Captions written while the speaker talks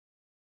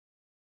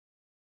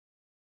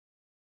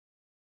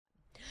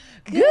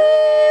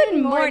Good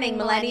morning,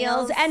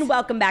 millennials, and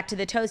welcome back to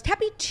The Toast.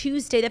 Happy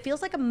Tuesday. That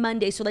feels like a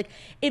Monday, so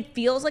it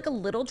feels like a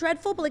little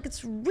dreadful, but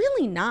it's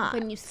really not.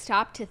 When you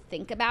stop to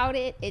think about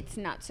it, it's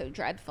not so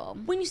dreadful.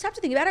 When you stop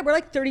to think about it, we're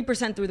like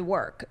 30% through the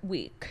work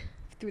week.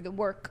 Through the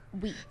work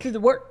week. Through the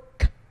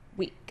work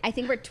week. I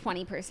think we're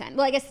 20%.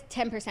 Well, I guess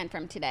 10%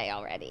 from today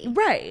already.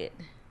 Right.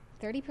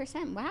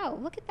 30%. Wow,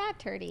 look at that,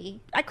 Turdy.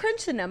 I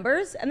crunched the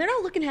numbers, and they're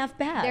not looking half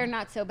bad. They're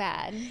not so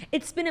bad.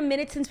 It's been a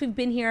minute since we've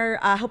been here.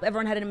 I hope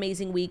everyone had an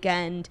amazing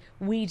weekend.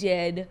 We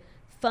did.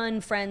 Fun,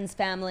 friends,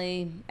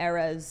 family,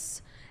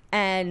 eras.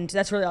 And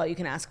that's really all you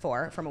can ask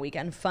for from a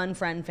weekend. Fun,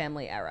 friend,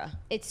 family, era.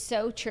 It's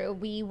so true.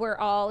 We were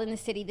all in the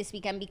city this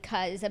weekend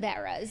because of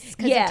eras.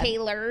 Because of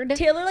Tailored.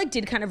 Taylor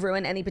did kind of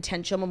ruin any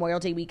potential Memorial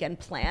Day weekend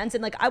plans.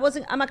 And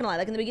I'm not gonna lie,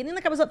 in the beginning,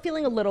 I was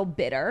feeling a little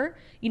bitter.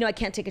 I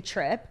can't take a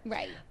trip.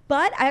 Right.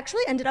 But I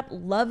actually ended up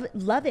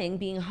loving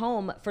being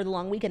home for the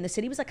long weekend. The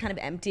city was kind of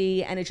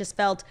empty, and it just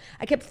felt,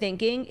 I kept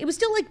thinking, it was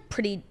still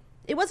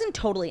it wasn't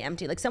totally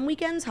empty. Some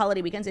weekends,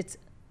 holiday weekends, it's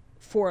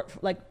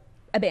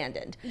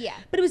abandoned. Yeah.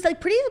 But it was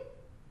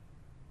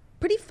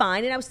pretty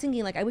fine. And I was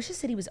thinking I wish the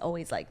city was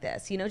always like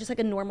this, just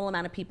a normal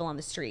amount of people on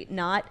the street,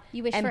 not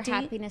You wish empty. for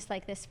happiness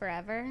like this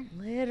forever?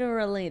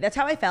 Literally. That's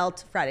how I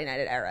felt Friday night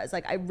at Eras.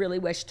 I really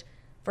wished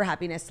for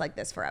happiness like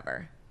this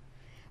forever.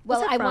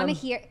 Well, I want to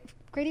hear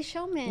Greatest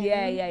Showman.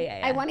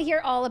 Yeah. I want to hear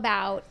all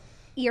about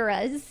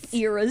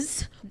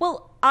eras.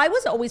 Well, I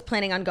was always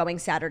planning on going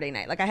Saturday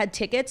night. I had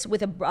tickets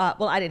with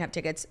I didn't have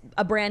tickets.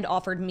 A brand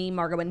offered me,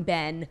 Margot, and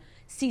Ben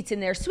seats in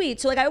their suite.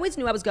 So I always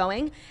knew I was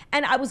going,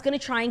 and I was going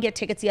to try and get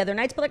tickets the other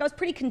nights, but I was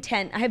pretty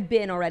content. I have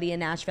been already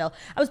in Nashville.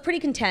 I was pretty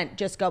content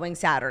just going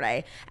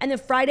Saturday. And then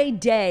Friday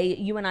day,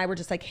 you and I were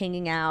just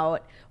hanging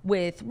out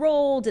with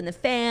Rolled and the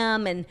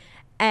fam,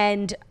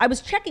 and I was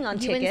checking on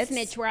tickets. You and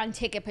Snitch were on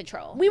ticket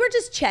patrol. We were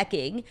just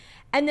checking,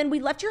 and then we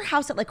left your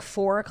house at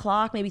 4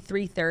 o'clock, maybe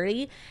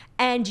 3:30,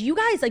 and you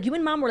guys, you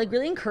and Mom were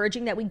really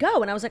encouraging that we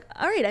go, and I was like,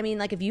 all right,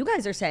 if you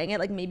guys are saying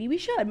it, maybe we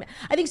should.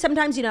 I think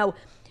sometimes,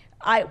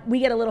 we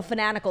get a little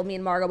fanatical, me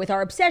and Margot, with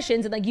our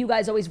obsessions, and you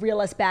guys always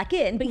reel us back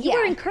in, but you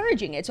were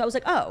encouraging it, so I was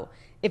like, oh,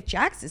 if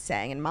Jax is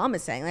saying and Mom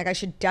is saying, I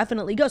should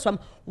definitely go. So I'm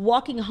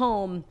walking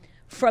home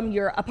from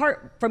your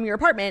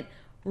apartment,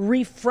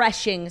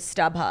 refreshing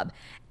StubHub,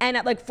 and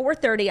at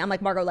 4:30, I'm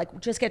like, Margot,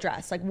 just get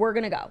dressed, we're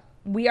gonna go.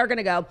 We are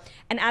gonna go.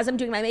 And as I'm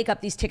doing my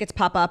makeup, these tickets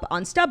pop up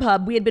on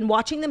StubHub. We had been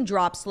watching them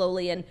drop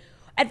slowly, and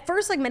at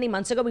first, many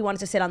months ago, we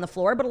wanted to sit on the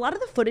floor, but a lot of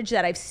the footage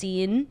that I've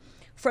seen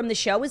from the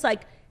show is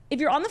if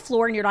you're on the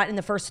floor and you're not in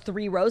the first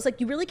 3 rows,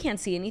 you really can't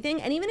see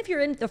anything. And even if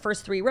you're in the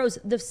first 3 rows,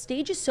 the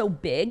stage is so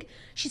big,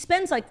 she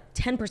spends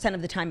 10%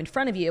 of the time in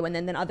front of you and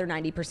then the other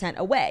 90%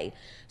 away.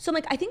 So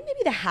I think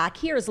maybe the hack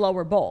here is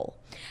lower bowl.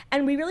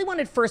 And we really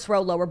wanted first row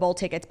lower bowl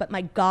tickets, but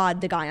my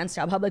God, the guy on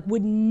StubHub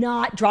would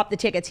not drop the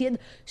tickets. He had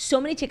so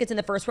many tickets in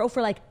the first row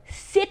for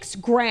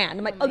 $6,000.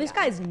 I'm oh this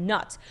guy's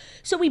nuts.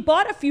 So we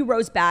bought a few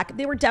rows back.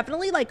 They were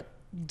definitely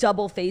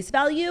double face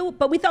value,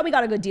 but we thought we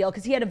got a good deal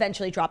because he had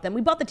eventually dropped them.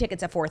 We bought the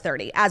tickets at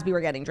 4:30 as we were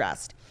getting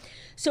dressed.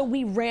 So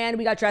we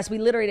got dressed. We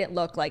literally didn't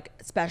look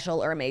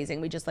special or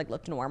amazing. We just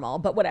looked normal,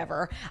 but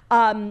whatever.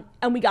 And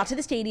we got to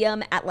the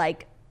stadium at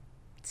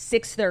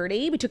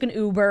 6:30. We took an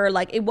Uber.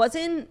 It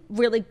wasn't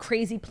really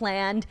crazy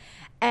planned.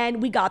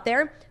 And we got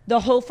there.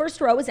 The whole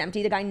first row was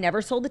empty. The guy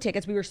never sold the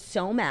tickets. We were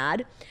so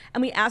mad.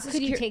 And we asked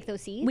Could you take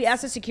those seats? We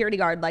asked the security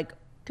guard,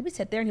 could we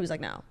sit there? And he was like,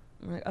 no.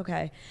 I'm like,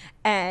 okay.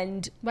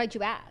 And why'd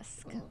you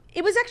ask?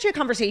 It was actually a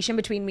conversation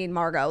between me and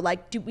Margot.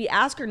 Do we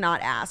ask or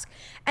not ask?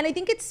 And I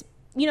think it's,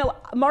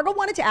 Margot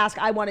wanted to ask.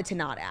 I wanted to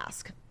not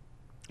ask.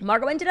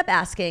 Margot ended up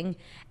asking,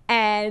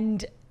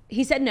 and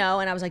he said no.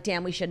 And I was like,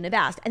 damn, we shouldn't have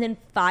asked. And then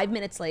 5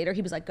 minutes later,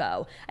 he was like,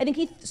 go. I think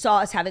he saw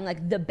us having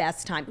the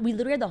best time. We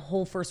literally had the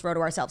whole first row to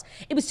ourselves.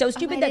 It was so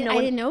stupid that no one.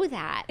 I didn't know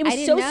that. It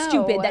was so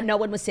stupid that no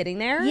one was sitting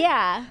there.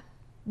 Yeah.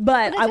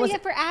 But I was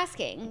for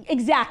asking.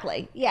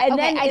 Exactly. Yeah. And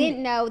then I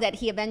didn't know that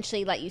he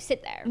eventually let you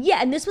sit there.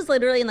 Yeah, and this was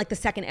literally in the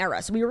second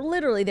era, so we were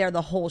literally there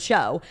the whole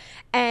show.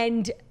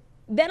 And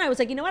then I was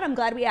like, you know what? I'm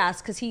glad we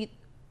asked because he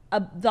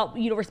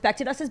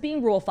respected us as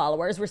being rule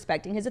followers,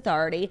 respecting his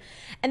authority.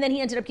 And then he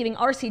ended up giving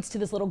our seats to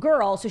this little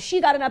girl. So she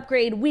got an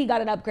upgrade. We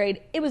got an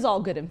upgrade. It was all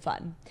good and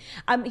fun.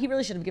 He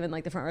really should have given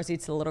the front row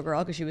seats to the little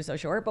girl because she was so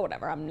short, but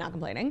whatever. I'm not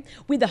complaining.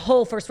 We had the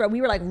whole first row. We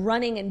were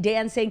running and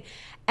dancing.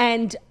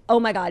 And oh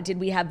my God, did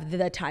we have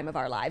the time of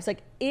our lives.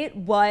 It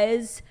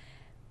was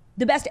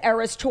the best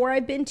Eras tour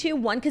I've been to.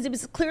 One, because it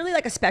was clearly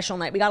a special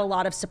night. We got a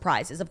lot of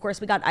surprises. Of course,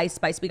 we got Ice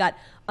Spice. We got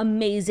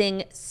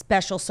amazing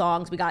special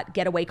songs. We got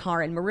Getaway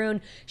Car and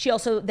Maroon. She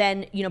also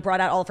then, brought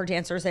out all of her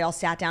dancers. They all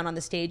sat down on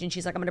the stage, and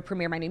she's like, I'm going to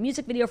premiere my new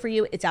music video for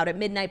you. It's out at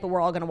midnight, but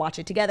we're all going to watch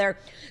it together.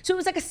 So it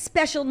was a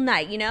special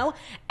night,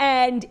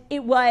 And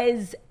it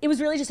was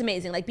really just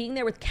amazing. Being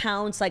there with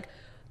Counts, I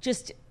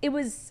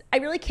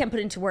really can't put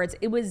into words.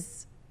 It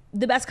was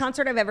the best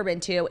concert I've ever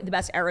been to, the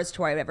best Eras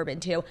tour I've ever been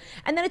to.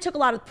 And then it took a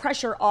lot of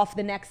pressure off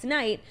the next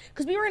night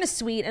because we were in a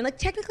suite and like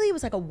technically it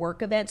was like a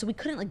work event, so we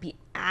couldn't like be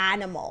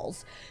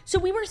animals. So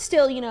we were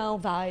still, you know,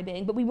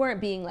 vibing, but we weren't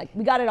being like,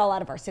 we got it all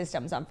out of our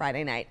systems on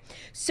Friday night.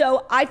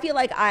 So I feel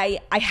like I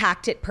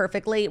hacked it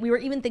perfectly. We were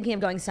even thinking of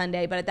going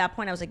Sunday, but at that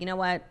point I was like, you know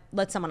what,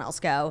 let someone else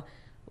go.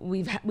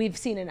 We've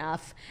seen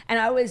enough. And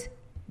I was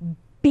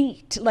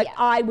beat. Like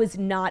I was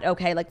not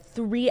okay. Like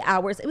 3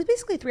 hours. It was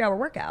basically a 3-hour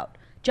workout.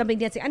 Jumping,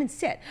 dancing. I didn't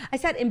sit. I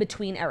sat in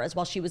between Eras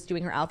while she was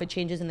doing her outfit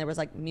changes and there was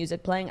like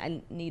music playing.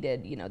 I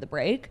needed, you know, the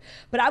break.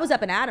 But I was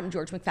up and at 'em,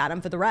 George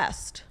McFadden, for the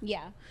rest.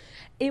 Yeah.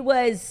 It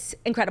was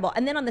incredible.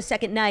 And then on the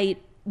second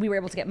night, we were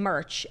able to get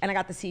merch and I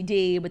got the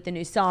CD with the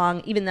new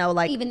song, even though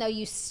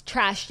you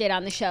trashed it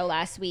on the show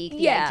last week,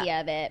 the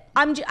idea of it.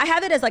 I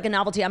have it as like a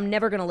novelty. I'm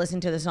never going to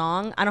listen to the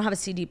song. I don't have a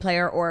CD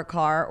player or a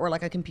car or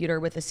like a computer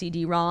with a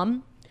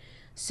CD-ROM.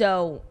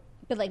 So...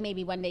 But like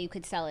maybe one day you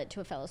could sell it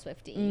to a fellow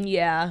Swiftie.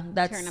 Yeah,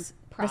 turn a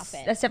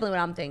profit. That's definitely what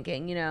I'm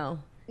thinking, you know.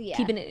 Yeah.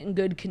 Keeping it in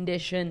good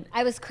condition.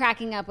 I was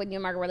cracking up when you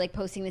and Margaret were like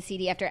posting the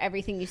CD after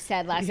everything you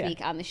said last week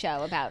on the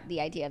show about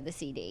the idea of the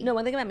CD. No,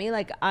 one thing about me,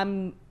 like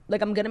I'm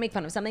gonna make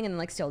fun of something and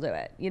like still do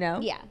it, you know?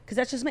 Yeah. Because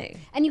that's just me.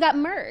 And you got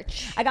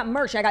merch. I got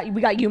merch. We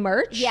got you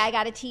merch. Yeah, I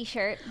got a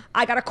t-shirt.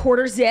 I got a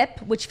quarter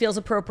zip, which feels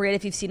appropriate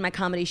if you've seen my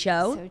comedy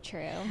show. So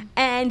true.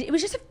 And it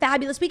was just a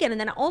fabulous weekend. And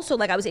then also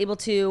like I was able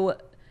to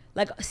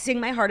like sing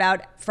my heart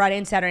out Friday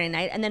and Saturday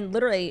night, and then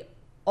literally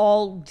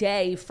all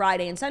day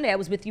Friday and Sunday I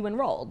was with you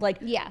enrolled.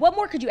 Like, what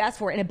more could you ask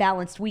for in a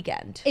balanced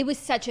weekend? It was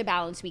such a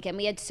balanced weekend.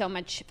 We had so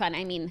much fun.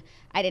 I mean,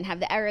 I didn't have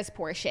the Eras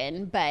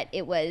portion, but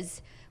it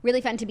was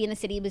really fun to be in the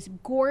city. It was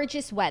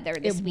gorgeous weather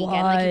this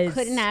weekend. Like, you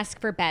couldn't ask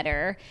for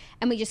better.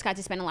 And we just got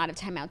to spend a lot of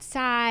time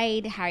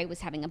outside. Harry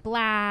was having a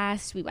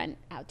blast. We went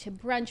out to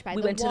brunch by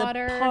the water. We went to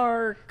the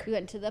park. We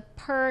went to the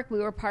park. We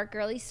were park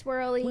girly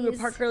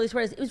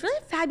swirlies. It was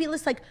really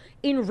fabulous, like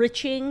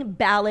enriching,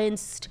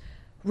 balanced,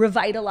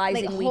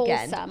 revitalizing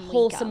weekend.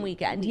 Wholesome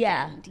weekend.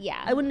 Yeah.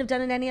 I wouldn't have done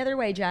it any other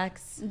way,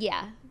 Jax.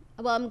 Yeah.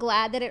 Well, I'm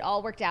glad that it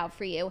all worked out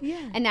for you.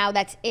 Yeah. And now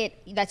that's it.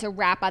 That's a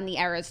wrap on the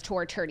Eras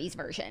Tour Turdy's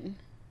version.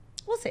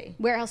 We'll see.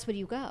 Where else would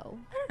you go?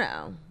 I don't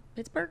know.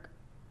 Pittsburgh?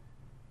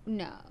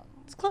 No.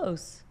 It's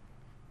close.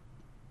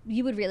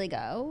 You would really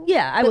go?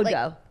 Yeah, I would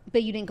go.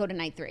 But you didn't go to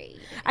night 3.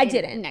 I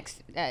didn't.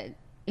 Next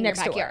your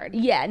backyard.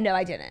 Yeah, no,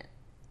 I didn't.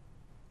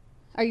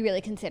 Are you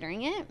really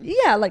considering it?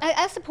 Yeah, like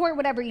I support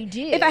whatever you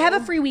do. If I have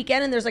a free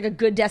weekend and there's like a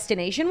good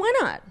destination, why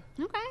not?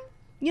 Okay.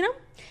 You know?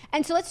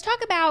 And so let's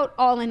talk about,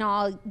 all in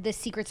all, the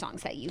secret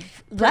songs that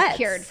you've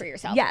procured for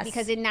yourself. Yes.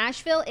 Because in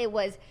Nashville, it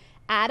was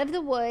Out of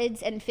the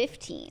Woods and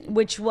 15.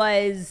 Which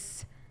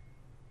was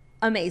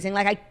amazing.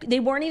 Like they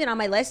weren't even on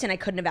my list and I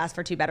couldn't have asked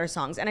for 2 better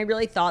songs. And I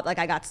really thought like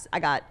I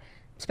got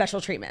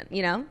special treatment,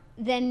 you know?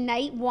 Then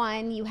night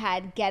 1, you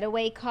had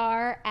Getaway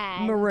Car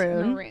and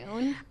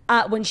Maroon.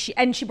 When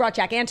she brought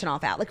Jack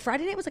Antonoff out. Like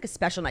Friday night was like a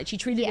special night. She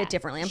treated it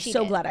differently. I'm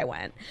so glad I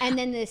went. And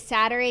then the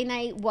Saturday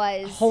night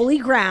was Holy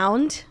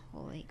Ground.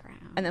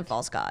 And then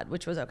False God,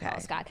 which was okay.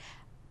 False God.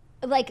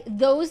 Like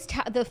those,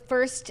 the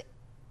first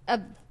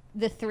of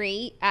the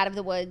 3, Out of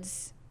the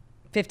Woods.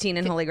 15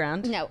 and Holy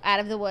Ground. No, Out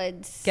of the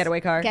Woods.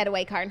 Getaway Car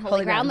and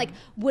Holy Ground. Like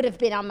would have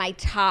been on my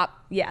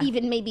top,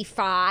 even maybe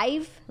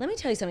 5. Let me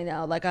tell you something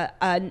though. Like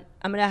I'm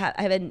gonna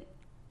have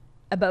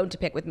a bone to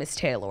pick with Miss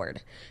Taylor.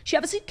 She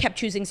obviously kept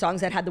choosing songs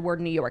that had the word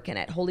New York in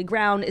it. Holy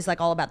Ground is like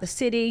all about the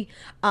city.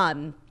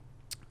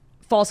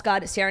 False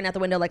God, Staring Out the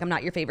Window Like I'm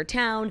Not Your Favorite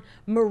Town.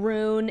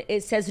 Maroon,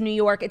 it says New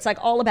York. It's like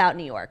all about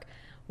New York.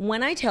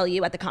 When I tell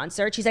you at the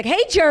concert, she's like,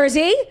 hey,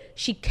 Jersey.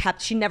 She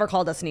never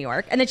called us New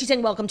York. And then she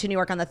sang Welcome to New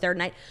York on the 3rd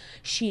night.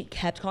 She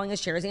kept calling us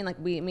Jersey. And like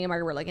me and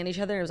Margaret were looking at each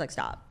other. And it was like,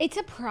 stop. It's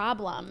a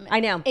problem. I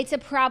know. It's a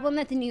problem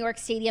that the New York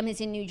Stadium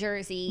is in New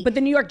Jersey. But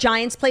the New York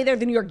Giants play there.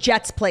 The New York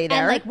Jets play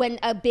there. And like when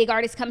a big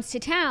artist comes to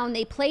town,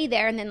 they play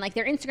there. And then like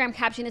their Instagram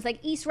caption is like,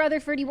 East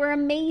Rutherford, you were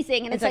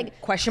amazing. And it's like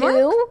question mark?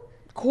 Who?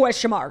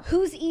 Question mark.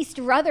 Who's East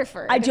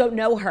Rutherford? I don't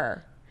know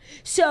her.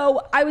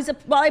 So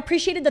I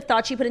appreciated the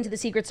thought she put into the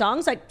secret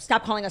songs. Like,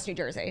 stop calling us New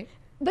Jersey.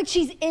 But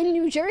she's in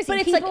New Jersey. But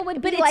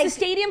it's the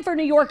stadium for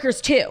New Yorkers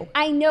too.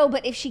 I know,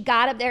 but if she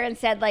got up there and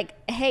said like,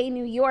 hey,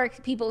 New York,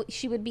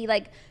 she would be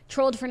like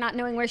trolled for not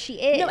knowing where she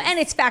is. No, and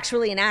it's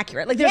factually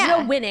inaccurate. Like there's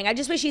no winning. I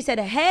just wish she said,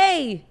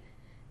 hey,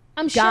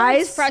 I'm sure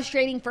it's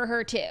frustrating for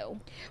her too.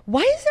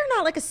 Why is there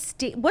not like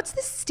what's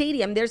the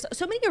stadium? There's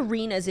so many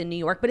arenas in New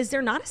York, but is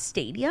there not a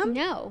stadium?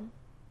 No.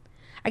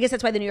 I guess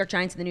that's why the New York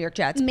Giants and the New York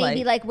Jets play.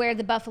 Maybe like where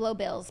the Buffalo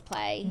Bills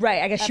play.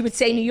 Right. I guess she would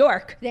say New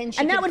York. And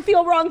that would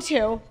feel wrong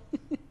too.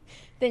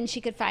 Then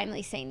she could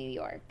finally say New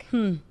York.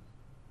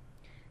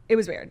 It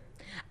was weird.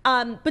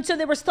 But so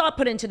there was thought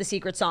put into the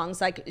secret songs.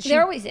 Like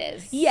there always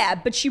is. Yeah,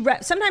 but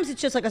sometimes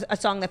it's just like a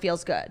song that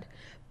feels good.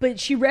 But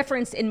she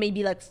referenced in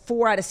maybe like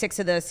 4 out of 6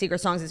 of the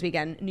secret songs this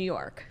weekend, New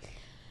York.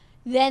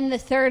 Then the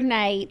 3rd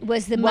night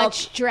was the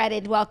much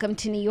dreaded Welcome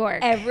to New York.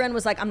 Everyone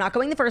was like, I'm not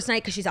going the first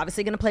night because she's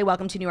obviously going to play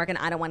Welcome to New York and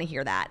I don't want to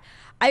hear that.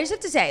 I just have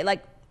to say,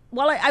 like,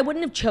 while I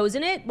wouldn't have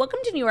chosen it, Welcome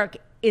to New York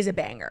is a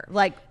banger.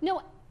 Like,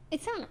 no,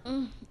 it's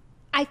not.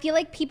 I feel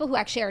like people who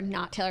actually are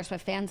not Taylor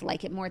Swift fans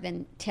like it more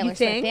than Taylor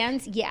Swift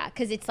fans. Yeah,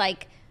 because it's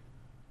like,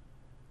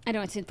 I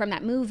don't know, it's from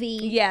that movie.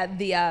 Yeah,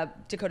 the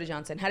Dakota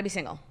Johnson, How to Be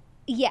Single.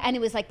 Yeah, and it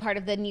was like part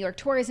of the New York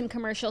tourism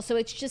commercial. So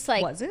it's just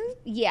like... Was it?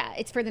 Yeah,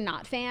 it's for the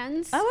not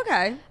fans. Oh,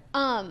 okay.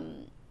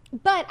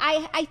 But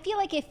I feel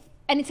like if...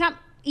 And it's not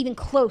even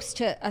close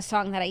to a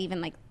song that I even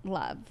like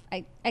love.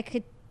 I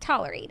could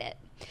tolerate it.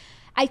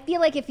 I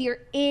feel like if you're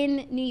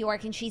in New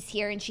York and she's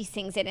here and she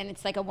sings it and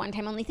it's like a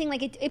one-time only thing,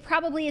 like it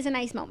probably is a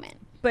nice moment.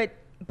 But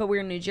we're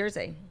in New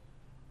Jersey.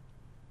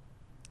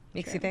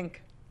 Makes you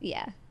think.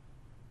 Yeah.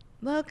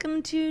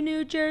 Welcome to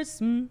New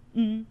Jersey.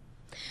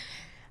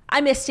 I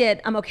missed it.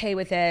 I'm okay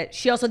with it.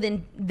 She also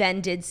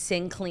then did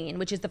Sing Clean,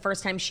 which is the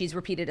first time she's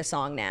repeated a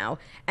song now.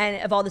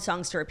 And of all the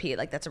songs to repeat,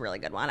 like that's a really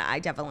good one. I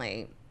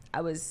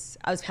was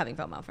having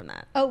FOMO from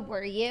that. Oh,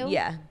 were you?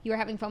 Yeah. You were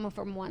having FOMO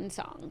from one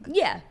song.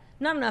 Yeah.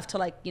 Not enough to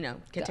like,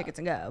 get tickets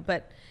and go.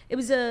 But it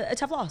was a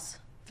tough loss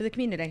for the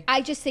community.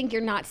 I just think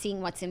you're not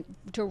seeing what's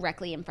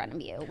directly in front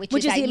of you. Which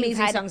is that the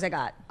amazing songs I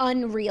got.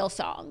 Unreal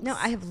songs. No,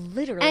 I have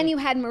literally. And you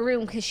had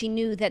Maroon because she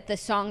knew that the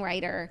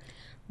songwriter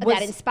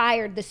that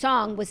inspired the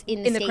song was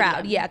in the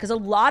crowd. Yeah, because a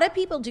lot of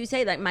people do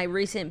say that my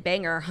recent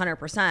banger,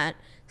 100%,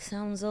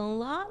 sounds a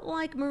lot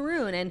like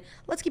Maroon. And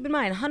let's keep in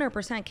mind,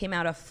 100% came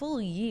out a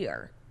full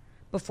year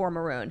before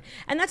Maroon.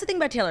 And that's the thing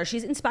about Taylor.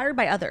 She's inspired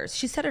by others.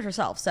 She said it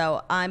herself.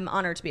 So I'm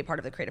honored to be a part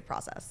of the creative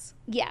process.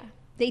 Yeah,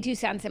 they do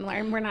sound similar,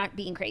 and we're not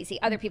being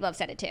crazy. Other people have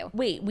said it too.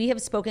 Wait, we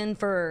have spoken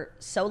for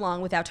so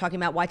long without talking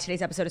about why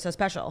today's episode is so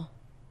special.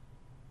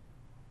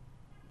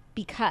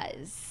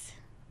 Because.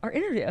 Our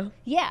interview.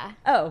 Yeah.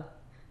 Oh,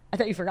 I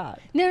thought you forgot.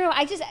 No,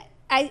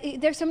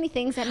 there's so many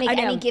things that make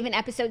any given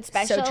episode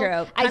special. So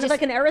true. Kind of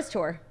like an Eras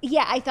tour.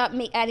 Yeah, I thought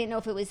I didn't know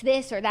if it was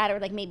this or that, or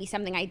like maybe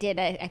something I did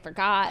I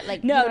forgot.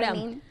 Like no. What I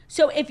mean?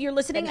 So if you're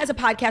listening as a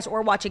podcast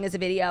or watching as a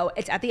video,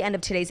 it's at the end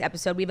of today's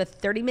episode. We have a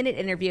 30-minute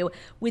interview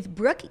with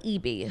Brooke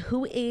Eby,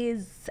 who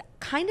is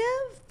kind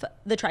of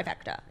the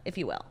trifecta, if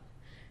you will.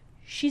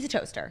 She's a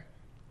toaster.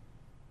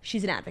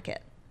 She's an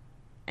advocate.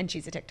 And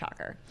she's a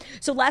TikToker.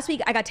 So last week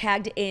I got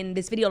tagged in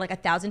this video like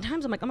 1,000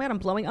 times. I'm like, oh my God, I'm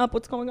blowing up.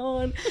 What's going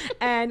on?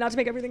 And not to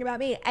make everything about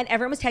me. And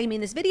everyone was tagging me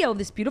in this video of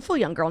this beautiful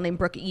young girl named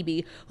Brooke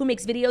Eby who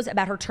makes videos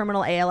about her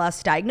terminal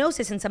ALS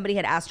diagnosis. And somebody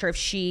had asked her if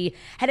she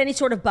had any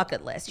sort of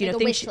bucket list. Like a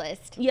wish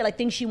list. Yeah, like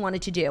things she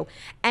wanted to do.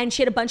 And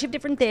she had a bunch of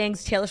different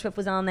things. Taylor Swift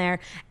was on there.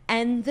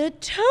 And the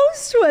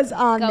toast was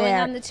on there. Going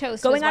on the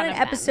toast Going on an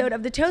episode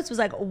of the toast was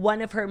like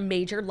one of her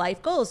major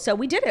life goals. So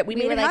we did it. We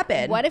made it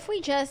happen. What if we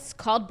just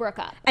called Brooke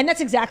up? And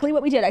that's exactly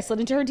what we did. I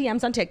slid into her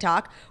DMs on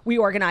TikTok. We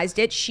organized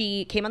it.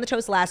 She came on the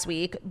toast last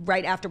week,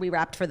 right after we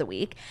wrapped for the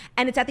week.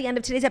 And it's at the end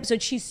of today's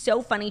episode. She's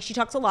so funny. She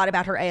talks a lot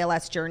about her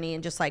ALS journey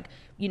and just like,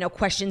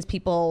 questions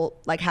people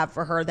like have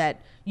for her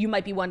that you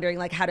might be wondering,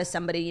 like, how does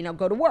somebody,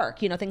 go to work,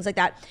 things like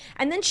that.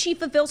 And then she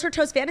fulfills her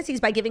toast fantasies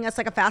by giving us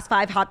like a fast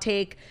 5 hot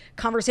take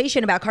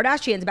conversation about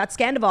Kardashians, about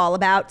Sandoval,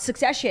 about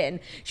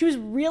Succession. She was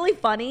really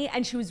funny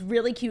and she was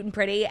really cute and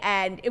pretty.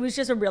 And it was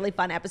just a really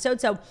fun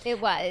episode. So it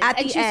was.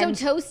 And she was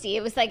so toasty.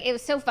 It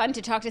was so fun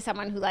to talk to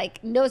someone who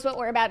like knows what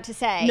we're about to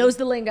say. Knows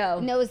the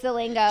lingo.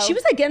 She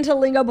was like getting to the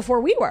lingo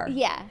before we were.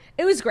 Yeah.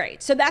 It was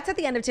great. So that's at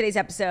the end of today's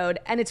episode.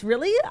 And it's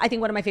really, I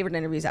think, one of my favorite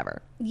interviews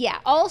ever. Yeah.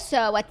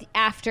 Also,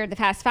 after the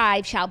Fast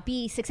Five shall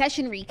be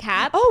Succession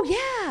recap.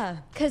 Oh, yeah.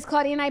 Because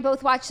Claudia and I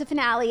both watched the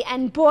finale,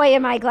 and boy,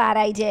 am I glad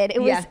I did.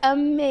 It was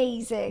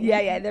amazing.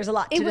 Yeah. There's a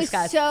lot to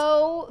discuss. It was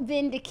so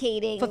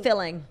vindicating.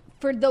 Fulfilling.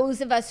 For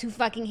those of us who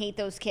fucking hate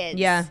those kids.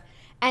 Yeah.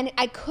 And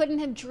I couldn't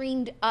have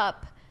dreamed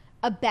up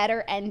a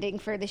better ending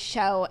for the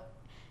show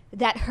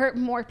that hurt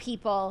more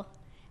people.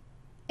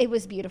 It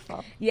was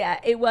beautiful. Yeah,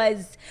 it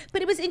was.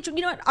 But it was interesting.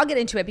 You know what? I'll get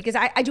into it because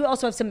I do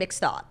also have some mixed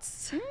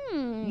thoughts.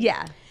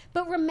 Yeah.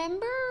 But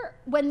remember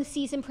when the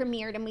season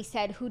premiered and we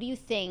said, who do you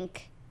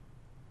think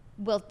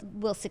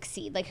will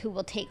succeed? Like, who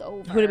will take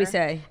over? Who did we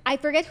say? I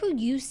forget who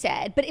you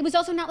said, but it was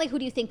also not like, who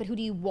do you think, but who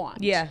do you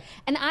want? Yeah.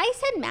 And I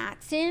said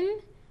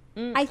Mattson,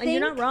 I think. And you're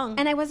not wrong.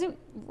 And I wasn't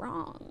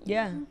wrong.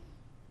 Yeah.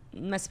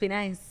 Must be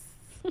nice.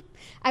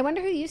 I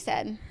wonder who you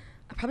said.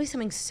 Probably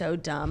something so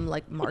dumb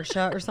like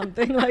Marsha or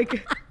something.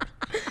 Like,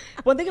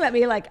 one thing about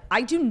me, like,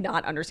 I do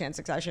not understand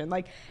Succession.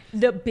 Like,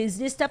 the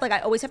business stuff, like, I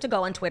always have to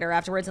go on Twitter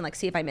afterwards and like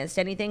see if I missed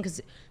anything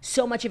because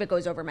so much of it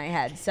goes over my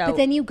head. So, but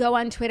then you go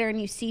on Twitter and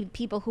you see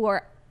people who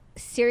are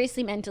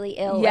seriously mentally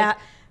ill. Yeah.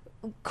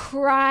 Like,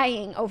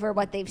 crying over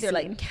what they've seen.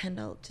 They're like,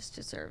 Kendall just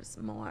deserves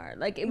more.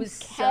 Like, it was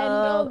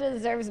Kendall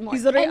deserves more.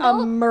 He's literally a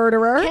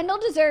murderer. Kendall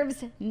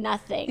deserves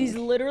nothing. He's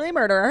literally a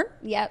murderer.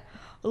 Yep.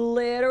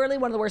 Literally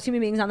one of the worst human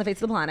beings on the face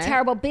of the planet.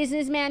 Terrible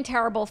businessman,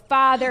 terrible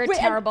father,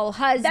 terrible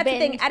husband. That's the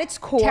thing. At its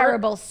core,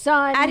 terrible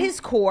son. At his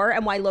core,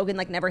 and why Logan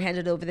like never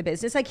handed over the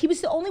business. Like, he was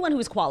the only one who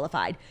was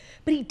qualified,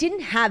 but he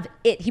didn't have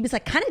it. He was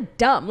like kind of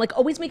dumb. Like,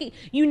 always making.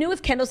 You knew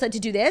if Kendall said to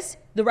do this,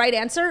 the right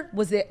answer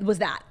was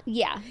that.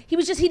 Yeah. He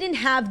didn't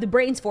have the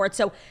brains for it.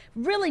 So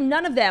really,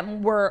 none of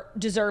them were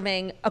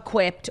deserving,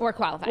 equipped, or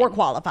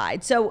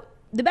qualified. So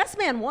the best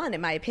man won,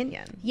 in my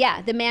opinion.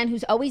 Yeah, the man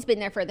who's always been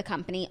there for the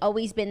company,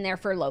 always been there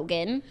for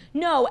Logan.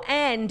 No,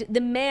 and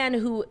the man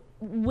who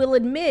will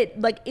admit,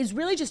 like, is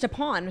really just a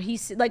pawn.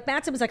 He's like,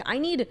 Mattson was like, I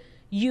need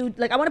you,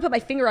 like, I want to put my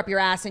finger up your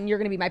ass and you're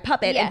going to be my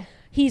puppet. Yeah. And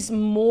he's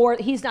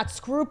not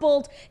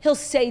scrupled. He'll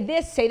say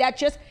this, say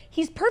that.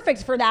 He's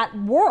perfect for that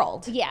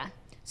world. Yeah.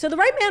 So the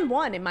right man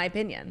won, in my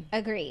opinion.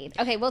 Agreed.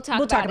 Okay, we'll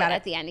talk about it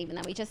at the end, even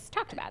though we just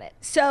talked about it.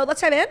 So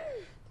let's dive in.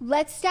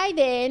 Let's dive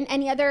in.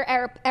 Any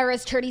other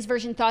eras, Turdy's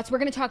version thoughts? We're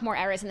going to talk more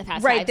eras in the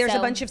Fast Five. Right, there's a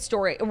bunch of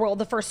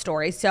the first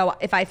story. So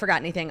if I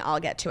forgot anything, I'll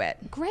get to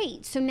it.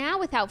 Great. So now,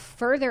 without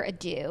further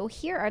ado,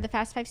 here are the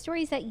Fast Five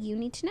stories that you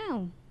need to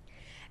know.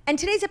 And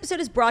today's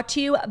episode is brought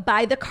to you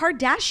by The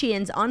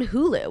Kardashians on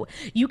Hulu.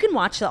 You can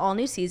watch the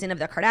all-new season of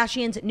The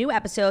Kardashians. New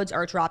episodes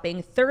are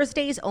dropping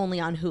Thursdays only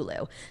on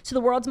Hulu. So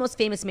the world's most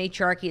famous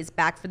matriarchy is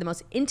back for the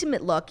most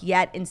intimate look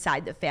yet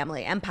inside the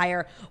family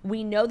empire.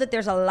 We know that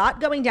there's a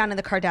lot going down in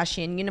the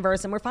Kardashian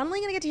universe, and we're finally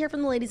going to get to hear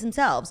from the ladies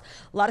themselves.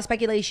 A lot of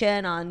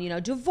speculation on,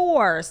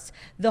 divorce,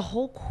 the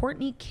whole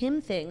Kourtney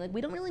Kim thing. Like,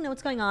 we don't really know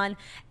what's going on.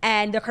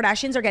 And the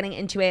Kardashians are getting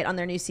into it on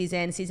their new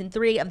season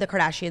 3 of The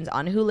Kardashians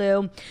on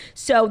Hulu.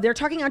 So they're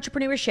talking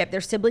entrepreneurship,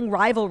 there's sibling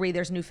rivalry,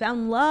 there's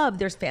newfound love,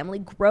 there's family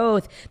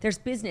growth, there's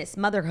business,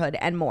 motherhood,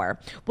 and more.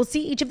 We'll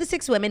see each of the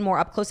 6 women more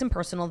up close and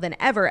personal than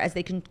ever as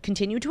they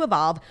continue to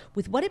evolve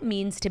with what it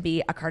means to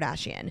be a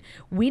Kardashian.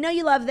 We know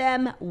you love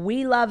them.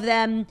 We love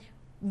them.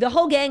 The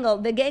whole the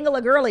gangle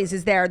of girlies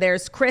is there.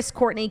 There's Kris,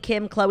 Kourtney,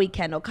 Kim, Khloe,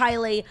 Kendall,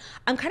 Kylie.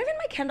 I'm kind of in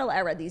my Kendall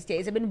era these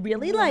days. I've been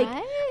really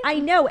I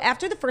know,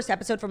 after the first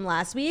episode from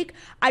last week,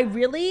 I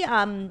really,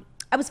 I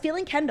was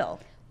feeling Kendall.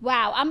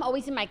 Wow, I'm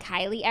always in my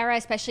Kylie era,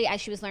 especially as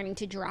she was learning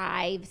to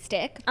drive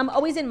stick. I'm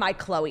always in my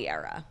Khloe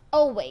era.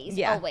 Always.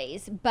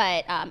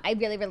 But I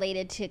really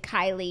related to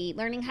Kylie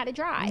learning how to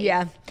drive.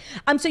 Yeah.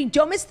 So you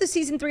don't miss the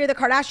season 3 of The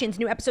Kardashians.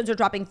 New episodes are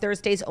dropping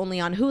Thursdays only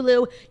on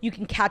Hulu. You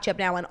can catch up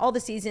now on all the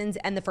seasons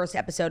and the first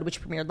episode,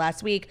 which premiered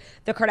last week.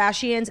 The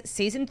Kardashians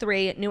season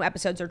 3, new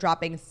episodes are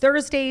dropping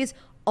Thursdays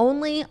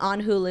only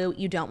on Hulu.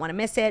 You don't want to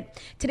miss it.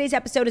 Today's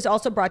episode is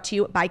also brought to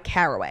you by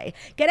Caraway.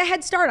 Get a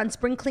head start on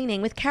spring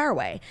cleaning with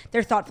Caraway.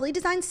 Their thoughtfully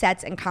designed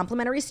sets and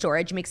complimentary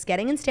storage makes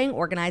getting and staying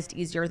organized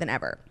easier than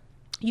ever.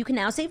 You can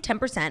now save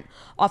 10%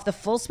 off the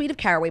full suite of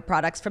Caraway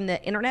products, from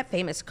the internet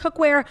famous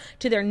cookware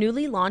to their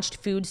newly launched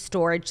food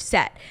storage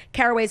set.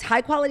 Caraway's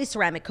high-quality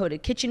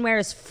ceramic-coated kitchenware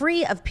is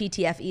free of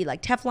PTFE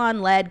like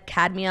Teflon, lead,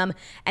 cadmium,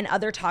 and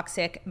other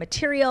toxic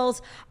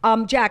materials.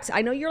 Jax,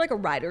 I know you're like a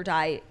ride or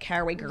die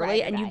Caraway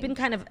girly, and you've been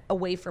kind of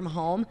away from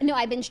home. No,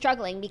 I've been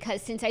struggling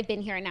because since I've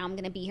been here and now I'm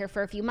going to be here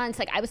for a few months,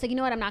 I was like, you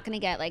know what, I'm not going to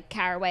get like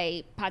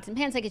Caraway pots and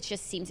pans. It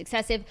just seems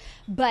excessive.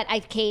 But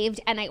I've caved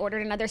and I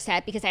ordered another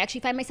set because I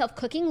actually find myself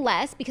cooking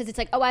less, because it's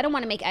like, oh, I don't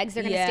want to make eggs.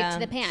 They're going to stick to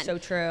the pan. So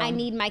true. I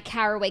need my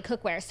Caraway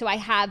cookware. So I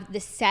have the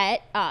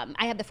set. I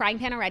have the frying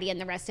pan already, and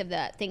the rest of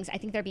the things, I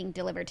think they're being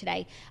delivered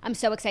today. I'm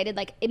so excited.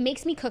 It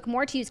makes me cook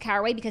more to use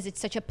Caraway because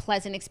it's such a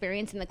pleasant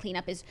experience, and the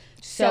cleanup is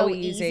so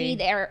easy.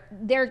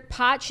 Their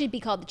pot should be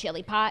called the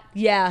chili pot.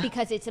 Yeah.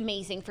 Because it's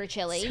amazing for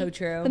chili. So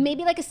true. But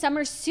maybe like a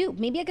summer soup.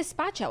 Maybe a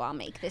gazpacho I'll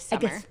make this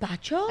summer. A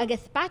gazpacho? A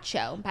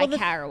gazpacho by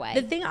Caraway.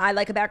 The thing I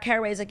like about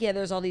Caraway is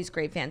there's all these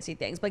great fancy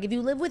things. But if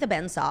you live with a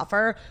Ben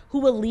Soffer who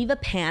will leave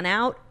a pan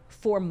out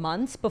for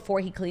months before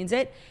he cleans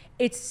it,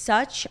 it's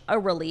such a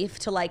relief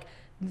to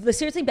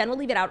seriously, Ben will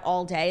leave it out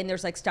all day and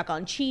there's stuck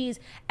on cheese,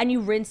 and you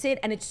rinse it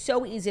and it's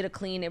so easy to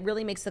clean. It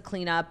really makes the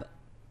cleanup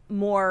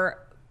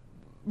more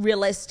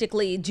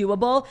realistically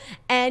doable,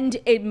 and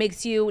it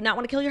makes you not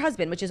want to kill your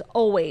husband, which is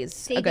always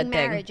saving a good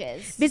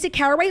marriages. Thing. Visit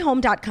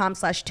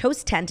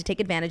carawayhome.com/toast10 to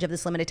take advantage of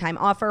this limited time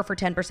offer for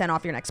 10%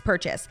 off your next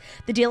purchase.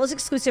 The deal is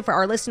exclusive for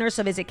our listeners,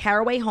 so visit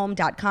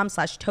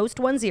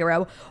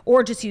carawayhome.com/toast10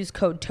 or just use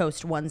code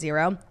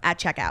toast10 at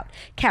checkout.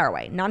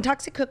 Caraway,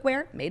 non-toxic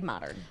cookware made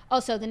modern.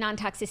 Also, the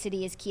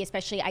non-toxicity is key,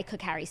 especially I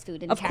cook Harry's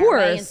food in of Caraway,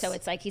 course. and so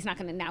it's he's not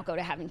going to now go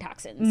to having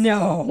toxins.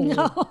 No.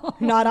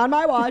 Not on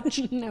my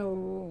watch.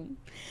 No.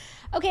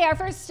 Okay, our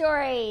first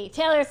story.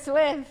 Taylor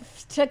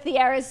Swift took the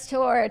Eras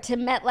Tour to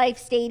MetLife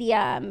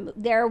Stadium.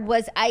 There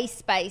was Ice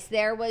Spice.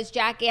 There was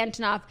Jack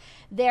Antonoff.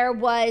 There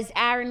was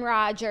Aaron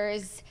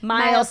Rodgers,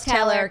 Miles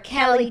Teller,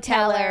 Kelly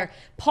Teller,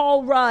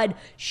 Paul Rudd,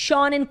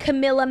 Shawn and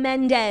Camila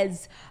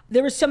Mendez.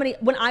 There were so many.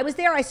 When I was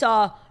there, I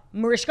saw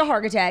Mariska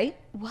Hargitay.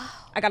 Wow.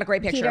 I got a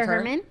great picture Peter of her.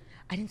 Herman?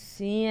 I didn't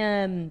see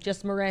him.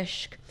 Just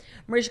Mariska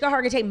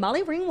Hargitay,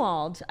 Molly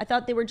Ringwald. I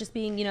thought they were just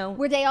being,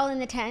 Were they all in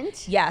the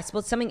tent? Yes.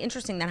 Well, something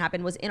interesting that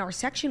happened was in our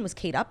section was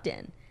Kate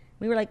Upton.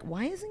 We were like,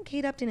 why isn't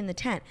Kate Upton in the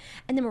tent?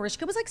 And then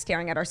Mariska was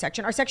staring at our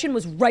section. Our section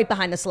was right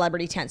behind the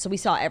celebrity tent, so we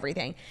saw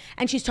everything.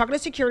 And she's talking to a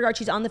security guard.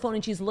 She's on the phone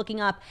and she's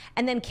looking up.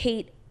 And then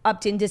Kate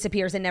Upton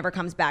disappears and never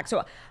comes back.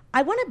 So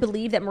I want to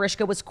believe that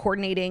Mariska was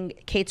coordinating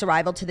Kate's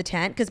arrival to the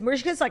tent, because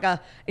Mariska's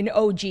an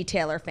OG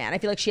Taylor fan. I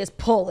feel like she has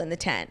pull in the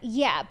tent.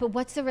 Yeah, but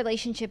what's the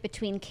relationship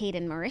between Kate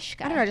and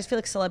Mariska? I don't know. I just feel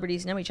like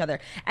celebrities know each other.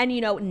 And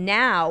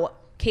now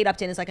Kate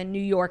Upton is like a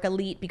New York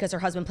elite because her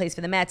husband plays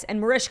for the Mets,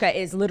 and Mariska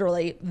is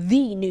literally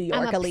the New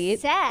York elite.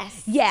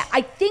 Obsessed. Yeah,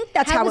 I think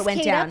that's how it went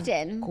Kate down.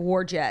 Upton?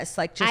 Gorgeous,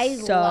 like just I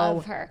so.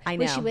 love her. I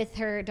know. Was she with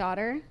her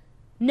daughter?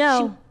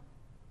 No,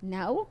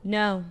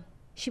 No.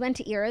 She went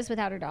to Eras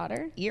without her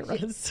daughter.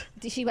 Eras.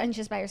 She went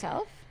just by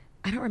herself.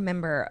 I don't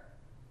remember.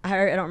 I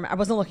don't remember. I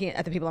wasn't looking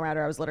at the people around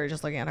her. I was literally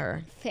just looking at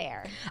her.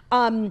 Fair.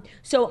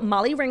 So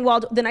Molly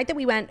Ringwald, the night that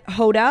we went,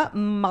 Hoda,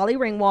 Molly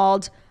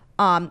Ringwald,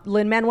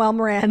 Lin-Manuel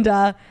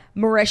Miranda,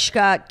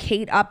 Mariska,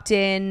 Kate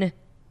Upton.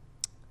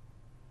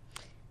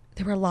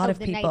 There were a lot of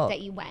people. The night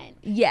that you went.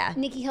 Yeah.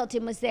 Nikki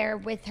Hilton was there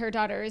with her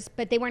daughters,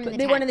 but they weren't in the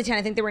tent. They weren't in the tent.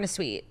 I think they were in a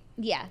suite.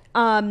 Yeah.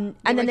 And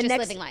then the just next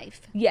living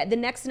life. Yeah, the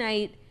next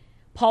night,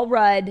 Paul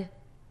Rudd,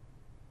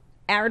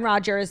 Aaron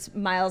Rodgers,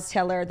 Miles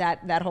Teller,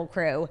 that whole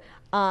crew.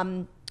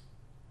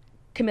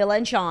 Camilla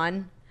and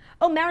Sean.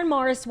 Oh, Maren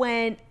Morris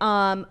went.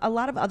 A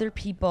lot of other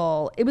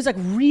people. It was like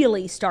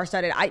really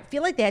star-studded. I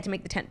feel like they had to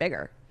make the tent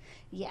bigger.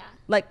 Yeah.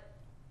 Like,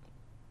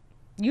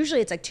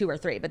 usually it's like 2 or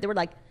 3, but there were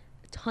like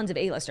tons of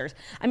A-listers.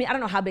 I mean, I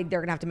don't know how big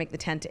they're gonna have to make the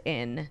tent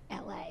in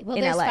LA. Well,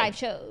 in there's LA. 5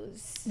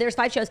 shows. There's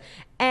 5 shows,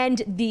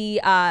 and the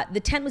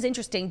tent was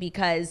interesting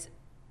because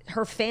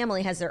her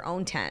family has their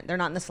own tent. They're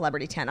not in the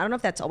celebrity tent. I don't know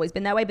if that's always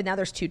been that way, but now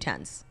there's 2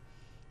 tents.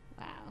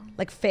 Wow.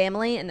 Like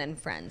family and then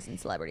friends and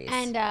celebrities.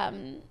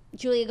 And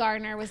Julia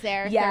Gardner was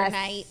there third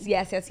night.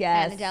 Yes.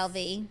 Anna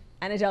Delvey.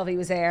 Anna Delvey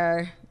was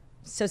there.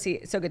 So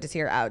good to see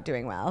her out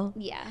doing well.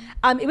 Yeah.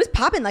 It was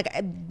popping. Like,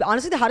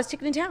 honestly, the hottest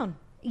ticket in town.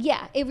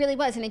 Yeah, it really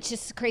was. And it's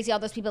just crazy all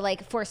those people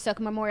like forsook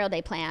Memorial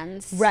Day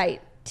plans.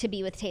 Right. To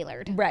be with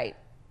Tailored. Right.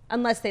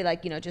 Unless they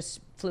just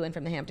flew in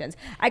from the Hamptons.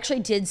 I actually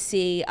did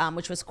see,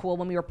 which was cool,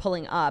 when we were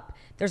pulling up,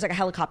 there's like a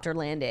helicopter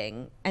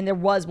landing, and there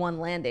was one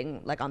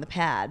landing like on the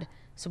pad.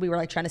 So we were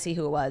like trying to see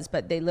who it was,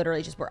 but they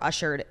literally just were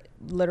ushered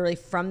literally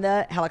from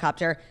the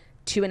helicopter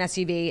to an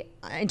SUV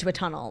into a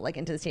tunnel, like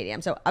into the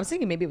stadium. So I was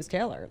thinking maybe it was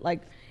Taylor.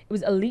 Like, it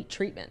was elite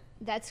treatment.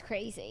 That's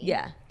crazy.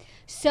 Yeah.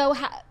 So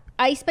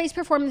Ice Spice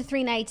performed the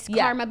 3 nights,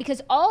 Karma,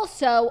 because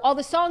also all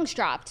the songs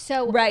dropped.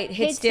 So right,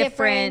 Hits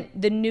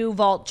Different, the new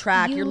Vault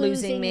track, You're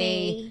Losing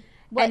Me.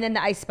 And then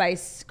the Ice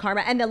Spice,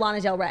 Karma, and the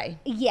Lana Del Rey.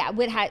 Yeah,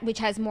 which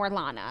has more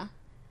Lana.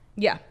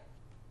 Yeah.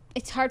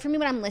 It's hard for me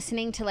when I'm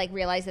listening to like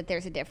realize that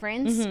there's a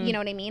difference. Mm-hmm. You know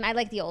what I mean? I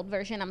like the old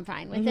version. I'm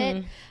fine with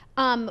it.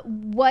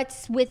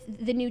 What's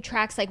with the new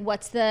tracks? Like,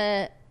 what's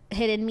the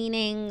hidden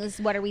meanings?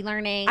 What are we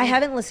learning? I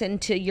haven't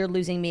listened to You're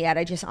Losing Me yet.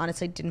 I just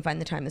honestly didn't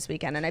find the time this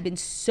weekend. And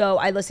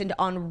I listened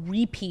on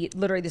repeat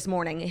literally this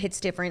morning. Hits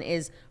Different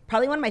is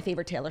probably one of my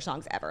favorite Taylor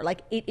songs ever.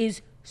 Like, it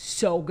is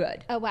so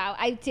good. Oh, wow.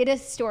 I did a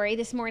story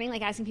this morning,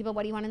 like asking people,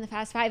 what do you want in the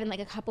Fast Five? And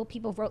like a couple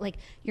people wrote like,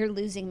 You're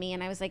Losing Me.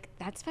 And I was like,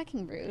 that's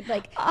fucking rude.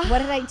 Like, what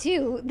did I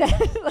do?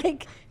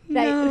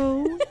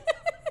 No.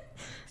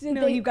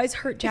 No, you guys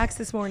hurt Jax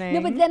this morning. No,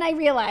 but then I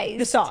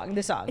realized. The song.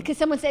 Because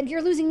someone said,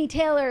 You're Losing Me,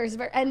 Taylor's.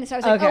 And so I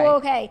was like, Okay. oh,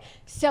 okay.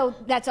 So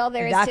that's all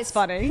there is That's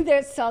funny.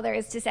 That's all there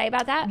is to say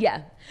about that?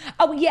 Yeah.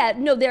 Oh, yeah.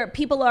 No,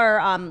 people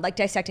are like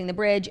dissecting the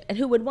bridge. And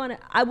who would want to,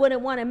 I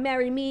wouldn't want to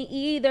marry me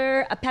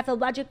either. A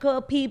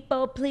pathological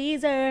people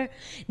pleaser.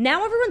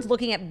 Now everyone's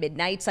looking at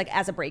Midnights like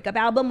as a breakup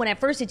album, when at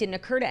first it didn't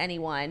occur to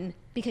anyone.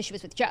 Because she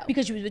was with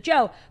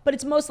Joe. But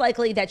it's most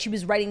likely that she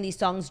was writing these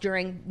songs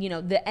during,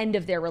 the end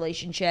of their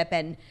relationship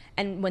and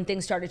when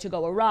things started to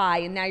go awry,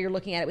 and now you're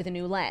looking at it with a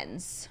new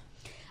lens.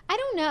 I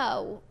don't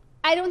know.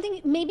 I don't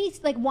think, maybe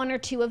it's like 1 or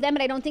 2 of them,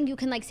 but I don't think you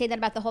can like say that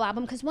about the whole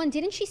album. Because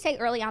didn't she say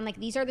early on, like,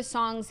 these are the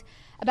songs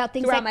about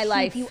things throughout that my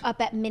life. keep you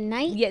up at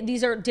midnight? Yeah,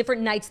 these are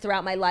different nights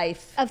throughout my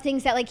life. Of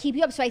things that like keep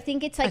you up. So I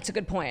think it's like, that's a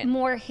good point.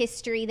 More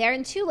history there.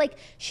 And 2, like,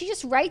 she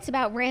just writes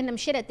about random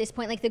shit at this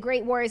point. Like, The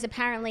Great War is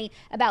apparently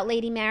about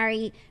Lady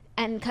Mary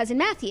and Cousin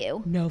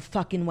Matthew. No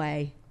fucking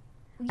way.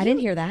 I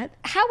didn't hear that.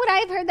 How would I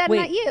have heard that? Wait,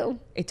 Not you?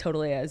 It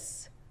totally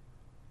is.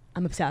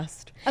 I'm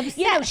obsessed.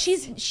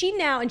 Obsessed. She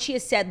now, and she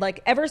has said,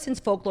 like, ever since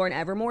Folklore and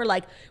Evermore,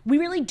 like, we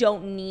really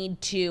don't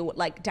need to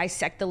like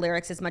dissect the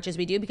lyrics as much as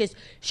we do, because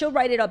she'll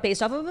write it up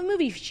based off of a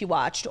movie she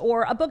watched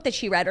or a book that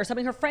she read or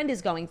something her friend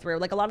is going through.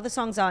 Like, a lot of the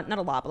songs on, not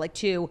a lot, but like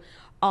 2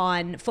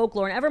 on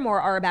Folklore and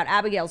Evermore are about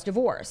Abigail's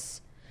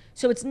divorce.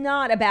 So it's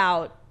not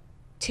about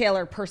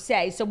Taylor per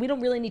se, so we don't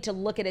really need to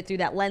look at it through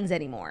that lens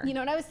anymore. You know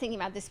what I was thinking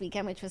about this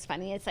weekend, which was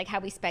funny? It's like how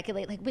we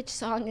speculate, like, which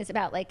song is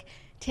about like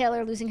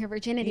Taylor losing her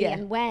virginity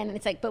and when, and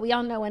it's like, but we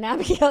all know when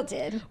Abigail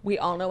did. We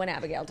all know when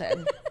Abigail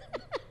did.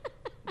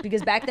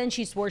 Because back then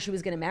she swore she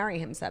was going to marry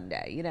him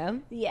someday,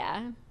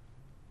 Yeah.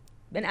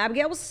 And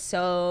Abigail was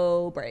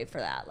so brave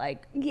for that.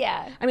 Like,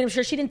 yeah. I mean, I'm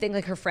sure she didn't think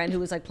like her friend who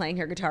was like playing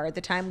her guitar at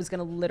the time was going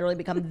to literally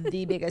become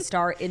the biggest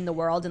star in the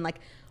world, and like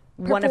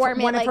one of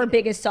her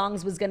biggest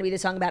songs was going to be the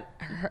song about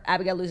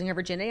Abigail losing her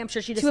virginity. I'm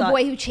sure she just thought, a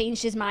boy who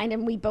changed his mind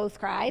and we both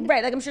cried.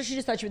 Right. Like, I'm sure she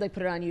just thought she would like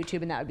put it on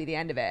YouTube and that would be the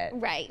end of it.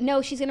 Right.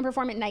 No, she's going to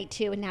perform at Night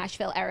 2 in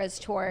Nashville Eras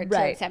Tour to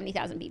like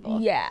 70,000 people.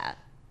 Yeah.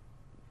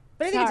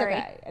 But I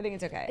think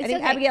it's okay. I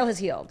think Abigail has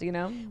healed,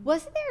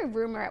 Wasn't there a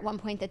rumor at one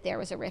point that there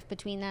was a rift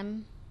between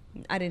them?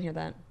 I didn't hear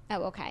that.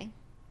 Oh, okay.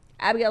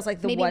 Abigail's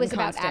like the Maybe one it was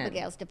constant. about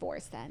Abigail's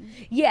divorce then.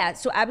 Yeah,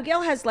 so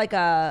Abigail has like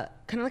a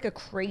kind of like a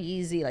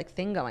crazy like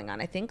thing going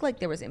on. I think like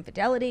there was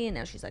infidelity and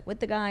now she's like with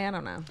the guy. I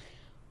don't know.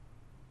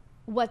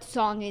 What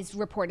song is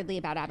reportedly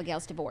about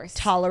Abigail's divorce?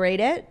 Tolerate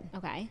It.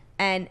 Okay.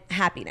 And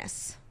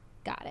Happiness.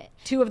 Got it.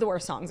 2 of the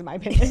worst songs in my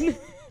opinion.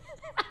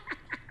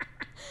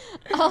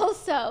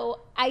 Also,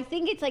 I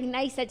think it's like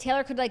nice that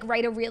Taylor could like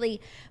write a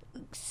really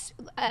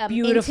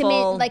beautiful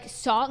intimate like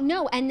song.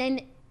 No, and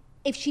then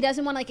if she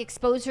doesn't want to like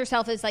expose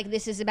herself as like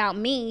this is about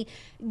me,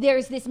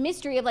 there's this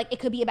mystery of like it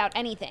could be about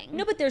anything.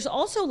 No, but there's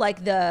also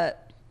like I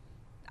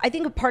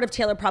think a part of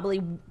Taylor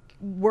probably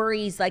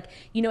worries like,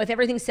 you know, if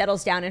everything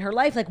settles down in her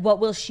life, like what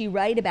will she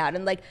write about?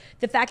 And like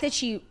the fact that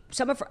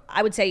some of her,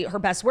 I would say her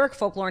best work,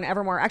 Folklore and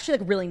Evermore, actually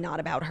like really not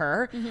about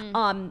her.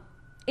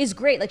 Is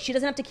great. Like she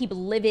doesn't have to keep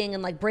living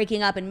and like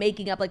breaking up and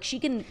making up. Like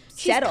she's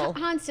settle.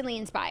 She's constantly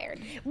inspired.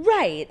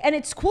 Right. And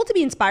it's cool to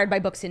be inspired by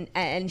books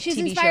and she's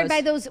TV inspired shows.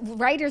 by those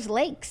writers'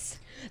 lakes.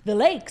 The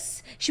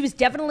Lakes. She was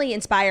definitely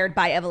inspired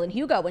by Evelyn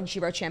Hugo when she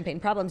wrote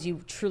Champagne Problems.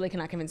 You truly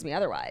cannot convince me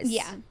otherwise.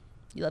 Yeah.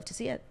 You love to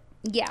see it.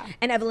 Yeah.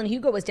 And Evelyn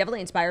Hugo was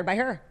definitely inspired by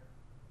her.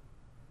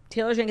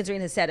 Taylor Jenkins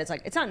Reid has said it's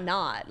like, it's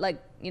not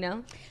like, you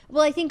know?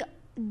 Well, I think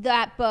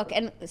that book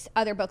and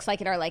other books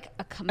like it are like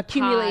a composite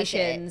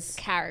accumulations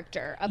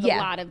character of a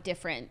lot of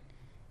different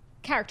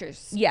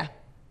characters. Yeah.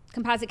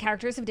 Composite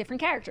characters of different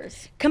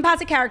characters.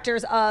 Composite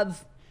characters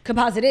of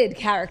composited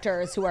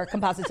characters who are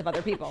composites of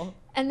other people.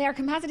 And they're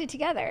composited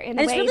together in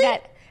a way really,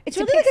 that it's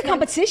really like a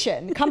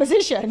composition,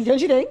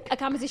 don't you think? A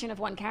composition of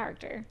one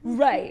character.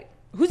 Right.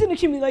 Who's an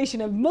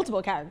accumulation of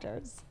multiple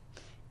characters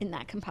in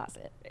that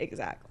composite.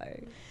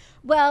 Exactly.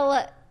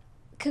 Well,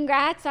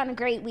 congrats on a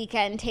great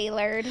weekend,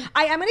 Tailored.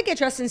 I'm going to get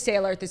dressed in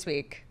Sailor Art this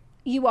week.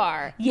 You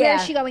are? Yeah. Where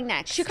is she going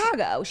next?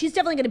 Chicago. She's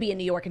definitely going to be in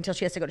New York until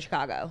she has to go to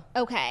Chicago.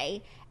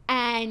 Okay.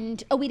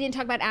 And, we didn't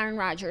talk about Aaron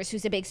Rodgers,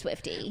 who's a big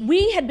Swiftie.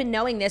 We had been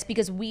knowing this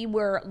because we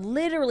were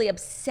literally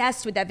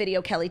obsessed with that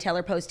video Kelly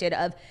Taylor posted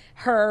of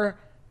her,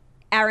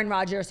 Aaron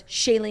Rodgers,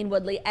 Shailene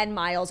Woodley, and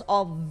Miles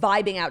all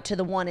vibing out to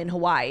the one in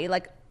Hawaii.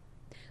 Like,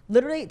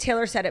 literally,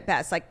 Taylor said it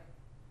best. Like,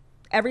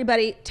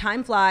 everybody,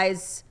 time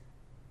flies,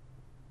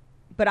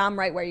 but I'm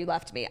right where you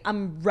left me.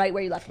 I'm right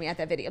where you left me at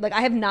that video. Like,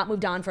 I have not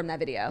moved on from that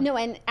video. No,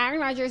 and Aaron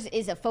Rodgers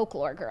is a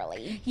folklore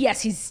girly.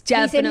 Yes, he's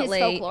definitely. He's in his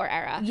folklore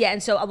era. Yeah,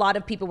 and so a lot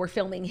of people were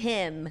filming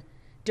him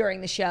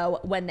during the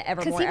show when the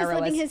Evermore era was. Because he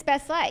was living his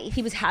best life.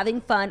 He was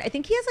having fun. I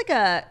think he has like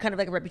a kind of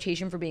like a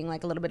reputation for being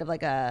like a little bit of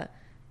like a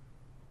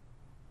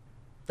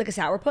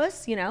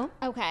sourpuss, you know?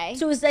 Okay.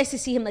 So it was nice to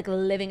see him like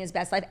living his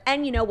best life.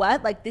 And you know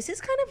what? Like this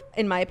is kind of,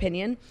 in my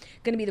opinion,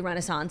 going to be the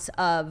renaissance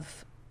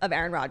of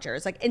Aaron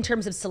Rodgers, like in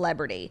terms of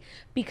celebrity,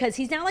 because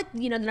he's now like,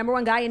 you know, the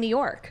 #1 guy in New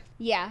York.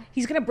 Yeah.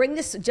 He's going to bring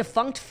this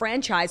defunct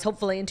franchise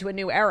hopefully into a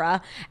new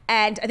era.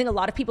 And I think a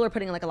lot of people are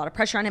putting like a lot of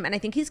pressure on him. And I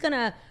think he's going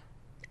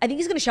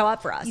to show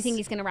up for us. You think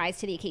he's going to rise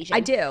to the occasion?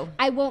 I do.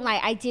 I won't lie.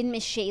 I did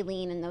miss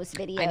Shailene in those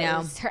videos. I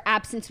know. Her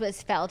absence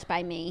was felt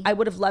by me. I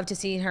would have loved to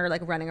see her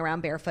like running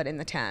around barefoot in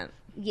the tent.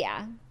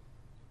 Yeah.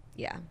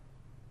 Yeah.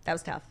 That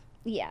was tough.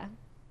 Yeah.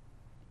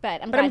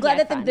 But I'm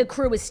glad that the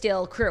crew is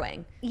still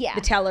crewing. Yeah.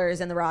 The Tellers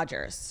and the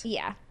Rodgers.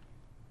 Yeah.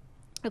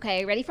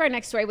 Okay, ready for our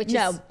next story, which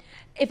is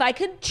if I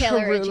could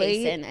Taylor or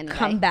truly Jason, anyway.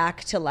 come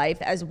back to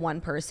life as one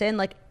person,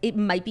 like it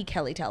might be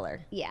Kelly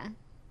Taylor. Yeah.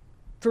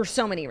 For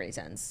so many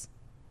reasons.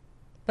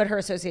 But her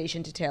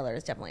association to Taylor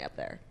is definitely up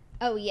there.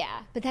 Oh,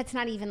 yeah. But that's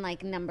not even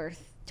like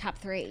top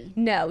 3.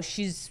 No,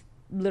 she's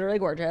literally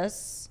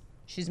gorgeous.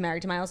 She's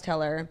married to Miles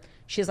Teller.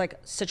 She has like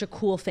such a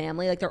cool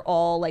family. Like they're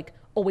all like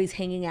always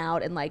hanging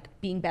out and like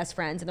being best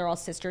friends, and they're all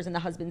sisters, and the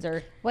husbands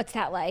are. What's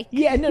that like?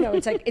 Yeah, no.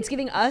 It's like it's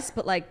giving us,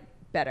 but like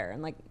better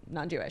and like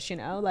non-Jewish, you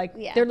know? Like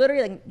they're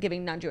literally like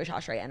giving non-Jewish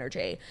Oshry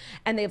energy,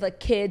 and they have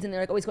like kids, and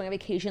they're like always going on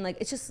vacation. Like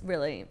it's just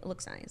really, it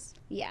looks nice.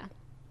 Yeah.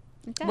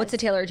 What's the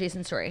Taylor or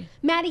Jason story?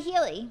 Matty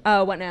Healy.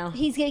 Oh, what now?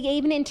 He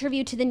gave an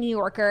interview to The New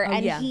Yorker,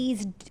 and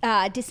he's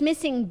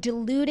dismissing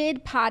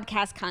Deluded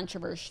podcast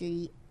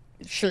controversy.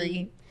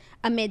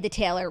 Amid the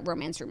Taylor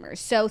romance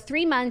rumors. So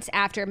 3 months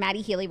after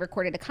Matty Healy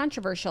recorded a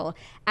controversial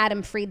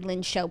Adam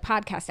Friedland Show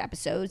podcast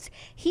episodes,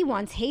 he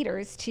wants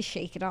haters to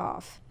shake it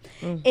off.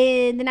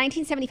 In the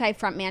 1975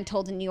 frontman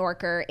told The New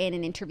Yorker in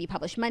an interview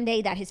published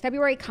Monday that his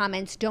February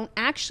comments don't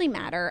actually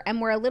matter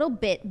and were a little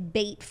bit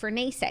bait for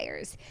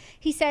naysayers.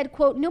 He said,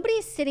 quote, "Nobody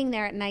is sitting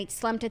there at night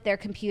slumped at their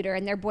computer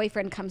and their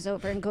boyfriend comes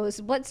over and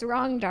goes, 'What's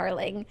wrong,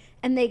 darling?'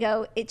 And they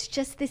go, 'It's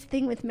just this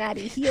thing with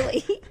Matty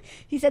Healy.'"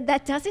 He said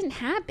that doesn't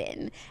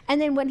happen. And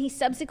then when he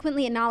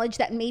subsequently acknowledged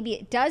that maybe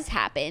it does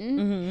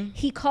happen,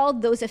 he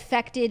called those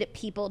affected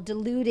people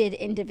deluded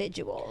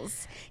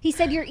individuals. He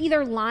said, "You're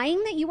either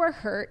lying that you are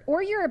hurt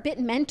or you're a bit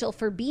mental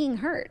for being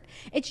hurt.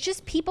 It's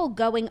just people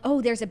going,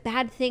 'Oh, there's a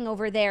bad thing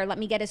over there. Let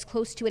me get as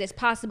close to it as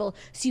possible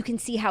so you can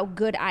see how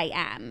good I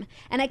am.'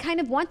 And I kind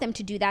of want them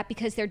to do that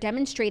because they're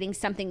demonstrating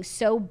something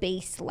so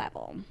base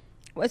level."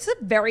 Well, it's a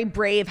very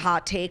brave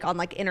hot take on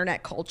like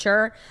internet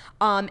culture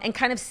and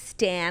kind of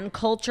stan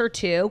culture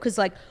too. Because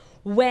like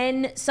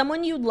when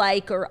someone you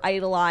like or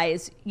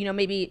idolize, you know,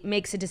 maybe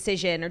makes a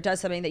decision or does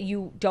something that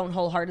you don't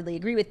wholeheartedly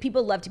agree with,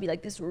 people love to be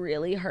like, this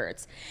really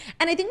hurts.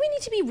 And I think we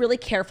need to be really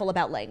careful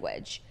about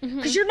language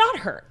because you're not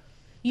hurt.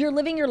 You're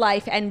living your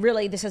life, and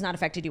really this has not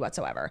affected you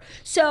whatsoever.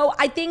 So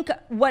I think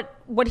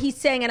what he's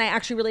saying, and I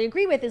actually really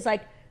agree with, is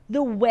like,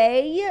 the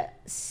way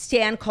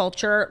stan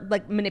culture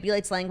like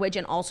manipulates language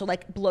and also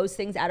like blows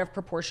things out of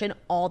proportion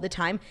all the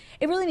time,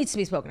 it really needs to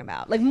be spoken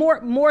about, like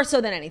more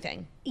so than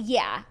anything.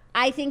 Yeah,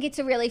 I think it's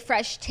a really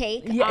fresh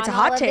take on it's a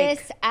hot all of take.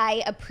 This.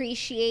 I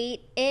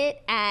appreciate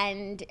it,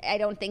 and I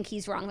don't think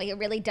he's wrong. Like, it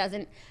really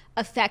doesn't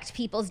affect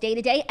people's day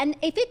to day, and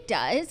if it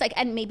does, like,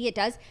 and maybe it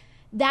does,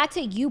 that's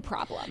a you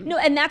problem. No,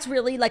 and that's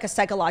really like a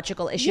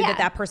psychological issue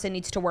that person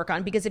needs to work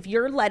on, because if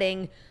you're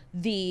letting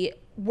the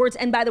words,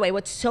 and by the way,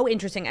 what's so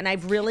interesting, and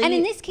I've really... And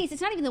in this case,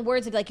 it's not even the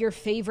words of like your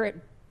favorite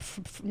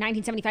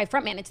 1975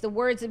 frontman. It's the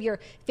words of your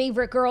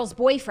favorite girl's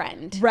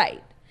boyfriend.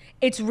 Right.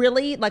 It's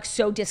really like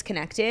so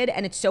disconnected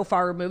and it's so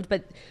far removed,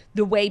 but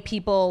the way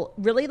people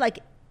really like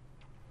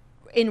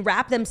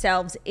enwrap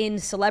themselves in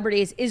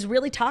celebrities is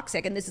really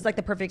toxic. And this is like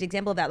the perfect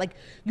example of that. Like,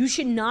 you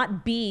should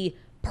not be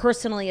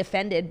personally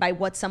offended by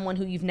what someone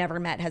who you've never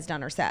met has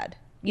done or said.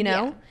 You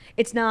know,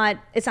 it's not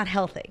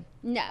healthy.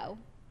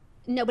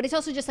 No, but it's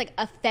also just like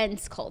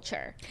offense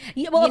culture.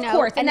 Yeah, well, of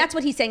course. And that's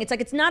what he's saying. It's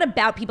like, it's not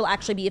about people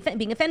actually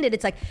being offended.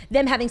 It's like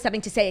them having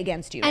something to say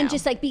against you. And now.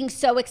 just like being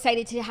so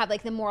excited to have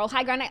like the moral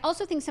high ground. I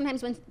also think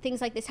sometimes when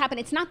things like this happen,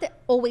 it's not that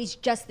always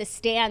just the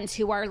stans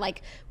who are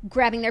like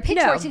grabbing their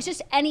pitchforks. No. It's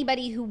just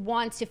anybody who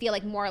wants to feel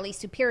like morally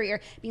superior,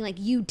 being like,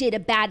 you did a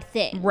bad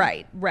thing.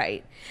 Right.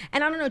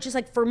 And I don't know, just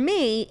like for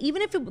me,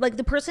 even if it, like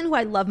the person who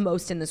I love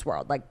most in this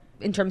world, like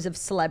in terms of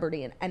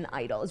celebrity and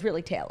idol, is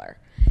really Taylor.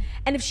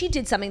 And if she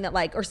did something that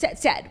like, or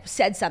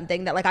said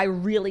something that like I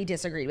really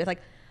disagreed with,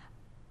 like,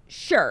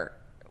 sure,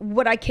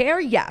 would I care?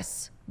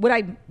 Yes. Would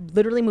I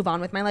literally move on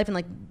with my life and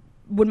like,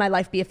 would my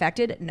life be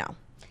affected? No.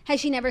 Has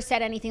she never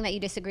said anything that you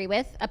disagree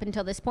with up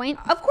until this point?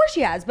 Of course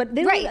she has, but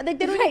they don't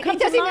even come it doesn't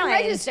to even mind.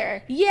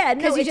 register. Yeah,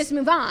 because you just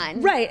move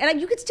on. Right, and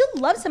you could still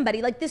love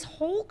somebody. Like this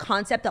whole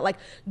concept that like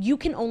you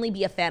can only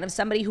be a fan of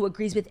somebody who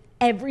agrees with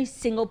every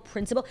single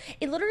principle.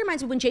 It literally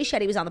reminds me when Jay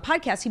Shetty was on the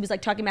podcast, he was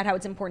like talking about how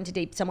it's important to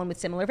date someone with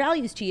similar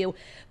values to you.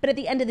 But at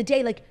the end of the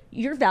day, like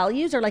your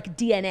values are like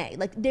DNA.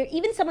 Like they're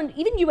even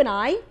you and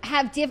I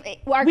have we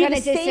have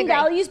the same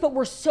values, but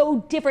we're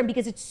so different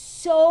because it's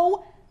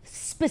so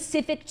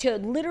specific to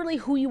literally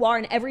who you are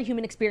and every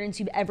human experience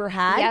you've ever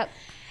had. Yep.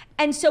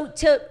 And so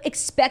to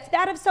expect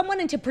that of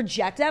someone and to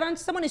project that on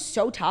someone is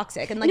so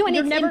toxic. And like, no, and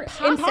you're it's never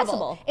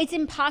impossible. It's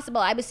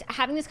impossible. I was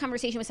having this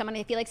conversation with someone,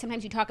 and I feel like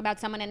sometimes you talk about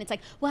someone and it's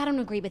like, well, I don't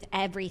agree with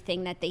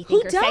everything that they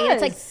think or say. And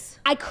it's like,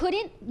 I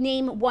couldn't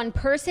name one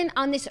person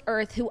on this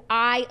earth who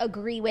I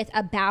agree with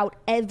about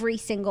every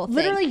single thing.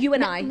 Literally you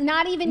and I.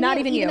 Not even you,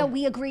 even though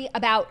we agree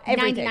about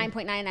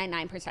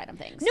 99.999% of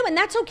things. No, and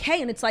that's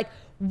okay. And it's like,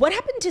 what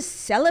happened to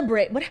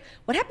celebrate? What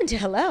happened to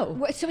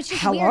hello? So it's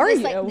just how weird. Are this,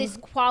 you? like this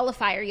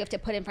qualifier you have to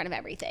put in front of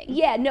everything.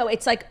 Yeah, no,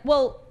 it's like,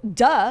 well,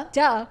 duh.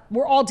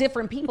 We're all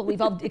different people. We've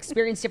all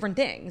experienced different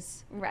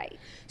things. Right.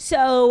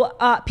 So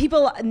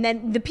and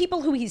then the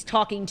people who he's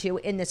talking to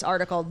in this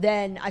article,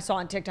 then I saw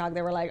on TikTok,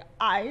 they were like,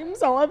 I'm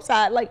so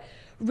upset. Like,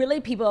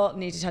 really, people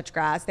need to touch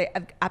grass. They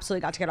have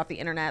absolutely got to get off the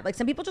internet. Like,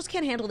 some people just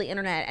can't handle the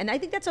internet, and I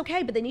think that's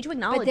okay, but they need to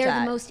acknowledge that. But they're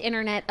the most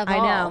internet of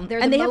all. I know.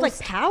 And they have, like,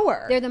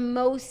 power.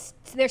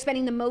 They're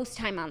spending the most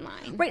time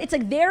online. Right. It's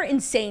like their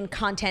insane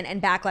content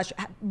and backlash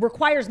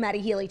requires Matty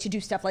Healy to do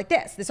stuff like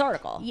this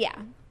article.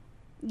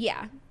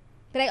 Yeah.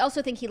 But I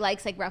also think he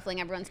likes like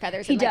ruffling everyone's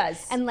feathers. He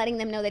does. And letting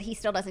them know that he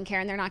still doesn't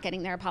care and they're not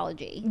getting their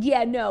apology.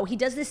 Yeah, no, he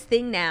does this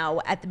thing now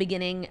in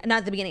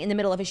the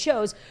middle of his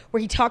shows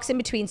where he talks in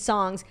between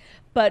songs,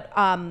 but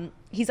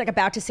he's like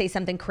about to say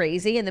something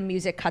crazy and the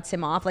music cuts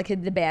him off, like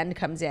the band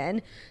comes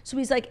in. So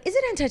he's like, is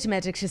it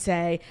anti-Semitic to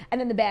say?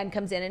 And then the band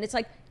comes in and it's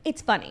like,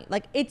 it's funny.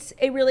 Like it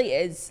really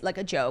is like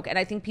a joke. And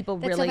I think people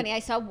That's so funny. I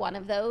saw one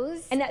of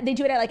those. And they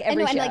do it at like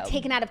every show. And like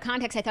taken out of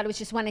context, I thought it was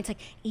just one. It's like,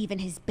 even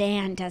his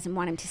band doesn't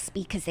want him to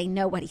speak because they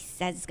know what he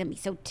says is going to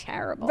be so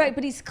terrible. Right,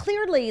 but he's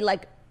clearly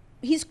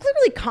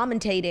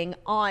commentating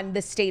on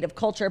the state of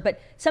culture,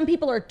 but some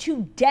people are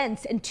too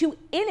dense and too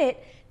in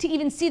it to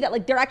even see that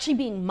like they're actually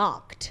being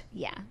mocked.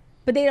 Yeah.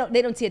 But they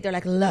don't see it. They're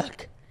like,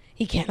 look,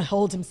 he can't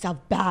hold himself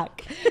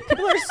back.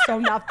 People are so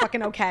not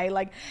fucking okay.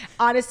 Like,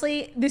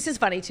 honestly, this is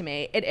funny to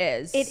me. It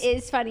is. It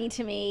is funny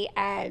to me,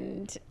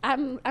 and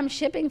I'm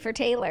shipping for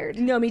Taylor.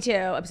 No, me too.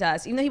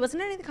 Obsessed. Even though he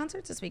wasn't at any of the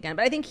concerts this weekend,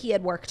 but I think he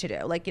had work to do.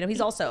 Like, you know,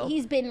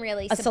 he's been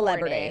really a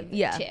celebrity.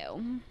 Yeah.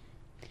 Too.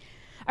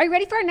 Are you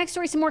ready for our next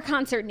story? Some more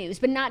concert news,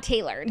 but not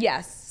Taylor.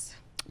 Yes.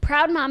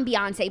 Proud mom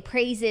Beyonce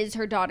praises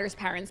her daughter's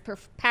parents'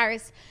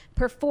 Paris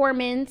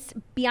performance.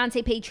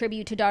 Beyonce paid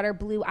tribute to daughter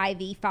Blue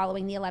Ivy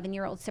following the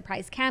 11-year-old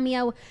surprise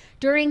cameo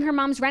during her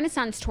mom's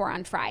Renaissance tour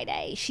on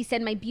Friday. She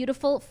said, "My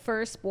beautiful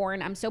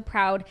firstborn, I'm so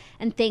proud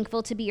and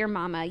thankful to be your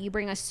mama. You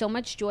bring us so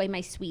much joy,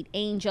 my sweet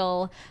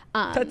angel."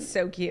 That's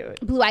so cute.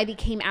 Blue Ivy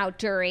came out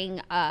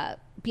during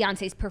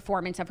Beyonce's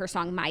performance of her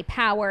song My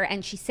Power,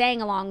 and she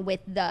sang along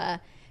with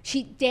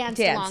she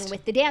danced along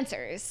with the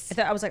dancers.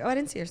 I was like, oh, I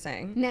didn't see her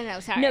sing. No,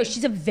 sorry. No,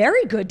 she's a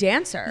very good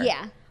dancer.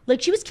 Yeah.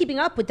 Like, she was keeping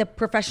up with the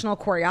professional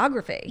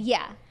choreography.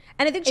 Yeah.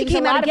 And I think she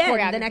came out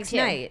again the next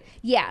night.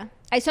 Yeah.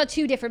 I saw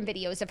 2 different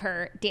videos of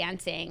her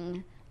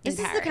dancing. This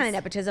is the kind of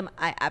nepotism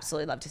I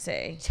absolutely love to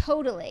see.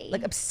 Totally.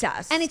 Like,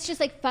 obsessed. And it's just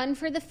like fun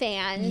for the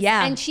fans.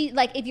 Yeah. And she,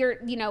 like, if you're,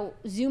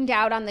 zoomed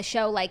out on the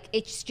show, like,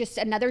 it's just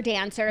another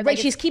dancer. Right. Like,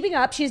 she's keeping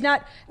up. She's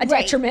not a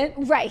detriment.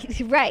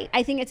 Right.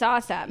 I think it's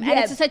awesome. Yeah. And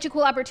it's such a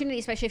cool opportunity,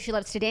 especially if she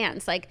loves to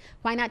dance. Like,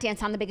 why not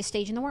dance on the biggest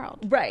stage in the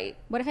world? Right.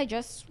 What if I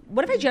just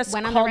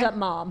called up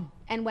mom?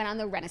 And went on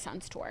the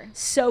Renaissance tour.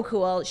 So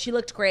cool. She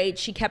looked great.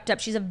 She kept up.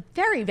 She's a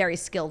very, very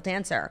skilled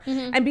dancer.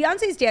 Mm-hmm. And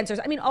Beyonce's dancers,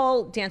 I mean,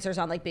 all dancers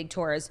on like big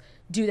tours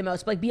do the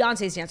most, but like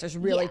Beyonce's dancers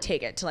really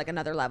take it to like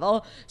another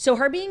level. So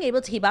her being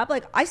able to keep up,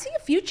 like, I see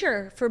a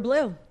future for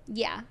Blue.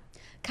 Yeah.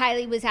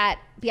 Kylie was at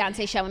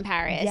Beyonce's show in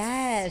Paris.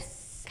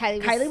 Yes.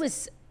 Kylie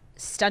was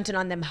stunting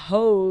on them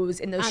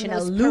hoes in those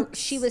Chanel loops.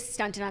 She was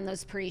stunting on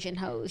those Parisian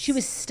hoes. She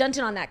was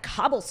stunting on that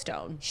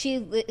cobblestone. She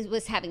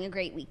was having a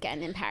great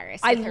weekend in Paris.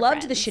 I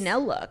loved the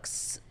Chanel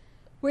looks.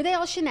 Were they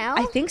all Chanel?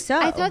 I think so.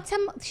 I thought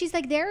she's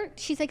like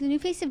the new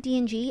face of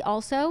D&G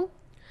also.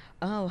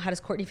 Oh, how does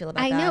Courtney feel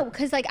about that? I know,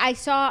 because like I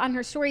saw on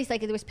her stories,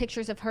 like there was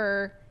pictures of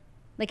her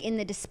like in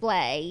the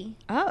display.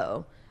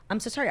 Oh. I'm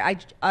so sorry. I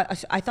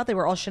thought they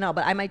were all Chanel,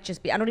 but I might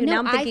just be. I don't even. Now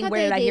I'm thinking,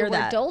 where did I hear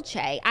that?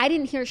 Dolce. I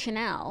didn't hear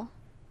Chanel.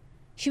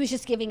 She was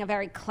just giving a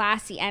very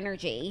classy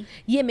energy.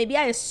 Yeah, maybe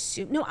I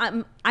assume. No,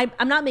 I'm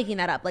not making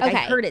that up. Like, okay.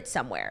 I heard it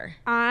somewhere.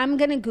 I'm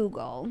gonna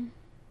Google.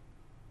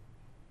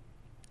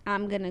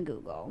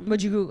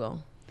 What'd you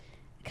Google?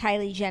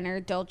 Kylie Jenner,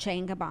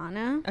 Dolce &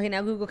 Gabbana. Okay,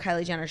 now Google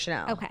Kylie Jenner,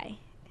 Chanel. Okay.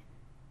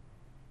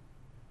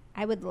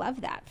 I would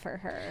love that for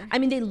her. I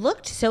mean, they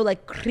looked so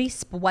like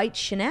crisp white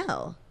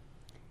Chanel.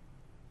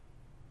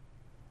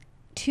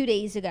 2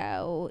 days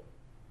ago,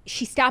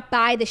 she stopped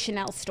by the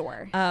Chanel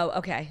store. Oh,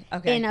 okay.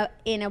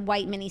 In a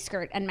white mini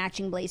skirt and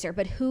matching blazer.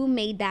 But who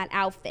made that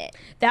outfit?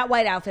 That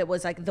white outfit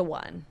was like the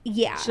one.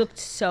 Yeah. She looked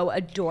so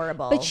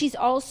adorable. But she's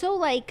also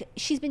like,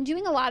 she's been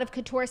doing a lot of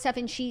couture stuff,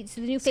 and she's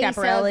the new face of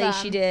Schiaparelli,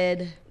 she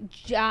did.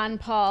 John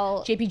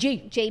Paul.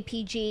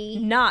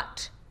 JPG.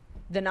 Not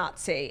the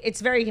Nazi.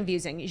 It's very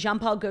confusing.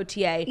 Jean-Paul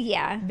Gaultier.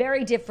 Yeah.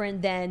 Very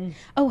different than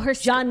her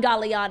John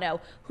Galliano,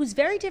 who's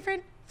very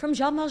different from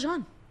Jean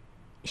Valjean.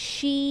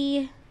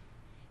 She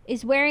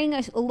is wearing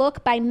a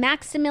look by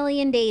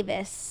Maximilian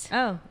Davis.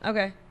 Oh,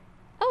 okay.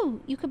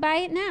 Oh, you could buy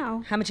it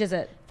now. How much is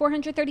it?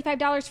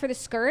 $435 for the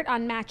skirt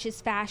on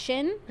Matches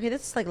Fashion. Okay,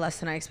 that's like less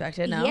than I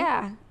expected. No?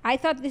 Yeah. I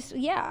thought this,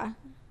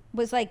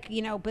 was like,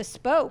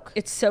 bespoke.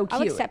 It's so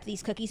cute. I'll accept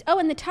these cookies. Oh,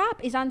 and the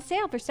top is on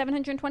sale for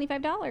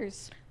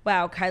 $725.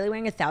 Wow, Kylie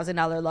wearing a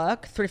 $1,000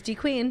 look. Thrifty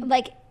queen.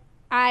 Like,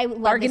 I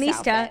love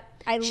this outfit.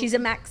 She's a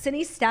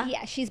Maxinista.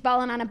 Yeah, she's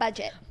balling on a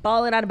budget.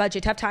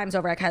 Tough times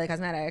over at Kylie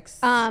Cosmetics.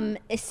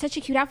 It's such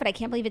a cute outfit. I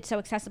can't believe it's so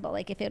accessible.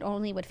 Like, if it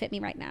only would fit me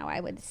right now, I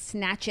would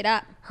snatch it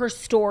up. Her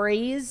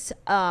stories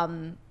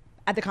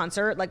at the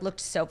concert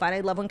looked so fun. I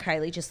love when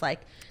Kylie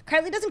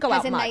Kylie doesn't go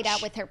out much. Has a night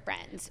out with her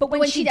friends. But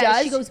when she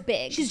does, she goes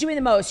big. She's doing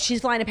the most.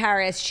 She's flying to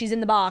Paris. She's in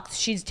the box.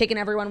 She's taking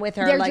everyone with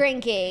her. They're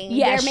drinking.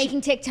 Yeah, they're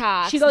making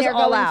TikToks. She goes they're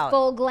all going out.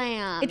 Full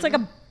glam.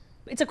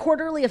 It's a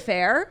quarterly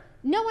affair.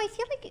 No, I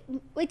feel like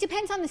it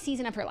depends on the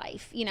season of her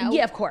life,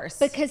 Yeah, of course.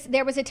 Because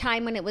there was a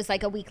time when it was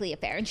like a weekly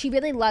affair, and she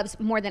really loves,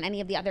 more than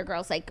any of the other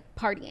girls, like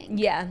partying.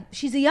 Yeah,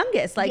 she's the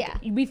youngest.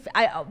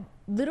 I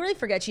literally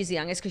forget she's the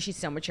youngest because she's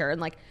so mature, and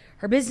like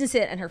her business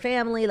and her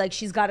family, like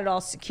she's got it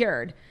all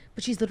secured.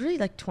 But she's literally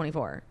like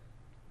 24.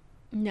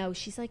 No,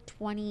 she's like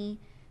 20.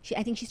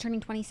 I think she's turning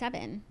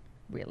 27.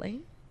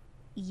 Really?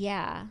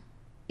 Yeah.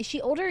 Is she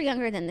older or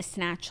younger than the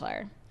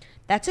Snatchler?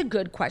 That's a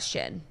good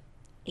question.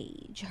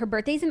 Age. Her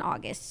birthday's in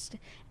August.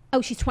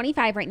 Oh, she's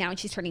 25 right now, and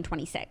she's turning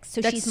 26.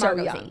 So that's she's so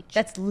Margot's young. age.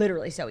 That's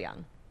literally so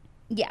young.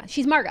 Yeah,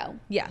 she's Margot.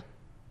 Yeah.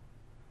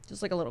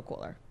 Just like a little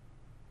cooler.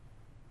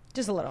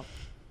 Just a little.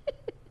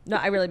 No,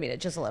 I really mean it.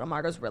 Just a little.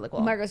 Margot's really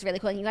cool. Margot's really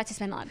cool, and you got to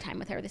spend a lot of time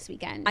with her this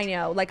weekend. I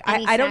know. Like,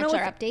 I don't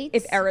know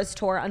if Era's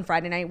tour on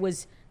Friday night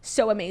was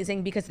so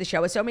amazing because the show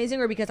was so amazing,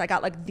 or because I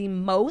got like the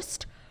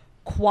most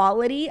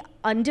quality,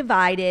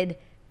 undivided,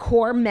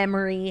 core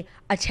memory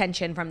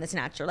attention from the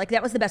Snatcher. Like,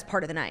 that was the best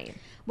part of the night.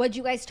 What'd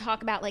you guys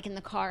talk about, like, in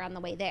the car on the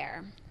way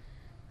there?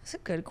 That's a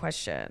good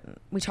question.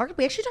 We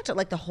actually talked about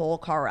like the whole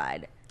car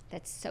ride.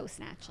 That's so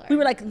Snatchler. We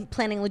were like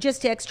planning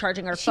logistics,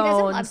 charging our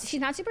phones.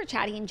 She's not super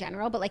chatty in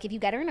general, but like if you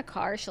get her in a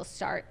car, she'll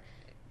start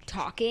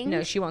talking.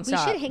 No, she won't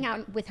stop. We should hang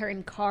out with her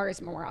in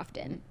cars more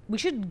often. We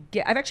should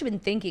I've actually been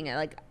thinking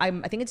I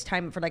think it's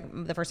time for like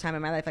the first time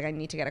in my life, like I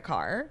need to get a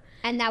car.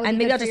 And that would be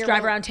maybe good I'll just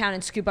drive around town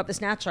and scoop up the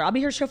Snatcher. I'll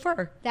be her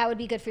chauffeur. That would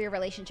be good for your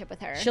relationship with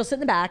her. She'll sit in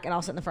the back and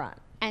I'll sit in the front.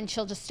 And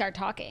she'll just start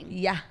talking.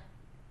 Yeah.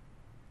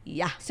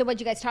 Yeah. So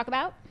what'd you guys talk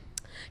about?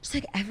 Just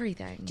like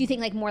everything. Do you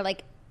think like more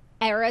like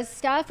era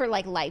stuff or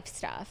like life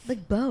stuff?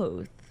 Like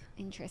both.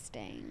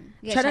 Interesting.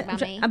 You guys talk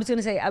about me? I was going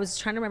to say, I was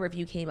trying to remember if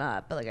you came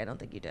up, but like I don't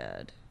think you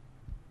did.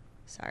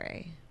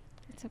 Sorry.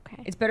 It's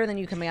okay. It's better than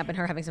you coming up and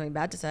her having something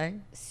bad to say.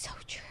 So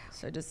true.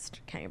 So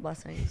just count your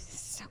blessings.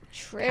 So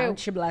true.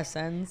 Count your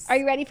blessings. Are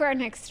you ready for our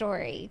next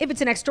story? If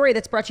it's a next story,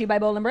 that's brought to you by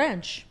Boll &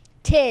 Branch.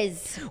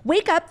 Tis.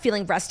 Wake up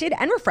feeling rested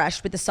and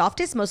refreshed with the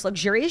softest, most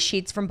luxurious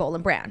sheets from Boll &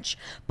 Branch.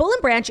 Boll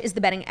 & Branch is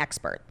the bedding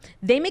expert.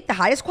 They make the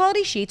highest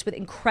quality sheets with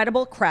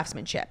incredible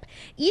craftsmanship.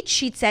 Each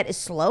sheet set is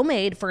slow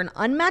made for an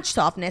unmatched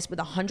softness with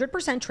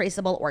 100%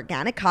 traceable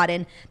organic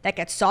cotton that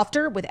gets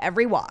softer with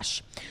every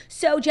wash.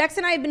 So Jax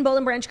and I have been Boll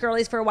 & Branch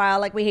girlies for a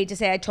while. Like, we hate to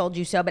say I told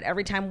you so, but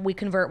every time we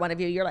convert one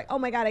of you, you're like, oh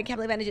my God, I can't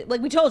believe I did.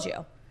 Like, we told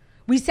you.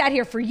 We sat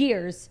here for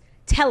years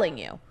telling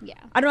you. Yeah.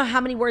 I don't know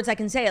how many words I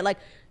can say it. Like,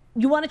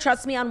 you want to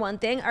trust me on one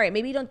thing? All right,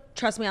 maybe you don't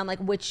trust me on like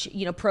which,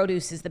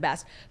 produce is the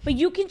best. But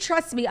you can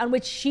trust me on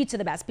which sheets are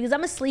the best because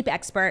I'm a sleep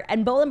expert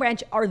and Boll &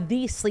 Branch are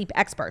the sleep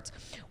experts.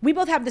 We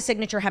both have the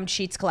signature hemp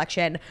sheets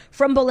collection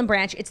from Boll &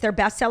 Branch. It's their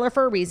bestseller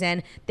for a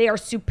reason. They are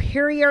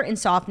superior in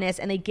softness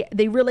and they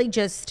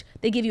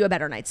give you a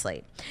better night's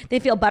sleep. They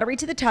feel buttery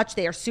to the touch.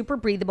 They are super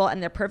breathable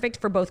and they're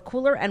perfect for both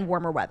cooler and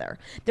warmer weather.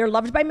 They're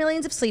loved by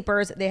millions of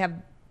sleepers. They have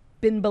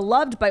been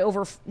beloved by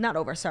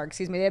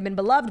they have been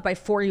beloved by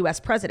 4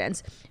 U.S.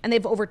 presidents, and they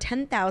have over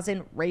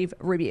 10,000 rave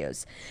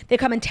reviews. They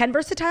come in 10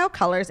 versatile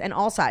colors and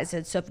all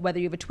sizes, so whether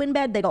you have a twin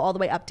bed, they go all the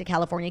way up to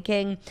California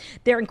King.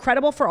 They're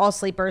incredible for all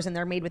sleepers, and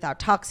they're made without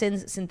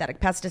toxins, synthetic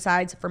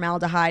pesticides,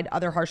 formaldehyde,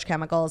 other harsh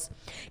chemicals.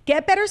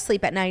 Get better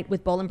sleep at night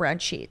with Boll &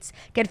 Branch sheets.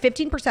 Get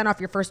 15% off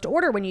your first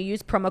order when you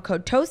use promo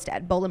code TOAST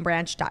at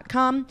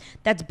bollandbranch.com.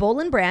 That's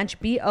Boll & Branch,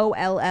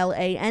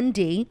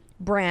 BOLLAND,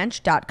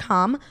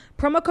 branch.com.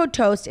 Promo code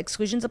TOAST.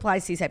 Exclusions apply.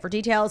 See site for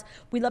details.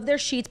 We love their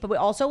sheets, but we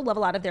also love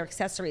a lot of their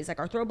accessories. Like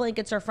our throw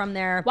blankets are from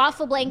there.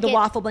 Waffle blanket. The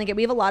waffle blanket.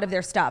 We have a lot of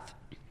their stuff.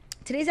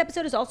 Today's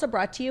episode is also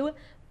brought to you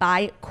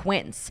by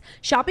Quince.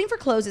 Shopping for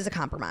clothes is a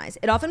compromise.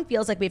 It often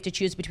feels like we have to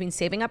choose between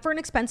saving up for an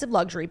expensive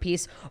luxury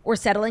piece or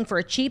settling for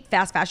a cheap,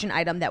 fast fashion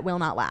item that will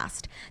not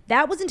last.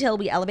 That was until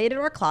we elevated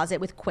our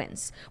closet with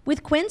Quince.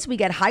 With Quince, we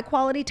get high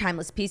quality,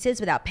 timeless pieces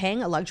without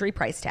paying a luxury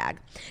price tag.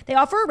 They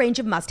offer a range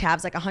of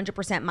must-haves like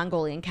 100%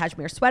 Mongolian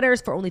cashmere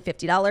sweaters for only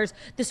 $50.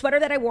 The sweater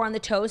that I wore on the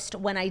toast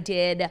when I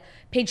did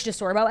Paige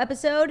DeSorbo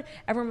episode,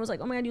 everyone was like,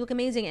 oh my God, you look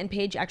amazing. And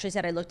Paige actually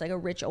said I looked like a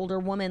rich older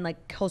woman,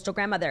 like coastal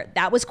grandmother.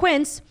 That was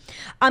Quince.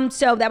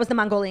 So that was the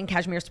Mongolian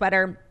cashmere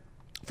sweater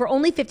for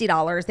only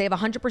 $50. They have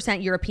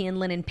 100% European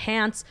linen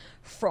pants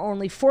for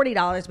only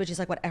 $40, which is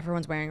like what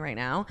everyone's wearing right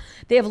now.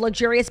 They have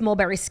luxurious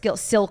mulberry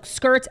silk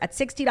skirts at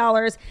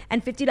 $60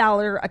 and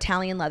 $50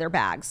 Italian leather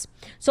bags.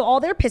 So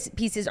all their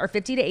pieces are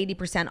 50 to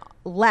 80%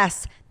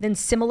 less than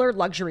similar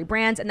luxury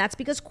brands, and that's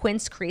because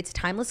Quince creates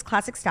timeless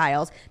classic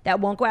styles that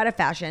won't go out of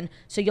fashion,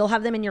 so you'll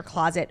have them in your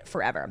closet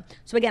forever.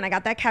 So again, I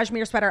got that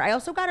cashmere sweater. I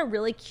also got a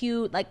really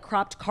cute like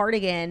cropped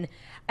cardigan.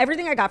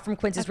 Everything I got from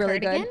Quince is really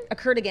good. A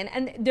cardigan.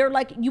 And they're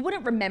like, you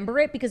wouldn't remember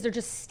it because they're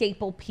just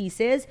staple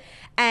pieces.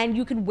 And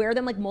you can wear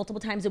them like multiple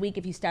times a week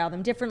if you style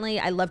them differently.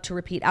 I love to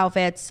repeat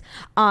outfits.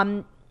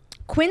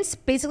 Quince,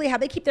 basically how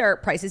they keep their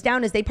prices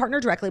down is they partner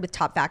directly with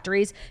top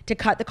factories to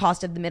cut the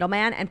cost of the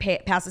middleman and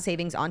pass the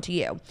savings on to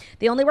you.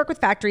 They only work with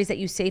factories that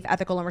use safe,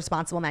 ethical, and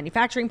responsible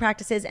manufacturing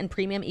practices and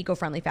premium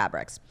eco-friendly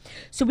fabrics.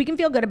 So we can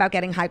feel good about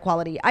getting high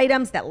quality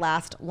items that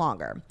last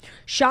longer.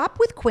 Shop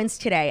with Quince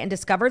today and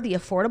discover the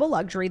affordable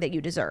luxury that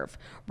you deserve.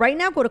 Right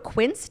now, go to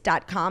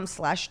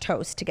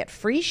quince.com/toast to get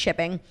free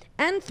shipping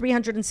and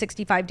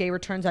 365-day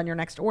returns on your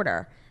next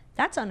order.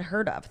 That's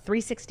unheard of.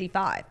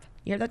 365.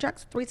 You hear that,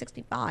 Jax?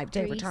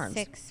 365-day returns.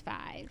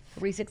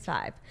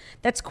 365.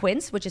 That's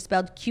Quince, which is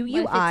spelled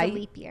Q-U-I. What if it's a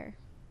leap year?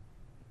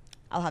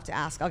 I'll have to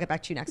ask. I'll get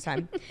back to you next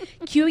time.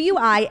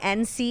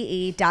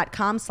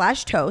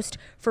 QUINCE.com/toast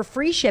for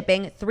free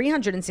shipping,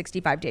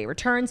 365-day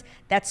returns.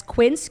 That's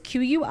Quince,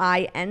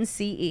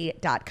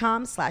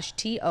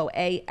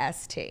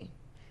 QUINCE.com/TOAST.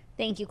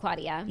 Thank you,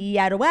 Claudia.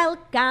 You're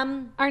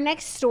welcome. Our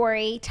next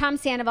story, Tom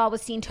Sandoval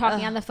was seen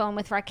talking on the phone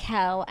with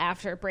Raquel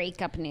after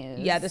breakup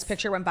news. Yeah, this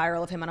picture went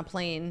viral of him on a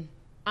plane.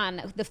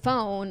 On the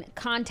phone,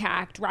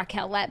 contact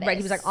Raquel Leviss. Right,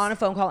 he was like on a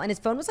phone call, and his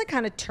phone was like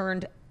kind of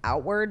turned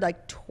outward,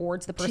 like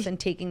towards the person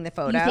taking the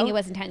photo. You think it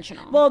was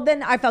intentional? Well,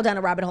 then I fell down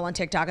a rabbit hole on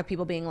TikTok of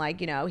people being like,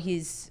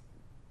 he's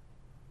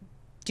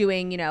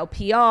doing,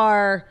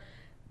 PR.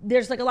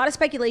 There's like a lot of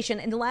speculation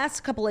in the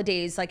last couple of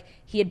days. Like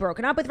he had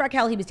broken up with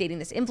Raquel. He was dating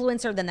this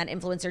influencer. Then that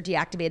influencer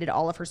deactivated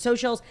all of her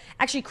socials.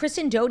 Actually,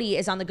 Kristen Doty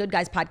is on the Good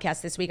Guys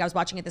podcast this week. I was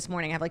watching it this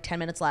morning. I have like 10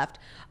 minutes left.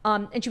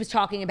 And she was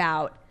talking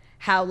about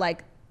how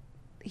like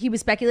he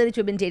was speculated to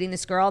have been dating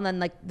this girl. And then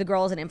like the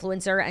girl is an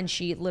influencer and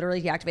she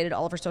literally deactivated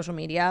all of her social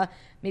media.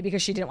 Maybe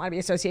because she didn't want to be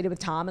associated with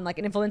Tom. And like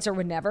an influencer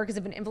would never, because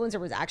if an influencer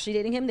was actually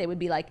dating him, they would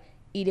be like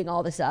eating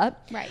all this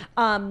up. Right.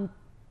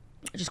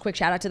 Just quick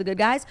shout out to the Good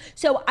Guys.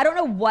 So I don't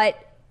know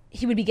what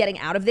he would be getting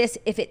out of this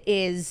if it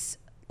is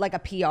like a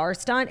PR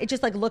stunt. It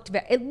just like looked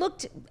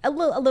a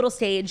little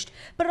staged,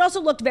 but it also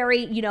looked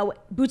very,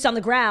 boots on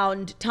the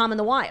ground, Tom in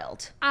the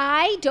wild.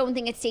 I don't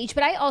think it's staged,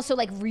 but I also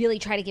like really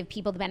try to give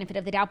people the benefit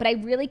of the doubt. But I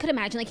really could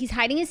imagine like he's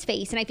hiding his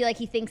face, and I feel like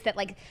he thinks that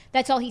like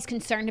that's all he's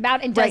concerned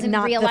about and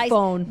doesn't realize the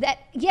phone. that.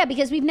 Yeah,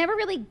 because we've never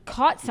really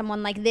caught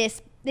someone like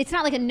this it's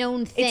not like a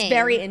known thing. It's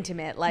very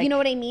intimate. Like, you know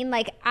what I mean?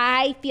 Like,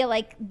 I feel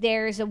like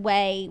there's a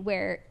way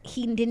where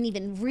he didn't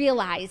even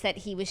realize that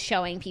he was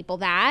showing people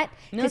that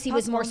because he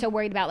was more so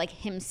worried about like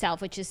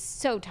himself, which is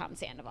so Tom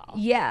Sandoval.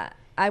 Yeah.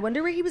 I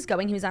wonder where he was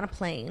going. He was on a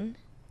plane.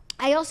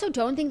 I also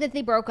don't think that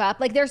they broke up.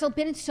 Like, there's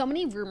been so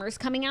many rumors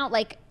coming out.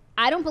 Like,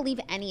 I don't believe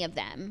any of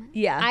them.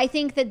 Yeah. I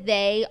think that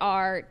they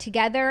are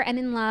together and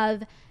in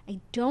love. I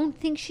don't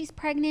think she's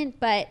pregnant,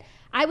 but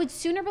I would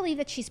sooner believe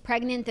that she's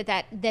pregnant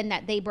than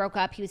that they broke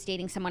up. He was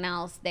dating someone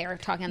else. They were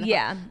talking on the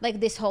phone. Like,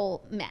 this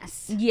whole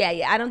mess.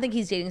 Yeah. I don't think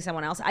he's dating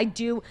someone else. I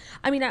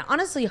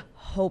honestly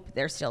hope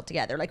they're still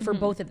together, like for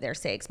both of their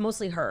sakes,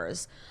 mostly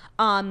hers.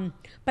 But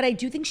I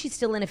do think she's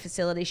still in a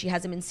facility. She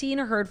hasn't been seen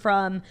or heard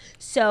from.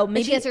 So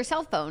maybe she has her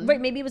cell phone. Right.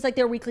 Maybe it was like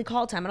their weekly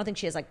call time. I don't think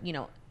she has like,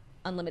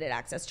 unlimited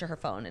access to her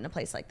phone in a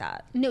place like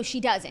that. No, she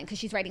doesn't because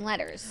she's writing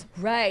letters.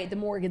 Right. The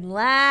Morgan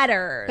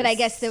letters. But I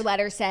guess the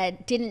letter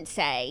didn't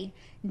say,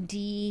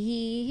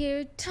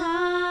 Dear Tom.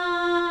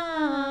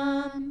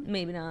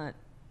 Maybe not.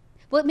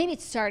 Well, maybe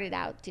it started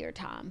out, Dear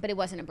Tom, but it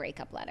wasn't a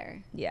breakup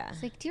letter. Yeah.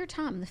 It's like, Dear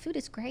Tom, the food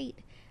is great,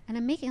 and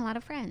I'm making a lot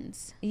of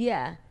friends.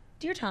 Yeah.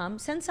 Dear Tom,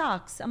 send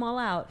socks. I'm all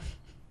out.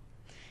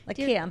 Like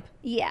camp.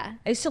 Yeah.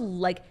 I used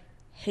to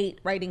hate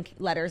writing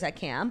letters at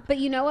camp. But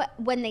you know what?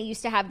 When they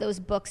used to have those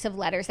books of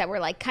letters that were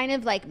like kind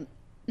of like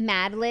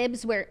Mad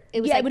Libs where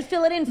it was I would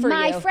fill it in for you.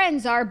 My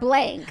friends are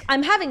blank.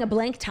 I'm having a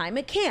blank time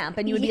at camp.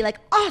 And you would be like,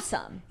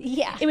 awesome.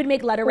 Yeah. It would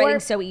make letter writing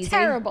so easy.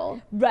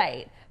 Terrible.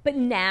 Right. But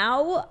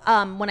now,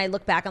 when I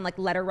look back on like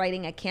letter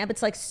writing at camp,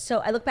 it's like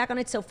I look back on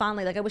it so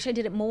fondly. Like I wish I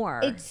did it more.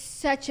 It's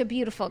such a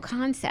beautiful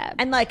concept.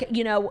 And like,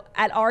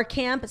 at our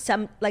camp,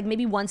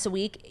 maybe once a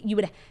week, you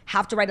would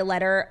have to write a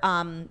letter.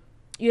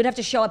 You'd have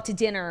to show up to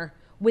dinner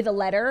with a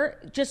letter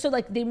just so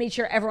like they made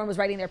sure everyone was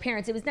writing their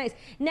parents. It was nice.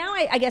 Now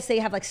I guess they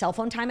have like cell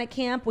phone time at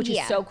camp, which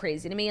is so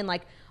crazy to me. And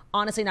like,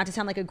 honestly, not to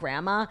sound like a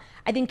grandma,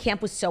 I think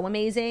camp was so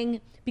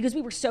amazing because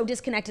we were so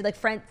disconnected, like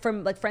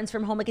friends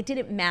from home. Like it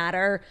didn't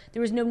matter.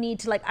 There was no need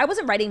to I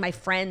wasn't writing my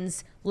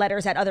friends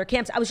letters at other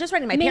camps. I was just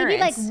writing my parents. Maybe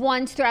like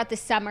once throughout the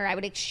summer, I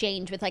would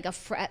exchange with like a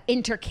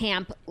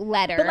intercamp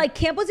letter. But like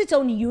camp was its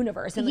own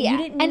universe, and you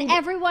didn't and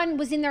everyone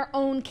was in their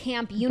own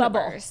camp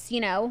universe.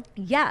 Bubble.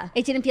 Yeah,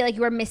 it didn't feel like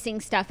you were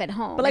missing stuff at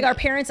home. But like our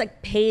parents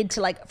like paid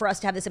to for us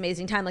to have this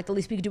amazing time. Like the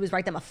least we could do was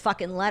write them a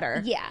fucking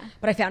letter. Yeah.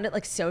 But I found it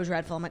like so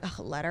dreadful. I'm like,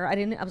 oh, letter. I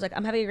was like,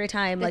 I'm having a great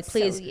time. Like, That's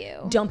please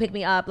don't pick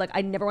me up. Like,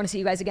 I never want to see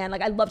you guys again.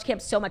 Like, I loved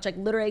camp so much. Like,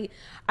 literally,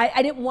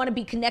 I didn't want to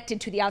be connected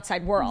to the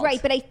outside world.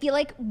 Right. But I feel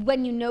like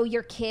when you know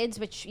your kids,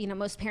 which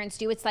most parents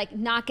do, it's like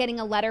not getting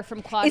a letter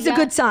from Claudia is a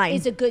good sign.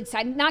 Is a good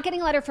sign. Not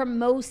getting a letter from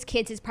most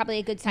kids is probably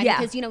a good sign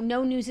because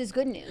no news is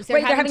good news.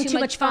 They're having too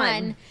much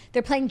fun.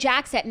 They're playing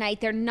jacks at night.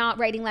 They're not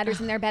writing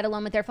letters in their bed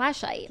alone with their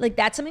flashlight. Like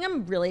that's something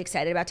I'm really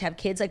excited about to have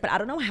kids. Like, but I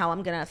don't know how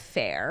I'm gonna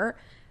fare.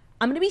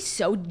 I'm gonna be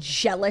so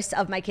jealous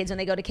of my kids when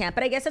they go to camp.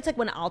 But I guess that's like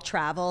when I'll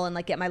travel and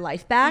like get my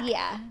life back.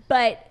 Yeah.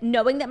 But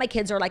knowing that my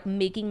kids are like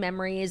making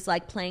memories,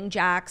 like playing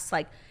jacks,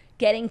 like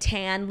getting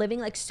tan, living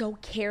like so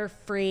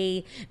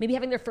carefree, maybe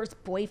having their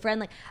first boyfriend.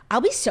 Like I'll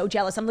be so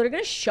jealous. I'm literally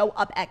gonna show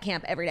up at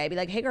camp every day, be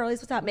like, "Hey girlies,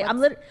 what's up?" I'm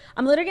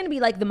literally gonna be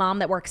like the mom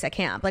that works at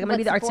camp. Like I'm gonna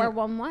be the arts.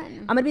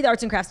 411. I'm gonna be the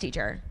arts and crafts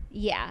teacher.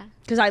 Yeah,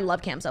 because I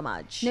love camp so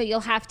much. No, you'll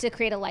have to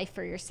create a life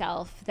for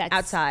yourself that's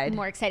outside,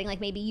 more exciting.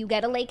 Like maybe you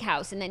get a lake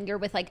house, and then you're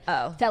with like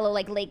fellow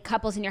like lake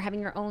couples, and you're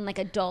having your own like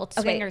adult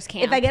swingers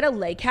camp. If I get a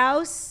lake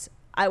house,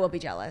 I will be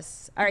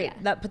jealous. All right,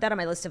 put that on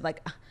my list of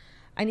like.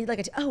 I need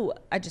like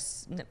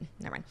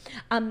never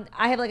mind.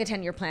 I have like a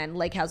 10-year plan.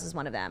 Lake house is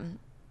one of them.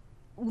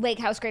 Lake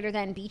house greater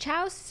than beach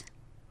house?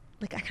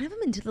 Like I kind of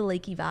am into the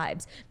lakey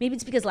vibes. Maybe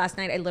it's because last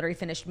night I literally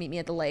finished Meet Me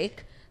at the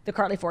Lake, the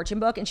Carly Fortune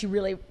book, and she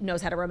really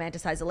knows how to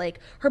romanticize a lake.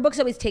 Her books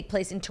always take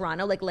place in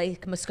Toronto, like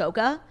Lake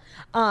Muskoka.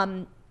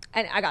 And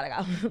I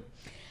gotta go.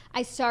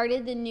 I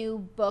started the new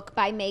book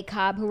by May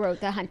Cobb, who wrote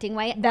The Hunting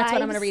Wives. That's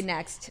what I'm going to read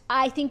next.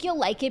 I think you'll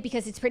like it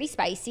because it's pretty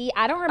spicy.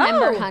 I don't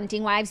remember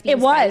Hunting Wives being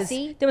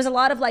spicy. There was a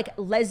lot of like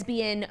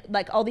lesbian,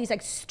 like all these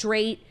like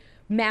straight,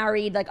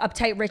 married, like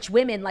uptight rich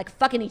women like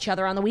fucking each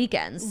other on the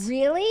weekends.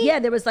 Really? Yeah,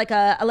 there was like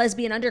a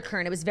lesbian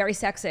undercurrent. It was very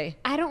sexy.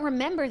 I don't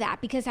remember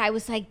that because I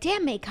was like,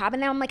 damn, May Cobb.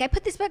 And now I'm like, I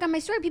put this book on my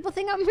story. People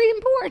think I'm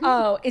reading porn.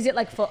 Oh, is it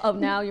like full? Oh,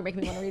 now you're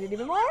making me want to read it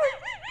even more.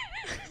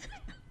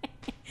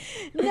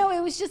 No,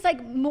 it was just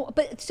like more,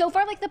 but so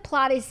far like the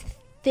plot is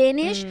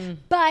finished,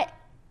 but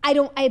I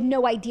have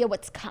no idea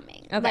what's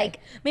coming. Okay. Like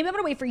maybe I'm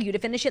gonna wait for you to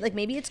finish it. Like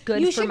maybe it's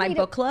good for my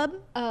book club.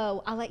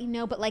 Oh, I'll let you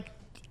know. But like,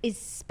 is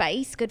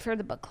spice good for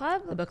the book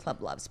club? The book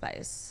club loves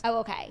spice. Oh,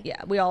 okay.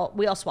 Yeah, we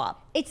all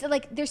swap. It's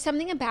like there's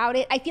something about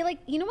it. I feel like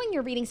when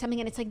you're reading something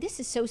and it's like this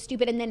is so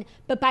stupid, and then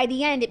but by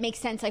the end it makes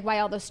sense like why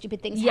all those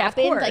stupid things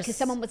happened. Of course. Like because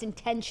someone was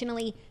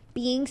intentionally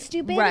being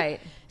stupid.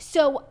 Right.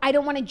 So I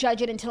don't want to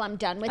judge it until I'm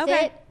done with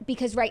it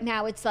because right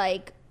now it's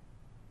like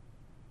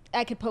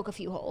I could poke a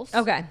few holes.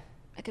 Okay.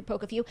 I could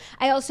poke a few.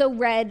 I also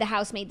read The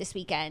Housemaid this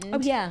weekend. Oh,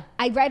 yeah.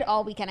 I read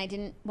all weekend. I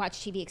didn't watch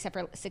TV except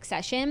for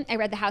Succession. I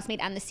read The Housemaid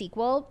and the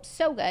sequel.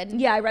 So good.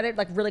 Yeah, I read it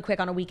like really quick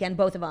on a weekend,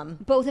 both of them.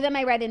 Both of them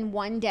I read in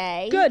one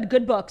day.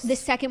 Good books. The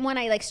second one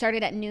I like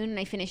started at noon and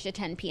I finished at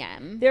 10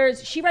 p.m.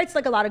 She writes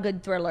like a lot of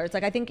good thrillers.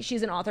 Like I think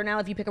she's an author now.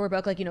 If you pick up her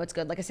book, like it's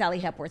good. Like a Sally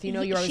Hepworth, you're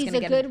always She's going to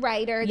a get good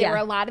writer. Yeah. There were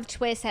a lot of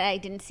twists that I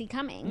didn't see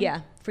coming.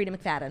 Yeah, Frida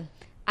McFadden.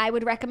 I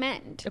would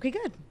recommend. Okay,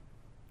 good.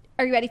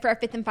 Are you ready for our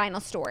fifth and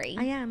final story?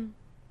 I am.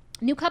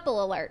 New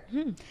couple alert.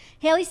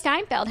 Hailee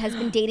Steinfeld has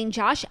been dating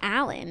Josh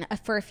Allen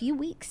for a few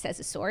weeks, says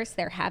a source.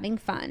 They're having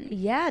fun.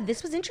 Yeah,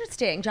 this was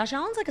interesting. Josh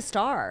Allen's like a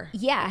star.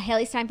 Yeah,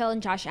 Hailee Steinfeld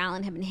and Josh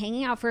Allen have been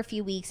hanging out for a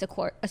few weeks.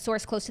 A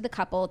source close to the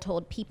couple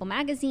told People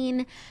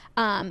magazine.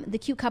 The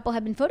cute couple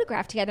have been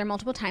photographed together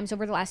multiple times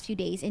over the last few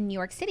days in New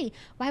York City.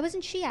 Why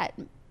wasn't she at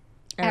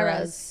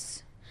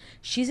Eras?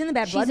 She's in the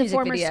Bad Blood She's a music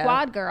former video.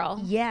 squad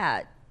girl.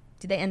 Yeah.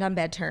 Did they end on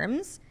bad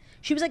terms?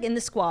 She was like in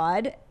the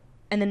squad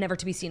and then never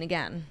to be seen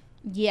again.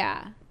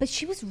 Yeah, but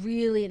she was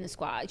really in the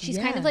squad. She's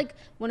kind of like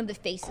one of the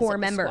faces core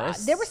of the members.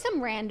 squad. There were some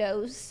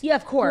randos. Yeah,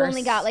 of course. Who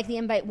only got like the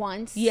invite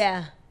once.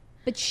 Yeah.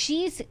 But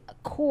she's a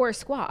core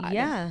squad.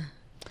 Yeah.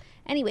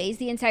 Anyways,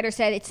 the insider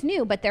said it's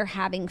new, but they're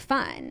having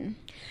fun.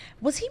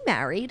 Was he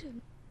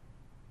married?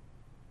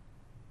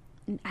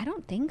 I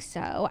don't think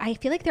so. I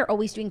feel like they're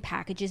always doing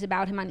packages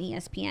about him on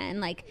ESPN.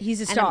 Like He's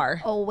a and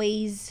star. I'm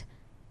always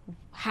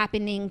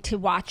happening to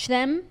watch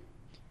them.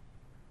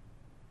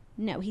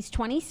 No, he's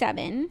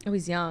 27. Oh,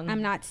 he's young.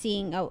 I'm not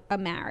seeing a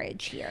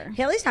marriage here.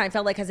 Hailee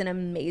Steinfeld like has an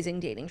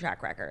amazing dating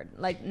track record.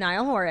 Like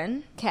Niall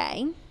Horan,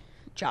 Okay.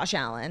 Josh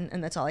Allen,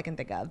 and that's all I can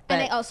think of. But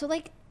And I also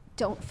like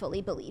don't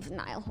fully believe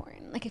Niall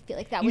Horan. Like I feel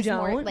like that You was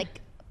more don't? like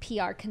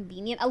PR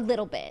convenient a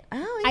little bit.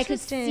 Oh, I could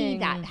see interesting.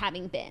 that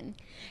having been.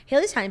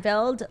 Hailee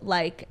Steinfeld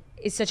like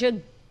is such a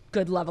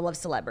good level of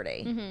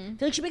celebrity. Mm-hmm. I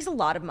feel like she makes a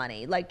lot of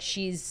money. Like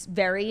she's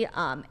very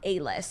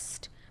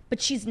A-list. But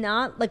she's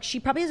not, like,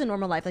 she probably has a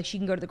normal life. Like, she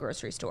can go to the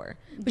grocery store.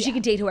 But she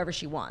can date whoever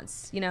she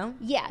wants, you know?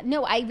 Yeah,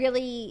 no, I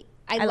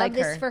love like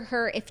this her. for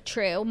her if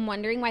true. I'm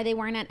wondering why they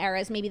weren't at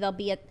Eras. Maybe they'll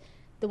be at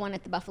the one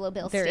at the Buffalo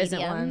Bills There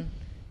Stadium. isn't one.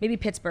 Maybe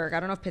Pittsburgh. I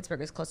don't know if Pittsburgh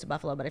is close to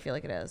Buffalo, but I feel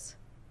like it is.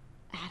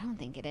 I don't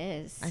think it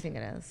is. I think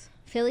it is.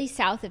 Philly's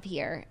south of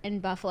here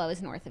and Buffalo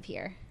is north of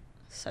here.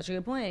 Such a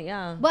good point,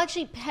 yeah. Well,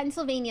 actually,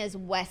 Pennsylvania is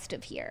west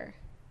of here.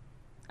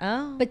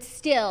 Oh. But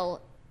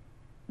still,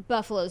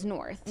 Buffalo's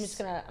north.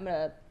 I'm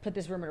gonna put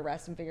this rumor to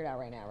rest and figure it out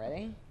right now.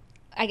 Ready?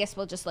 I guess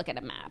we'll just look at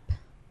a map.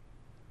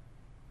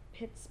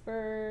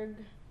 Pittsburgh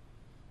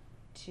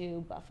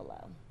to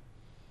Buffalo.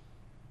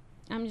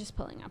 I'm just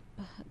pulling up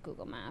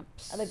Google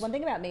Maps. Like, one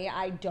thing about me,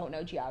 I don't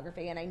know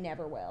geography, and I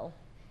never will.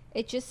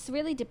 It just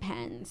really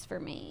depends for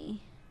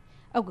me.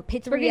 Oh,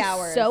 Pittsburgh 3 is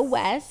hours. so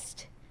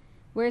west.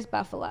 Where's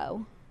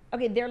Buffalo?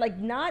 Okay, they're, like,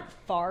 not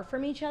far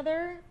from each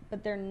other,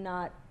 but they're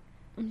not.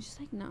 I'm just,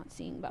 like, not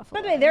seeing Buffalo.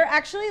 By the way, they're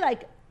actually,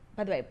 like,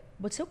 by the way,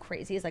 what's so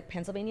crazy is, like,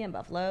 Pennsylvania and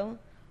Buffalo,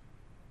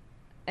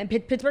 and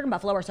Pittsburgh and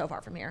Buffalo are so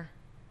far from here.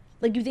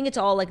 Like, you think it's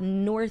all, like,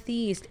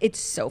 northeast. It's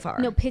so far.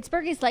 No,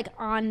 Pittsburgh is, like,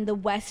 on the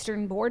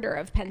western border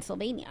of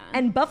Pennsylvania.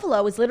 And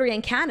Buffalo is literally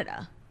in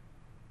Canada.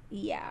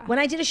 Yeah. When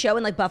I did a show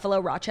in, like, Buffalo,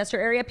 Rochester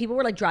area, people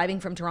were, like,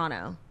 driving from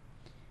Toronto.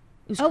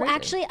 It was Oh, crazy.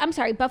 actually, I'm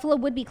sorry. Buffalo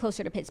would be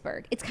closer to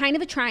Pittsburgh. It's kind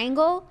of a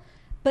triangle,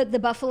 but the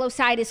Buffalo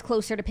side is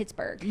closer to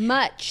Pittsburgh.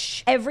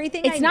 Much.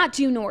 Everything It's not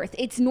due north.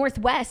 It's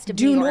northwest of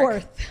due New York.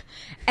 north.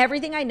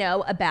 Everything I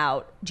know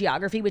about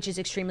geography, which is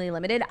extremely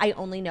limited, I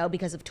only know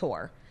because of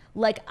tour.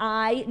 Like,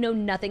 I know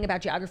nothing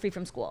about geography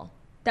from school.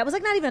 That was,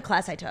 like, not even a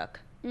class I took.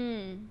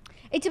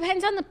 It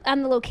depends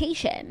on the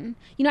location.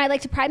 You know, I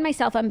like to pride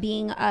myself on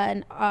being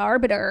an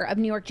arbiter of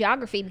New York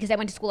geography because I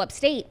went to school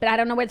upstate, but I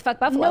don't know where the fuck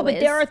Buffalo No, but is.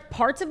 there are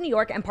parts of New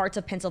York and parts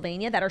of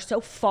Pennsylvania that are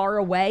so far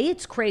away,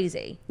 it's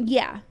crazy.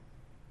 Yeah.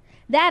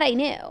 That I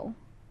knew.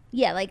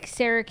 Yeah, like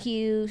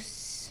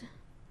Syracuse,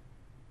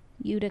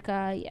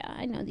 Utica. Yeah,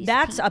 I know these.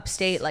 That's peeps.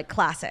 upstate, like,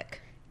 classic,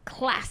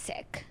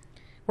 Classic.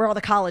 where all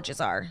the colleges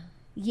are.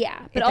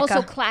 Yeah, but Ithaca.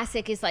 also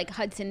classic is like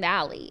Hudson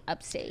Valley,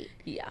 upstate.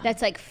 Yeah.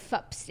 That's like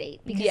upstate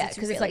because Yeah, it's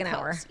because really it's like an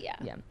close.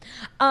 hour.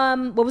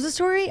 Yeah. What was the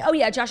story? Oh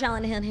yeah, Josh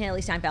Allen and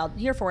Hailee Steinfeld.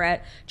 Here for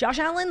it. Josh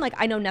Allen, like,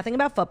 I know nothing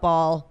about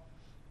football.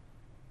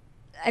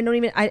 I don't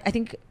even. I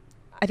think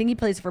he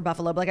plays for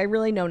Buffalo, but, like, I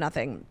really know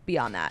nothing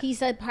beyond that.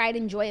 He's a pride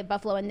and joy of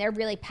Buffalo, and they're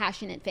really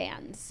passionate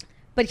fans.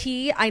 But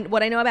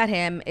what I know about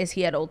him is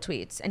he had old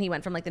tweets, and he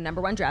went from, like, the number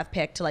 1 draft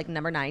pick to, like,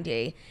 number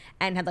 90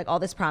 and had, like, all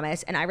this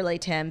promise. And I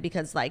relate to him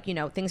because, like, you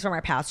know, things from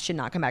our past should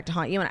not come back to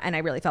haunt you. And I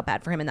really felt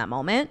bad for him in that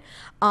moment.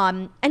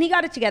 And he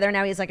got it together.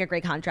 Now he has, like, a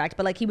great contract.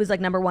 But, like, he was,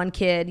 like, number 1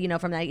 kid, you know,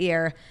 from that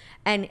year.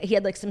 And he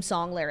had, like, some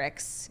song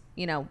lyrics,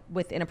 you know,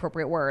 with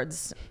inappropriate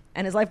words.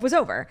 and his life was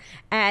over.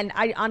 And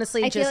I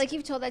honestly I feel like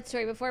you've told that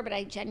story before, but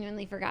I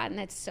genuinely forgot, and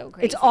that's so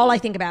crazy. It's all I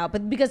think about,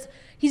 but because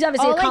he's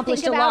obviously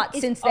accomplished a lot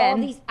since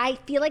then. I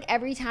feel like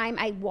every time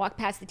I walk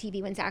past the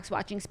TV when Zach's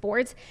watching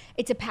sports,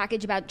 it's a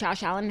package about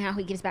Josh Allen and how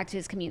he gives back to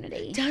his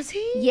community. Does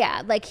he?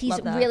 Yeah, like he's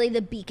really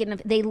the beacon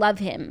of. They love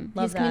him.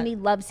 His community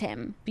loves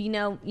him. But you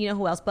know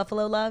who else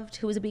Buffalo loved?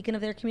 Who was a beacon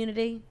of their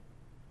community?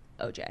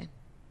 OJ.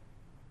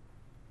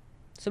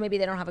 So maybe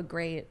they don't have a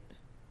great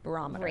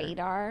barometer.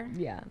 Radar.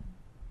 Yeah.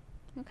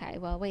 Okay,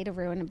 well, way to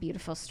ruin a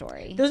beautiful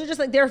story. Those are just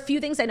like, there are a few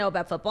things I know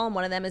about football, and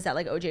one of them is that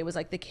like OJ was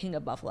like the king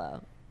of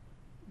Buffalo.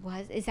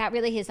 Is that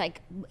really his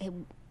like?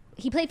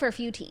 He played for a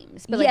few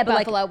teams, but like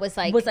Buffalo was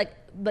like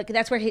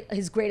that's where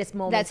his greatest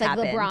moments. That's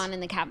like happened. LeBron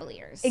and the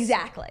Cavaliers.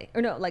 Exactly,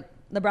 or no, like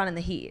LeBron and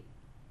the Heat.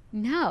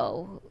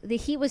 No, the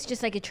Heat was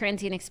just like a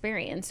transient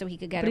experience, so he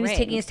could get a ring. But he was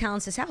taking his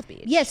talents to South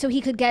Beach. Yeah, so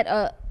he could get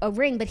a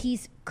ring, but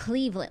he's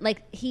Cleveland,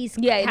 like he's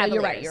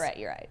Cavaliers. No,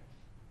 you're right.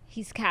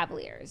 He's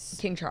Cavaliers.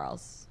 King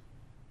Charles.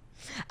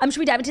 Should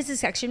we dive into the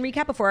section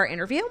recap before our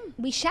interview?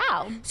 We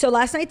shall. So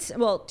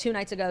 2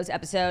 nights ago's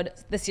episode,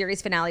 the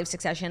series finale of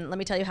Succession, let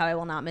me tell you how I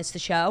will not miss the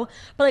show.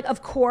 But like,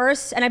 of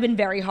course, and I've been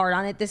very hard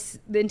on it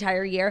the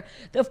entire year,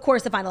 of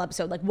course the final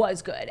episode like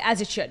was good,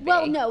 as it should be.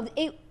 Well, no,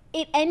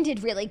 it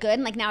ended really good,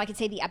 and like now I could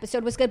say the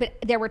episode was good, but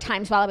there were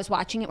times while I was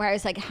watching it where I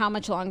was like, how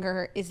much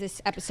longer is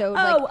this episode?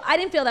 Oh, I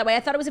didn't feel that way.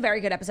 I thought it was a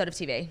very good episode of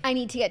TV. I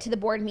need to get to the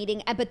board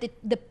meeting, but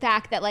the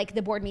fact that like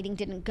the board meeting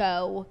didn't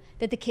go,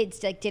 that the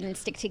kids like didn't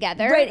stick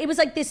together. Right, it was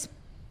like this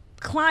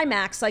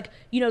climax, like,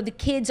 the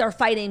kids are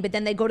fighting, but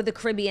then they go to the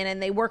Caribbean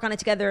and they work on it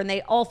together and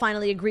they all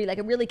finally agree, like,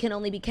 it really can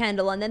only be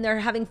Kendall, and then they're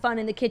having fun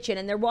in the kitchen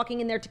and they're walking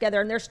in there together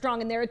and they're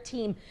strong and they're a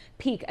team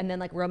peak, and then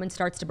like Roman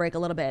starts to break a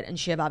little bit and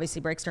Shiv obviously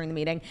breaks during the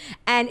meeting,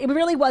 and it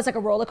really was like a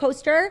roller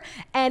coaster,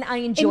 and I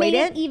enjoyed it. It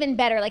made it even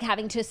better, like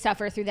having to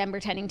suffer through them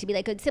pretending to be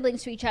like good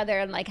siblings to each other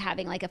and like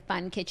having like a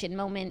fun kitchen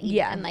moment,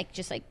 and like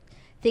just like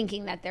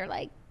thinking that they're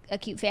like a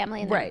cute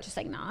family, and they're just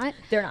like not.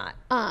 They're not.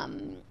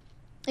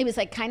 It was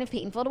like kind of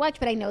painful to watch,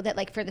 but I know that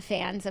like for the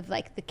fans of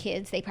like the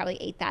kids, they probably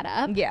ate that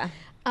up. Yeah.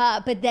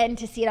 But then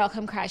to see it all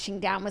come crashing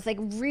down was like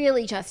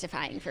really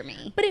justifying for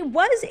me. But it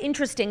was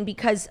interesting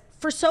because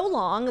for so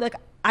long, like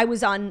I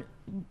was on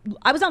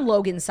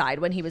Logan's side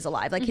when he was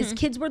alive. Like his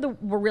kids were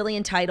really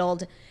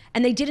entitled,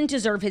 and they didn't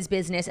deserve his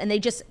business, and they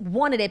just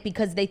wanted it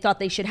because they thought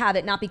they should have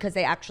it, not because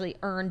they actually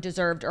earned,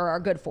 deserved, or are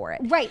good for it.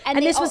 Right. And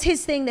this was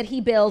his thing that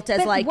he built as,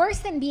 but like, worse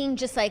than being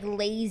just like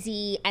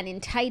lazy and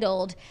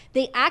entitled,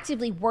 they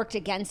actively worked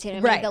against him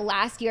and made the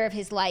last year of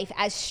his life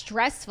as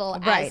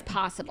stressful as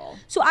possible.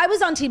 So I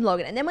was on Team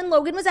Logan, and then when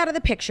Logan was out of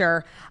the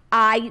picture,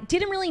 I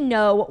didn't really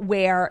know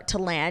where to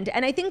land,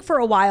 and I think for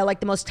a while,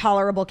 like, the most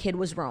tolerable kid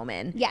was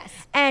Roman. Yes.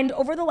 And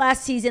over the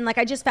last season, like,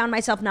 I just found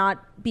myself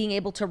not being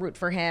able to root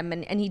for him,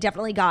 and he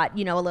definitely got, a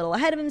little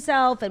ahead of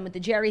himself, and with the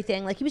Jerry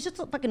thing, like, he was just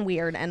fucking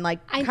weird and,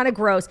 like, kind of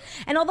gross.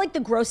 And all, like, the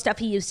gross stuff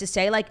he used to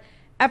say, like,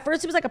 at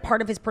first it was, like, a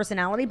part of his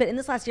personality, but in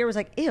this last year it was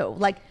like, ew,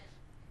 like,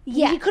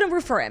 he couldn't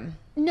root for him.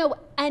 No,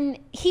 and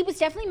he was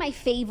definitely my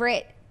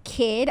favorite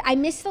kid. I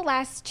missed the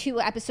last 2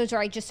 episodes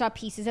where I just saw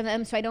pieces of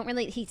them, so I don't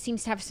really, he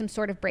seems to have some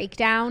sort of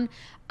breakdown.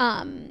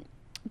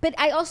 But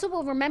I also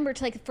will remember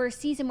to like the first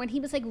season when he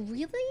was like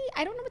really,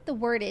 I don't know what the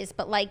word is,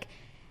 but like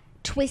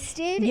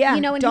twisted,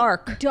 and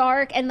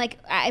dark, and like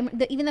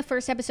even the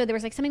first episode there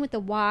was like something with the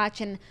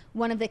watch and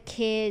one of the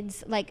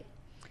kids, like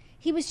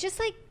he was just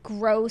like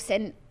gross,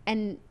 and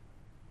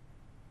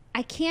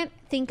I can't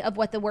think of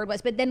what the word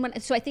was, but then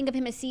so I think of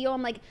him as CEO,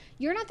 I'm like,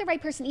 you're not the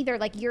right person either.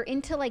 Like you're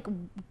into like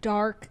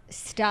dark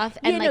stuff,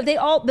 and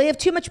they have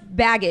too much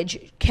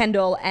baggage.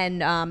 Kendall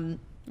and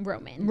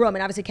Roman,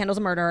 obviously Kendall's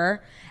a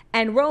murderer,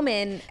 and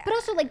Roman, but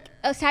also like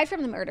aside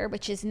from the murder,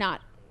 which is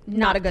not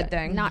a good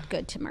thing, not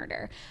good to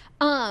murder.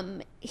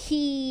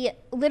 He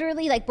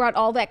literally like brought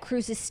all that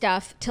Cruz's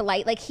stuff to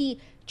light. Like he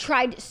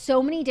tried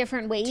so many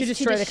different ways to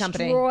destroy the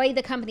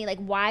company. Like,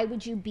 why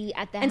would you be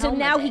at the helm? And so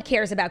now he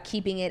cares about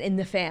keeping it in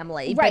the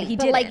family, right? But he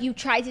didn't. Like you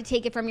tried to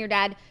take it from your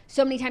dad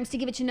so many times to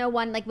give it to no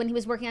one. Like when he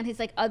was working on his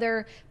like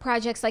other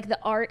projects, like the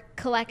art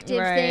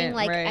collective thing.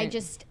 Like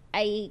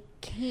I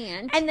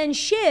can't. And then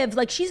Shiv,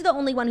 like she's the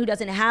only one who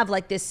doesn't have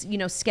like this,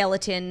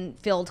 skeleton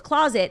filled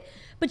closet,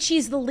 but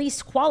she's the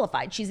least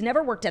qualified. She's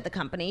never worked at the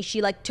company.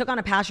 She like took on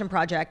a passion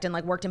project and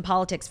like worked in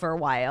politics for a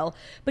while,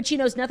 but she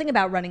knows nothing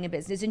about running a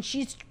business, and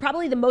she's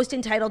probably the most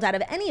entitled out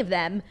of any of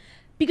them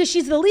because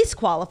she's the least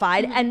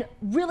qualified and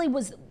really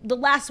was the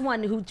last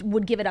one who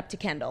would give it up to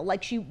Kendall.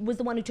 Like she was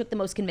the one who took the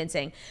most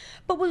convincing.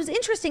 But what was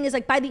interesting is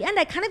like by the end,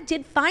 I kind of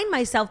did find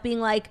myself being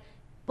like,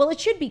 well, it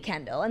should be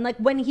Kendall. And like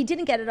when he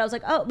didn't get it, I was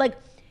like, oh, like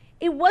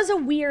it was a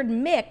weird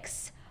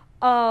mix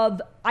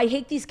of I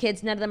hate these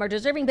kids, none of them are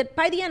deserving. But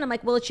by the end, I'm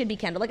like, well, it should be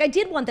Kendall. Like I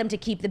did want them to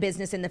keep the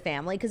business in the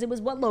family because it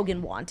was what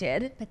Logan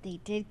wanted. But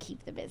they did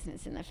keep the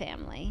business in the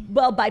family.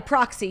 Well, by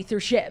proxy through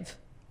Shiv.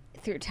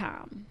 Through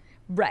Tom.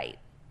 Right.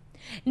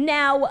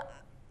 Now,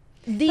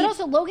 but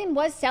also Logan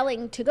was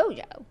selling to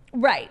Gojo.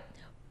 Right.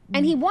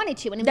 And he wanted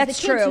to, and it was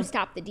the kids who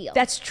stopped the deal.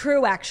 That's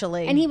true,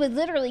 actually. And he was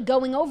literally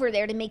going over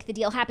there to make the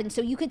deal happen.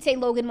 So you could say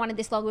Logan wanted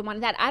this, Logan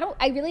wanted that.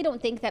 I really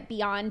don't think that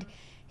beyond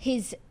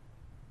his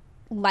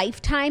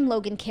lifetime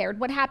Logan cared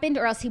what happened,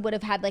 or else he would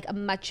have had like a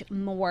much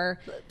more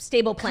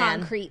stable plan,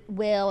 concrete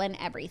will and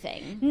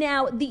everything.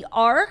 Now, the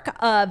arc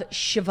of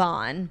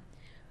Siobhan,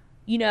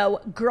 you know,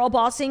 girl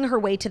bossing her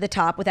way to the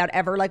top without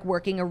ever like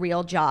working a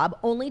real job,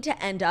 only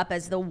to end up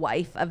as the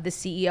wife of the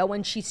CEO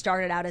when she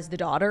started out as the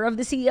daughter of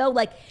the CEO,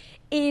 like,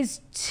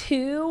 is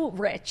too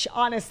rich,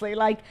 honestly.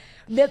 Like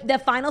the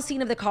final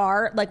scene of the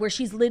car, like where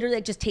she's literally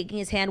like just taking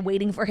his hand,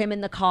 waiting for him in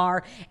the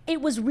car.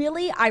 It was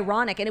really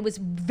ironic and it was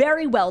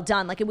very well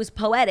done. Like it was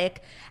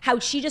poetic how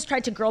she just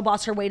tried to girl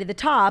boss her way to the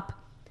top.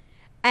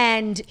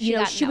 And, you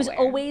know, she was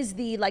always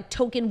the like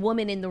token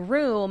woman in the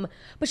room,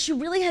 but she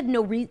really had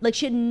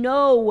she had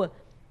no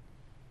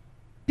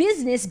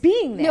business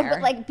being there. No,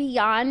 but like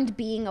beyond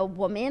being a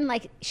woman,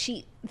 like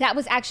that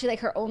was actually like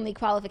her only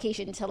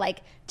qualification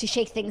to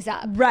shake things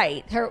up.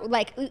 Right. Her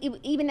like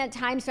even at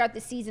times throughout the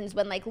seasons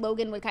when like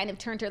Logan would kind of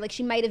turn to her, like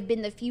she might have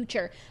been the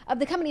future of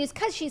the company, was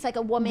because she's like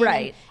a woman,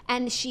 right?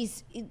 And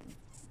she's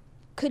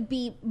could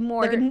be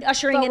more like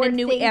ushering in a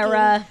new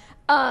era.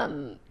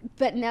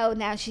 But no,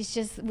 now she's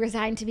just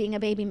resigned to being a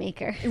baby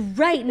maker.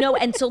 Right. No,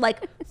 and so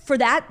like for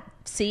that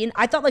scene,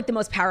 I thought like the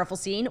most powerful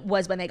scene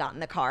was when they got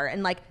in the car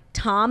and like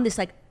Tom, this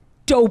like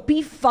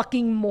dopey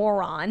fucking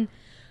moron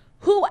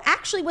who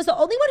actually was the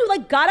only one who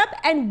like got up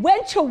and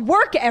went to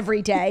work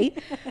every day.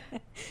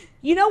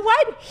 You know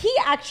what? He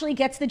actually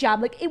gets the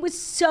job. Like it was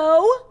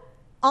so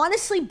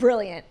honestly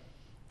brilliant.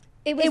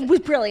 It was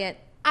brilliant.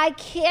 I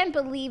can't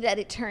believe that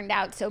it turned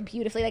out so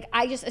beautifully. Like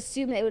I just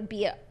assumed it would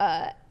be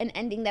an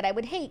ending that I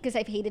would hate because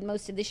I've hated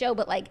most of the show.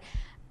 But like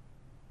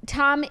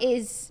Tom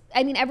is,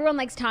 I mean, everyone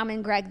likes Tom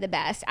and Greg the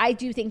best. I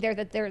do think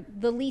they're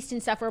the least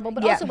insufferable.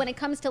 But also when it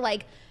comes to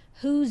like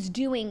who's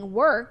doing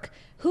work,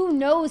 who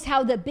knows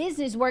how the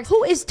business works,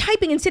 who is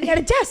typing and sitting at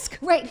a desk,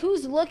 right?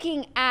 Who's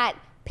looking at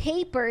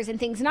papers and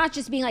things, not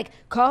just being like,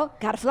 call,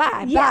 gotta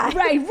fly, yeah,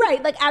 bye.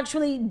 right, like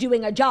actually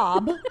doing a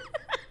job.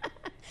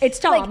 It's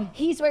Tom. Like,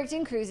 he's worked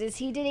in cruises.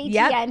 He did ATN.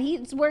 Yep.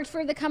 He's worked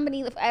for the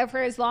company for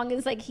as long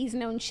as like he's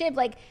known Shiv.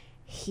 Like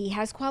he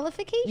has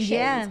qualifications.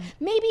 Yeah.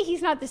 Maybe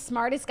he's not the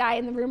smartest guy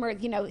in the room, or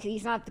you know,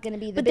 he's not going to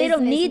be the. But they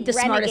don't need the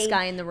smartest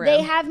guy in the room.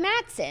 They have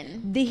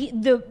Matsson.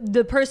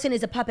 The person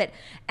is a puppet,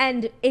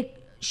 and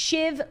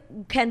Shiv,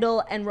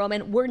 Kendall, and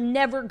Roman were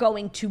never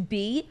going to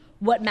be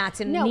what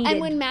Matsson needed. And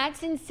when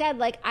Matsson said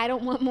like, "I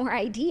don't want more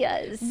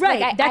ideas,"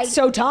 right? Like, that's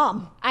so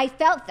Tom. I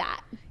felt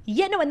that.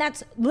 Yeah, no, and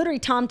that's literally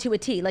Tom to a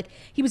T. Like,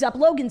 he was up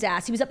Logan's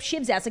ass. He was up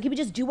Shiv's ass. Like, he would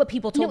just do what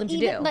people told him to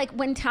do. Like,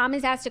 when Tom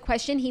is asked a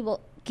question, he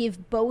will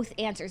give both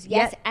answers,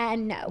 yes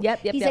and no.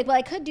 He's like, well,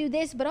 I could do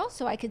this, but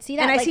also I could see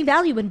that. And I see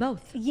value in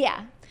both.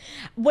 Yeah.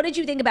 What did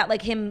you think about,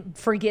 like, him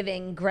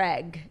forgiving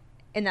Greg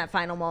in that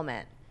final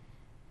moment?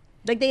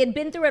 Like, they had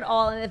been through it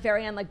all, and at the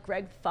very end, like,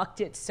 Greg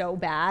fucked it so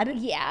bad.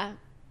 Yeah.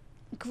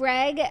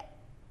 Greg...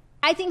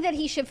 I think that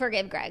he should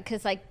forgive Greg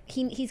because, like,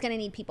 he's going to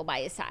need people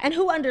by his side. And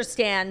who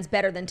understands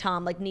better than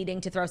Tom, like,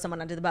 needing to throw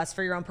someone under the bus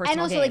for your own personal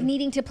And also, gain? like,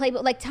 needing to play...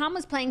 Like, Tom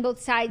was playing both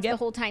sides the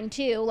whole time,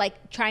 too.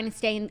 Like, trying to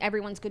stay in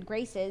everyone's good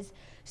graces.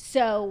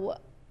 So,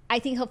 I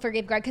think he'll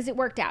forgive Greg because it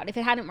worked out. If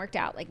it hadn't worked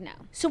out, like, no.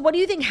 So, what do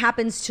you think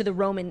happens to the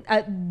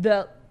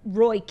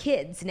Roy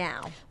kids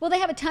now? Well, they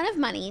have a ton of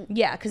money.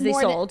 Yeah, because they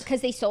sold.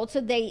 Because they sold,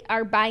 so they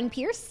are buying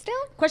Pierce still?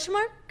 Question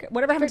mark?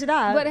 Whatever happened to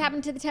that? What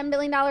happened to the $10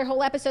 billion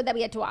whole episode that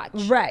we had to watch?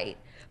 Right.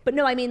 But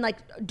no, I mean, like,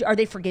 are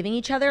they forgiving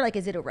each other? Like,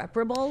 is it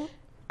irreparable?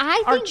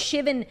 I think... Are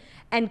Shiv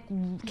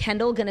and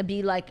Kendall going to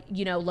be like,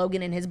 you know,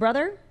 Logan and his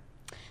brother?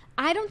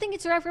 I don't think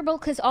it's irreparable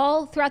because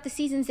all throughout the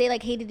seasons they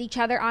like hated each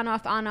other on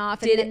off, and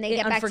then they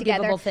get back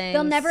together. Things.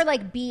 They'll never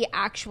like be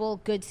actual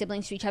good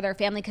siblings to each other or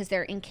family because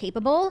they're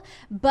incapable.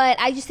 But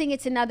I just think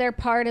it's another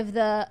part of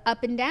the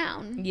up and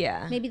down.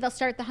 Yeah. Maybe they'll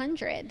start the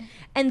 100.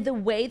 And the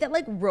way that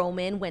like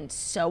Roman went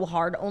so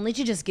hard only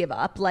to just give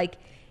up, like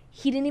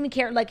he didn't even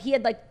care. Like he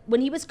had like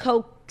when he was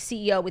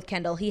co-CEO with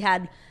Kendall, he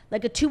had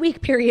like a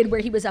 2-week period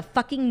where he was a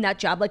fucking nut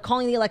job, like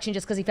calling the election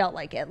just because he felt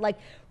like it, like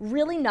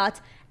really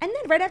nuts. And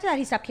then right after that,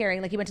 he stopped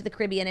caring. Like he went to the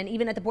Caribbean, and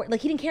even at the board,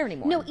 like he didn't care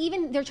anymore. No,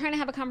 even they're trying to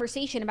have a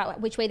conversation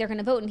about which way they're going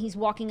to vote, and he's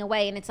walking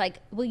away, and it's like,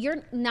 well,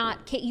 you're not.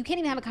 You can't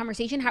even have a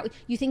conversation. How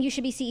you think you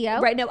should be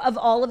CEO? Right. No, of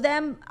all of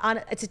them,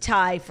 it's a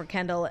tie for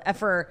Kendall.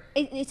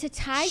 It's a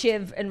tie.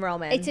 Shiv and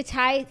Roman. It's a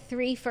tie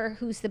 3 for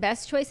who's the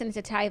best choice, and it's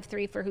a tie of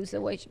 3 for who's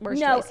the worst choice.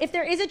 No, if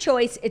there is a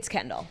choice, it's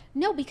Kendall.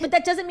 No, because but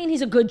that doesn't mean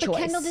he's a good choice.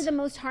 Kendall did the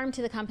most harm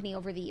to the company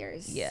over the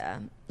years. Yeah.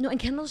 No, and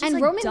Kendall's just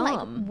and like Roman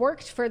dumb. Like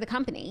worked for the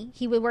company.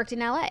 He worked in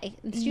LA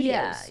in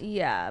studios.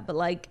 Yeah, but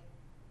like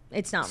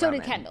it's not So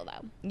Roman. did Kendall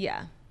though.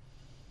 Yeah.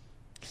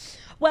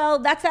 Well,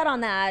 that's that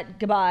on that.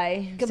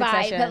 Goodbye.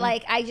 Succession. But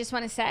like I just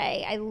want to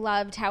say I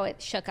loved how it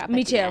shook up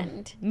Me at too. the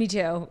end. Me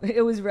too.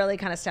 It was really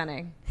kind of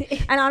stunning.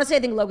 And honestly, I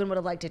think Logan would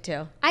have liked it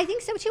too. I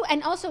think so too.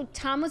 And also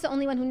Tom was the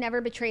only one who never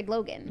betrayed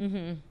Logan.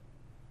 Mm-hmm.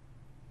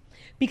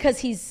 Because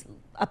he's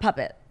a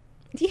puppet.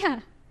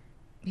 Yeah.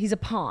 He's a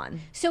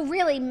pawn. So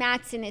really,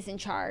 Matsson is in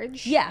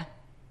charge. Yeah.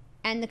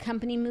 And the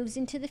company moves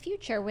into the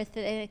future with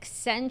an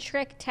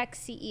eccentric tech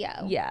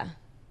CEO. Yeah.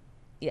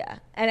 Yeah.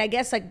 And I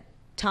guess, like,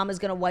 Tom is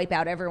going to wipe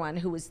out everyone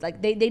who was,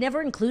 like, they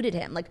never included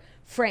him. Like,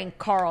 Frank,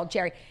 Carl,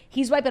 Jerry.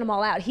 He's wiping them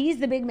all out. He's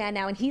the big man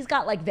now, and he's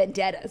got, like,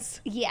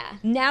 vendettas. Yeah.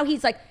 Now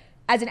he's, like,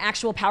 as an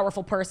actual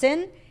powerful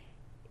person,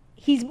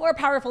 he's more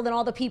powerful than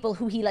all the people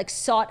who he, like,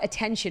 sought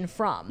attention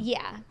from.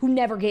 Yeah. Who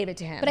never gave it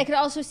to him. But I could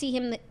also see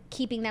him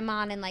keeping them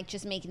on and, like,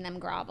 just making them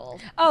grovel.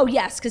 Oh,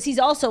 yes, because he's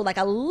also, like,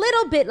 a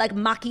little bit, like,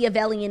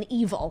 Machiavellian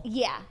evil.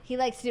 Yeah. He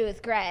likes to do it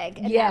with Greg,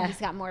 and Yeah. now he's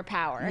got more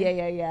power.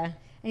 Yeah.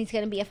 And he's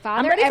going to be a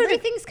father.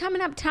 Everything's coming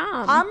up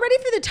Tom. I'm ready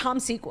for the Tom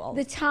sequel.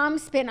 The Tom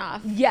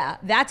spinoff. Yeah,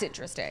 that's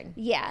interesting.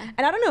 Yeah.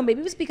 And I don't know, maybe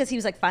it was because he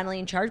was, like, finally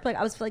in charge, but like,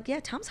 I was like, yeah,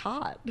 Tom's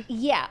hot.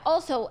 Yeah.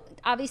 Also,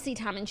 obviously,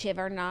 Tom and Shiv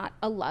are not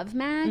a love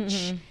match.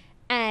 Mm-hmm.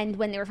 And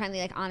when they were finally,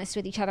 like, honest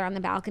with each other on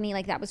the balcony,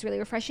 like, that was really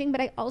refreshing. But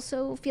I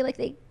also feel like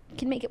they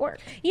can make it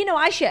work. You know,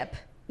 I ship.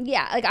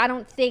 Yeah. Like, I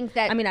don't think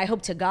that... I mean, I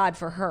hope to God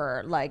for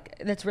her.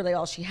 Like, that's really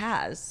all she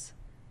has.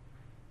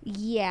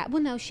 Yeah.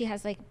 Well, no, she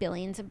has, like,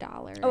 billions of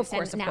dollars. Oh, of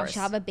course, and now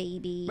she'll have a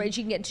baby. Right,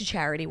 she can get into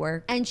charity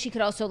work. And she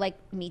could also, like,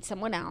 meet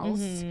someone else.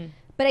 Mm-hmm.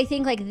 But I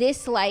think, like,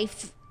 this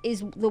life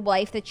is the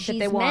life that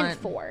she's meant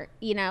for,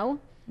 you know?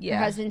 Yeah.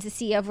 Her husband's the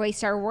CEO of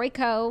Waystar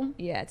Royco.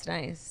 Yeah, it's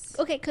nice.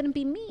 Okay, it couldn't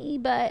be me,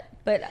 but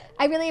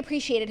I really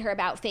appreciated her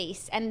about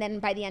face, and then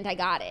by the end I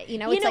got it. You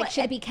know, it's like,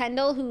 should it be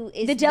Kendall who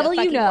is the devil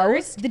you know,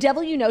 worst? The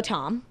devil you know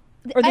Tom.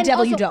 Or the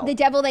devil you don't. The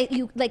devil that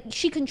you, like,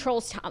 she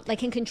controls Tom, like,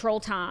 can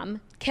control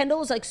Tom.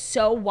 Kendall is, like,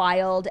 so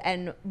wild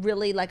and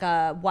really, like,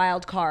 a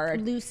wild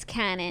card. Loose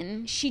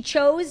cannon. She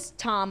chose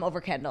Tom over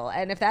Kendall.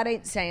 And if that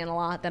ain't saying a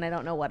lot, then I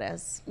don't know what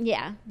is.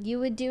 Yeah, you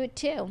would do it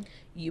too.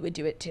 You would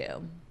do it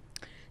too.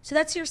 So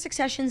that's your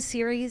Succession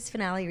series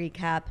finale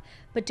recap.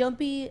 But don't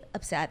be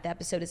upset. The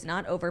episode is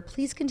not over.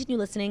 Please continue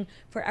listening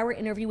for our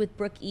interview with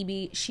Brooke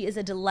Eby. She is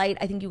a delight.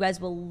 I think you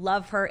guys will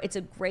love her. It's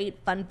a great,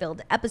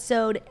 fun-filled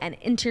episode and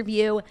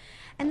interview.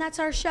 And that's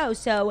our show.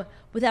 So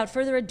without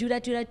further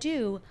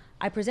ado,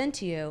 I present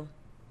to you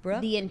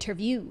Brooke. The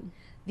interview.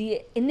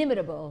 The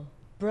inimitable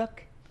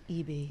Brooke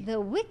Eby. The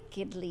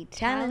wickedly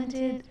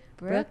talented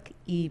Brooke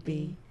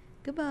Eby.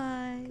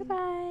 Goodbye.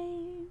 Goodbye.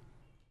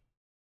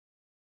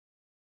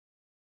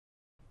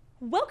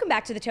 Welcome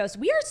back to The Toast.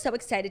 We are so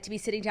excited to be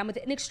sitting down with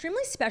an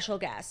extremely special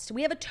guest.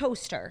 We have a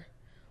toaster.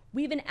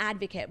 We have an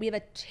advocate. We have a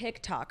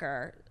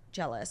TikToker.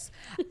 Jealous.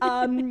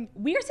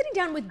 We are sitting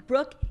down with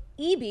Brooke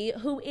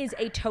Eby, who is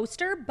a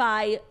toaster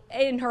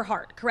in her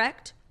heart,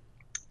 correct?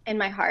 In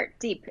my heart,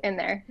 deep in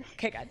there.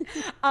 Okay, good.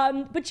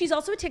 But she's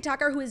also a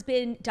TikToker who has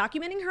been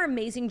documenting her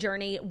amazing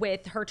journey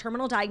with her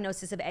terminal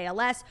diagnosis of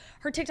ALS.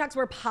 Her TikToks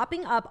were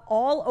popping up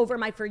all over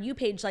my For You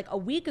page like a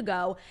week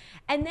ago.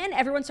 And then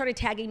everyone started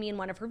tagging me in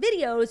one of her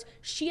videos.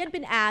 She had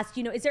been asked,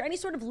 you know, is there any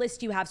sort of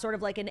list you have, sort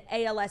of like an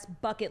ALS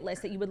bucket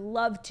list that you would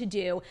love to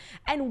do?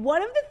 And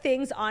one of the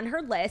things on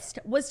her list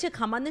was to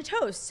come on The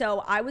Toast. So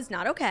I was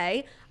not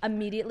okay.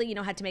 Immediately, you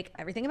know, had to make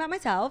everything about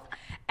myself.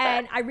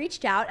 And I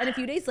reached out, and a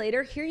few days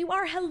later, here you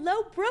are.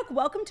 Hello, Brooke.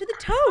 Welcome to The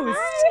Toast.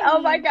 Hi.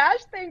 Oh my gosh,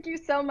 thank you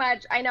so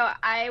much. I know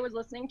I was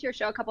listening to your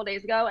show a couple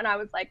days ago, and I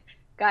was like,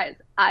 guys,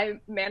 I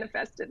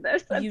manifested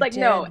this. It's like,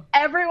 no,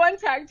 everyone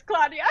tagged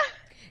Claudia.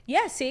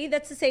 Yeah, see,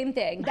 that's the same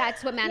thing.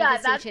 That's what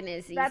manifestation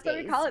is these That's days.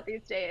 what we call it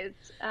these days.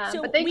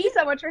 But thank you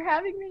so much for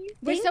having me.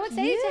 We're so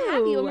excited to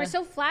have you, and we're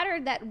so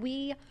flattered that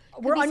we're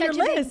on such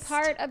your a list. big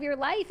part of your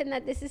life, and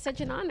that this is such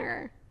an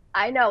honor.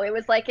 I know, it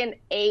was like an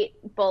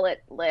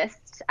 8-bullet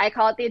list. I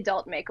call it the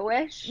adult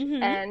Make-A-Wish,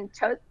 and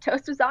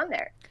Toast was on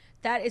there.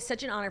 That is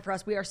such an honor for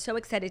us. We are so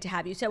excited to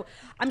have you. So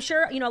I'm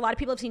sure, you know, a lot of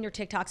people have seen your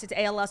TikToks. It's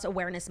ALS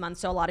Awareness Month,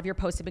 so a lot of your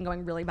posts have been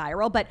going really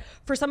viral. But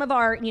for some of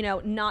our, you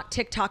know, not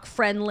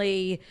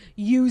TikTok-friendly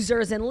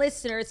users and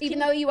listeners. Even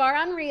though you are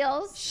on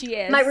Reels. She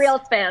is. My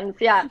Reels fans,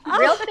 yeah.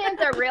 Real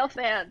fans are real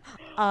fans.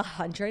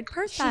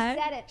 100%. She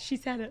said it. She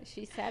said it.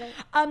 She said it.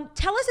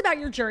 Tell us about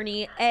your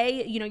journey.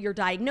 You know, your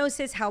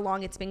diagnosis, how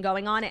long it's been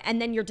going on,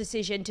 and then your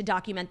decision to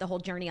document the whole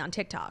journey on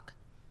TikTok.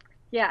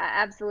 Yeah,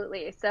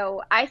 absolutely.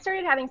 So I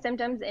started having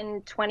symptoms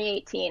in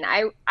 2018.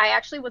 I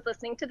actually was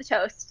listening to The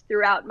Toast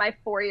throughout my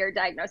 4-year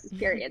diagnosis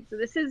period. So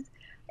this is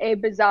a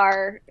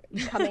bizarre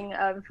coming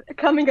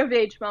of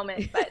age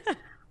moment. But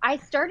I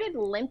started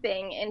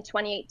limping in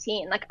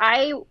 2018. Like,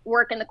 I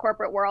work in the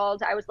corporate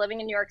world. I was living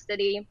in New York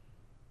City,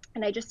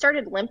 and I just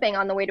started limping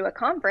on the way to a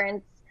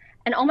conference.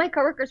 And all my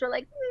coworkers were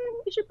like,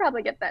 you should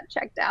probably get that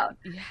checked out.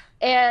 Yeah.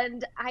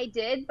 And I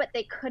did, but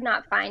they could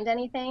not find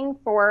anything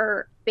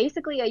for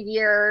basically a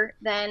year.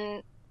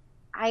 Then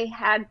I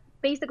had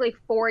basically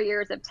 4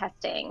 years of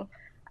testing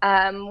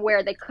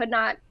where they could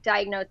not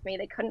diagnose me.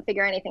 They couldn't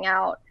figure anything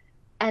out.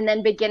 And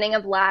then beginning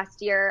of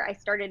last year, I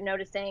started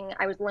noticing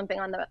I was limping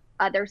on the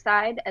other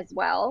side as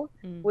well,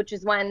 which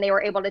is when they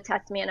were able to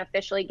test me and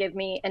officially give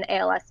me an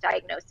ALS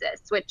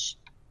diagnosis, which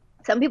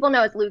some people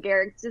know as Lou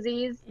Gehrig's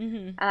disease.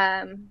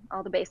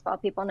 All the baseball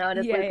people know it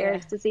as Lou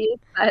Gehrig's disease.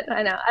 But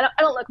I know I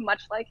don't look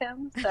much like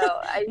him,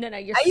 so no,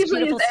 you're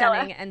beautiful,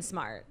 stunning, and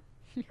smart.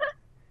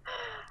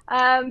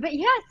 But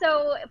yeah,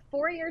 so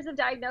 4 years of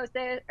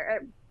diagnosis,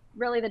 or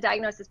really the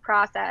diagnosis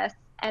process.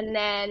 And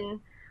then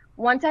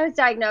once I was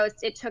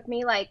diagnosed, it took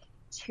me like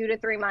 2 to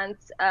 3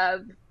 months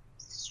of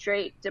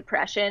straight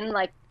depression,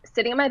 like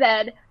sitting in my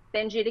bed,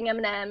 binge eating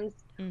M&Ms.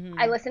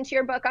 I listened to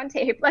your book on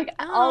tape, like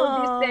all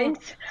of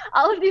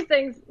these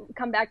things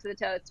come back to the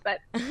toast. But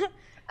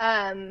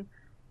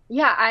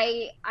yeah,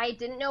 I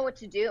didn't know what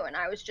to do. And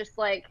I was just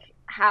like,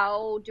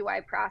 how do I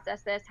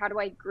process this? How do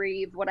I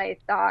grieve what I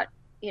thought,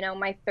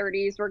 my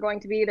 30s were going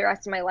to be, the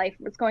rest of my life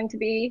was going to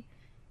be?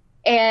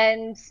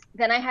 And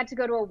then I had to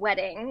go to a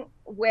wedding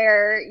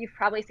where, you've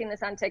probably seen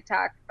this on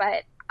TikTok,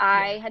 but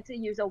I had to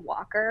use a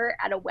walker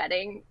at a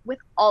wedding with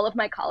all of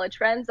my college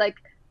friends. Like,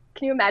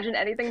 can you imagine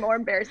anything more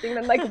embarrassing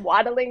than like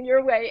waddling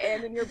your way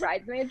in your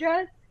bridesmaid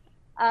dress?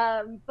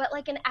 But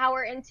like an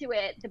hour into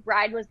it, the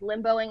bride was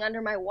limboing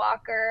under my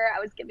walker. I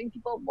was giving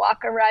people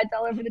walker rides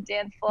all over the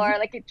dance floor.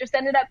 Like, it just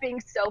ended up being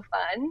so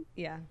fun.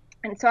 Yeah.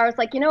 And so I was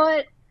like, you know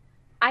what?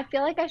 I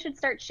feel like I should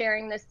start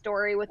sharing this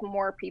story with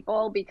more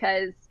people,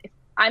 because if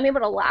I'm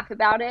able to laugh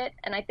about it,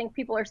 and I think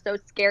people are so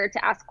scared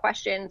to ask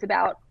questions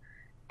about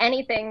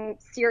anything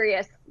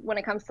serious when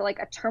it comes to like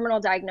a terminal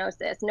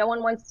diagnosis. No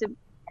one wants to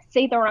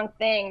say the wrong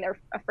thing. They're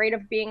afraid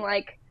of being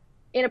like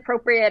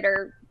inappropriate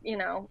or,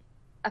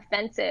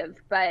 offensive.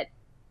 But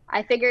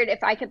I figured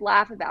if I could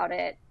laugh about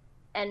it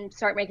and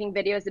start making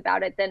videos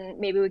about it, then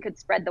maybe we could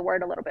spread the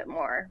word a little bit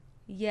more.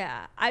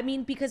 Yeah. I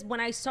mean, because when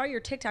I saw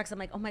your TikToks, I'm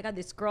like, oh my God,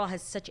 this girl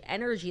has such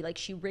energy. Like,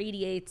 she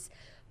radiates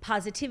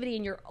positivity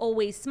and you're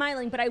always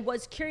smiling. But I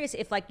was curious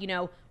if, like,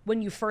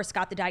 when you first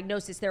got the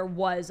diagnosis, there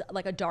was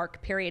like a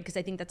dark period, because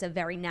I think that's a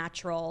very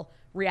natural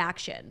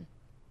reaction.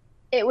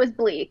 It was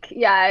bleak.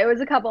 Yeah, it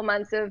was a couple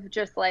months of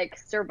just like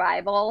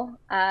survival.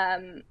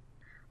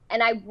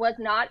 And I was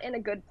not in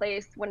a good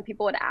place when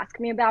people would ask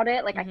me about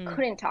it. Like, I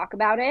couldn't talk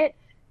about it.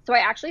 So I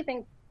actually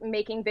think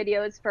making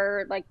videos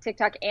for like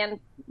TikTok and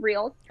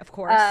Reels, of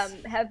course,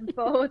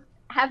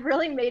 have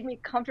really made me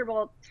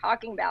comfortable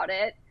talking about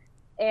it.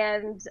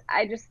 And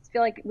I just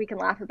feel like we can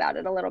laugh about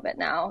it a little bit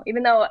now,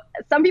 even though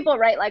some people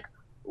write like,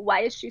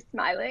 why is she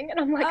smiling? And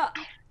I'm like, I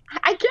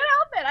can't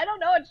help it. I don't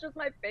know. It's just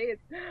my face.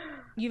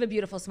 You have a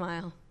beautiful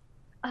smile.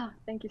 Oh,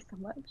 thank you so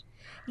much.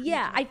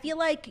 Yeah. I feel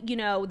like,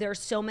 there's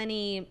so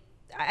many,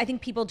 I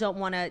think people don't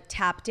want to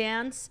tap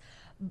dance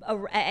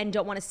and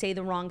don't want to say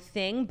the wrong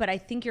thing, but I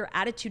think your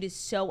attitude is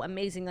so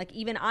amazing. Like,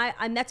 even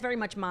and that's very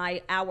much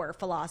our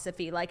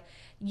philosophy. Like,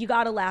 you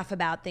got to laugh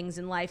about things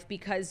in life,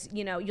 because,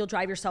 you'll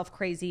drive yourself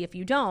crazy if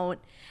you don't.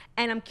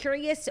 And I'm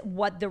curious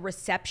what the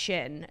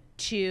reception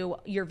to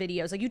your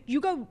videos, like,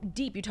 you go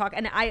deep, you talk,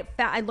 and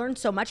I learned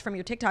so much from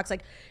your TikToks.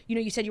 Like,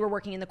 you said you were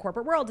working in the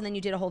corporate world, and then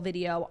you did a whole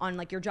video on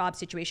like your job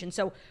situation.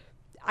 So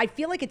I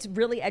feel like it's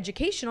really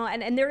educational,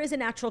 and there is a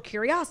natural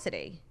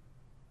curiosity.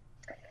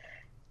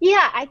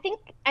 Yeah,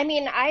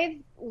 I've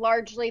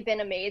largely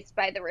been amazed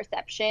by the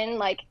reception.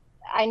 Like,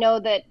 I know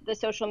that the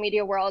social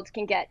media world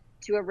can get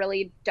to a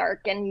really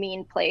dark and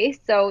mean place.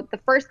 So the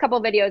first couple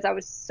videos, I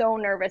was so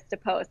nervous to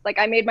post. Like,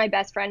 I made my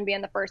best friend be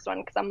in the first one,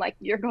 because I'm like,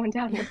 you're going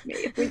down with me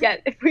if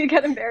we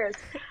get embarrassed.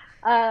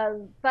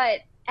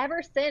 But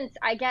ever since,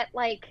 I get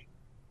like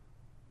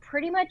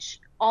pretty much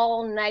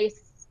all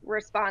nice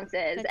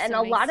responses. That's and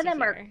so a lot nice of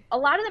them hear.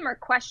 are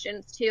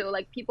questions too.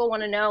 Like, people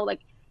want to know, like,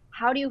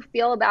 how do you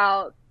feel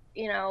about,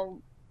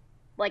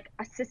 like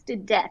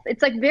assisted death?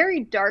 It's like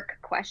very dark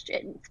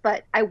questions,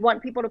 but I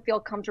want people to feel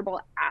comfortable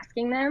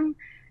asking them.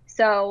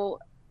 So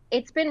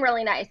it's been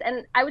really nice.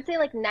 And I would say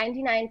like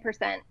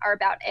 99% are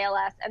about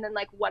ALS, and then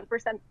like 1%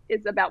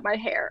 is about my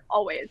hair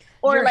always.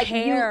 Or your like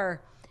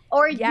hair.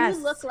 You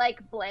look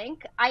like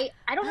blank. I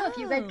don't know if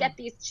you guys get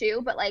these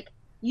too, but like,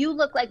 you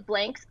look like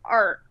blanks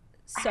are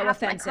so half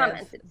offensive. my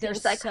comments. They're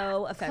like,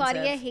 so offensive.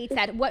 Claudia hates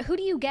that. Who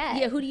do you get?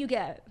 Yeah, who do you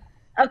get?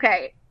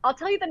 Okay, I'll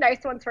tell you the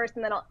nice ones first,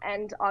 and then I'll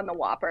end on the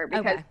Whopper,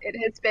 because it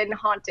has been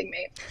haunting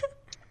me.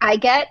 I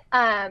get,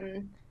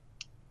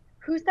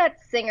 who's that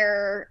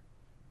singer?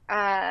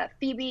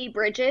 Phoebe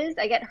Bridges.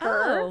 I get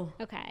her. Oh,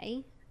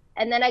 Okay.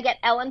 And then I get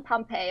Ellen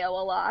Pompeo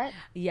a lot.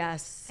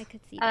 yes. I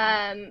could see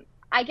that.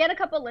 I get a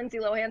couple Lindsay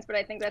Lohans, but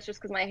I think that's just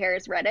because my hair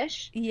is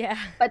reddish. Yeah.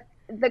 But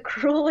the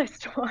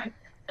cruelest one,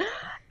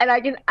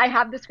 and I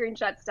have the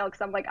screenshot still,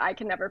 because I'm like, I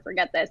can never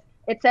forget this.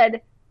 It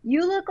said,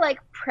 "You look like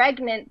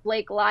pregnant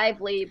Blake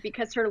Lively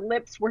because her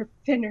lips were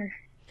thinner."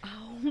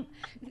 Oh,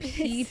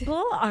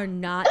 people are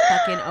not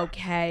fucking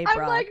okay,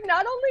 bro. I'm like,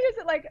 not only is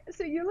it like,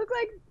 so you look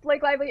like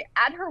Blake Lively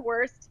at her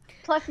worst,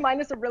 plus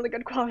minus a really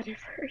good quality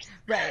first.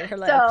 Right, her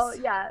lips. So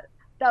yeah,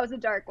 that was a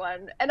dark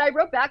one. And I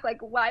wrote back like,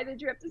 why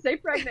did you have to say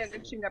pregnant?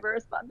 And she never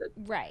responded.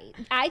 Right.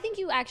 I think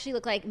you actually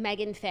look like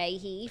Megan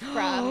Fahey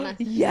from.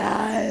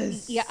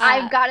 Yes. Yeah,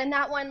 I've gotten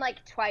that one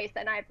like twice,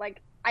 and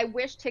I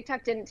wish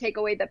TikTok didn't take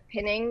away the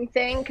pinning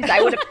thing, because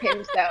I would have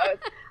pinned those.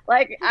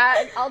 Like,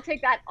 I'll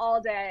take that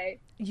all day.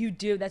 You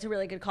do. That's a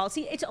really good call.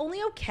 See, it's only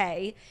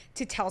okay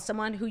to tell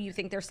someone who you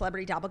think their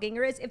celebrity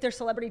doppelganger is if their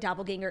celebrity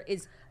doppelganger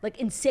is like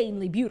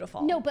insanely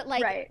beautiful. No, but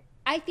like, Right.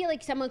 I feel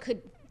like someone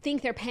could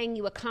think they're paying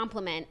you a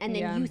compliment, and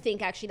then you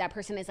think actually that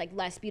person is like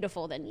less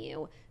beautiful than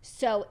you.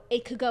 So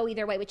it could go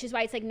either way, which is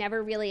why it's like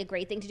never really a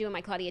great thing to do. And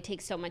my Claudia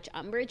takes so much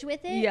umbrage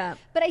with it. Yeah.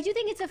 But I do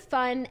think it's a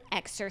fun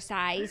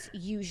exercise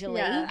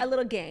usually. A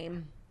little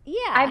game. Yeah.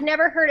 I've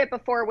never heard it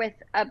before with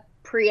a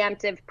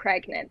preemptive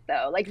pregnant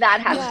though. Like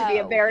that has to be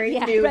a very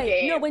new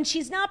game. No, when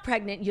she's not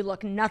pregnant, you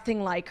look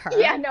nothing like her.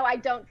 Yeah, no, I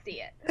don't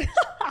see it.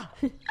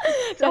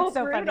 so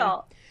brutal.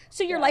 Funny.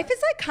 So your life is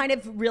like kind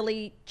of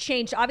really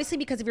changed, obviously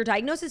because of your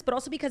diagnosis, but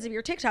also because of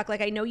your TikTok.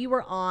 Like I know you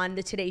were on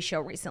the Today Show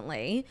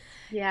recently.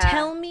 Yeah.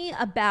 Tell me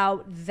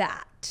about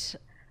that.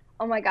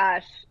 Oh my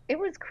gosh. It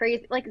was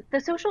crazy. Like the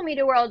social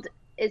media world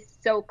is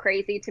so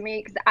crazy to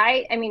me because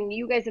I mean,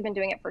 you guys have been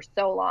doing it for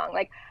so long.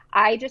 Like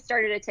I just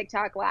started a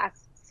TikTok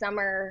last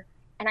summer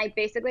and I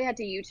basically had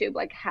to YouTube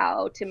like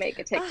how to make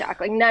a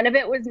TikTok. Like none of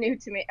it was new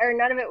to me or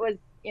none of it was,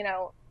 you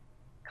know,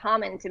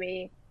 common to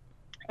me.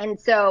 And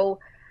so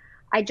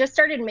I just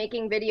started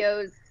making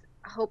videos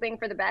hoping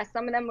for the best.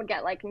 Some of them would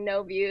get like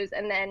no views.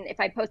 And then if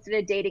I posted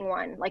a dating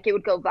one, like it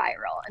would go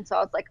viral. And so I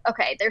was like,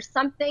 okay, there's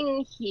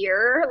something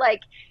here.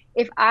 Like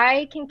if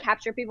I can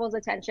capture people's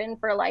attention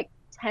for like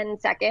 10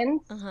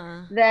 seconds,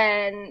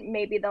 then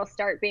maybe they'll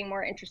start being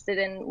more interested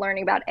in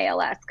learning about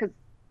ALS. Because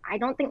I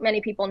don't think many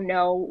people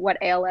know what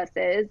ALS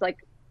is. Like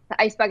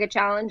the Ice Bucket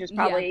Challenge is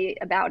probably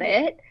about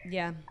it.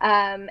 Yeah.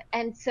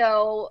 And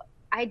so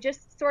I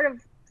just sort of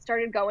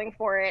started going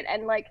for it.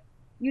 And like,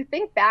 you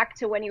think back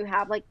to when you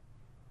have like,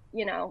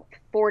 you know,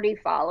 40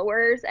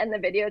 followers and the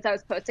videos I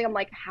was posting, I'm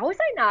like, how was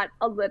I not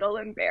a little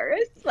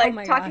embarrassed? Like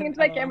talking into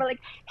my camera, like,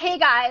 hey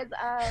guys,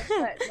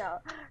 but no.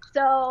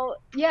 So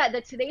yeah,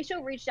 the Today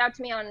Show reached out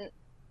to me on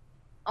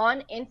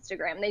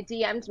Instagram. They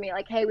DM'd me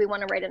like, hey, we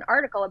want to write an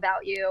article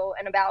about you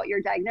and about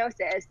your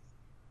diagnosis.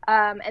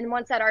 And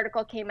once that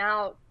article came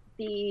out,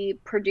 the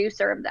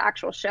producer of the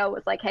actual show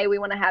was like, hey, we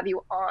want to have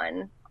you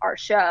on our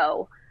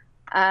show.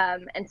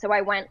 And so I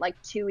went like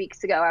 2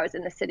 weeks ago. I was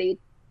in the city.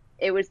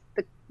 It was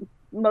the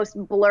most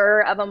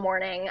blur of a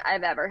morning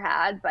I've ever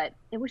had, but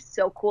it was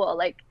so cool.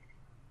 Like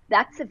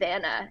that's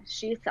Savannah.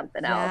 She's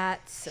something else.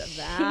 That's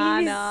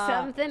Savannah. She's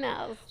something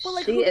else. Well,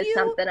 like, she is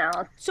something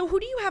else. So who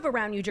do you have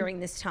around you during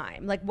this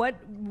time? Like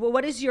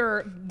what is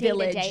your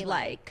village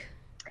like?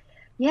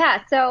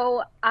 Yeah.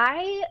 So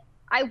I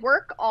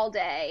work all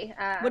day.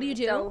 What do you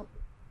do? So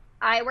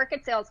I work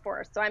at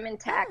Salesforce. So I'm in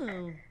tech.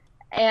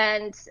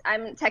 And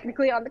I'm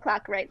technically on the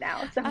clock right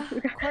now, so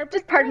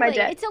just pardon my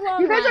jet. It's a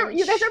long You guys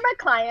lunch. are my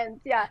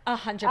clients, yeah.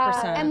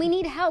 100%. And we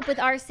need help with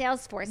our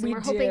Salesforce, and we're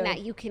hoping do.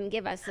 that you can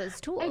give us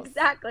those tools.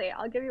 Exactly,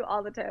 I'll give you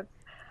all the tips.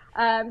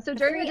 So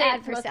during the day,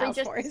 ad for mostly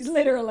Salesforce. just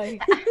literally.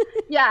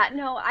 Yeah,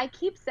 no, I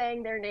keep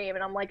saying their name,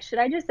 and I'm like, should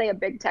I just say a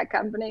big tech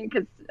company?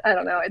 Because I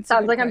don't know, it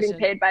sounds like I'm being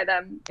paid by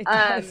them. It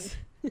does.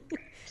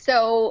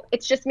 So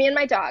it's just me and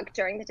my dog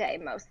during the day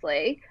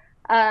mostly,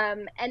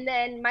 and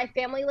then my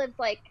family lives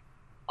like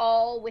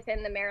all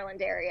within the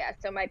Maryland area.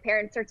 So my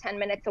parents are 10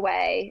 minutes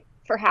away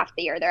for half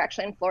the year. They're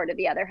actually in Florida,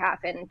 the other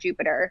half in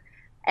Jupiter.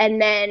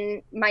 And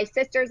then my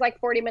sister's like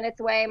 40 minutes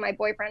away. My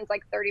boyfriend's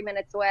like 30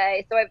 minutes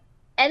away. So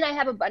I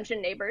have a bunch of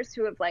neighbors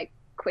who have like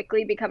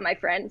quickly become my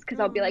friends because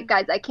I'll be like,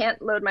 guys, I can't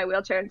load my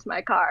wheelchair into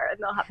my car, and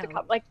they'll have to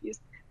come like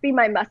be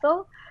my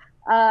muscle.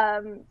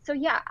 So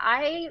yeah,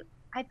 I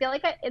feel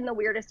like in the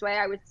weirdest way,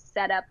 I was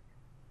set up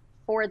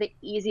for the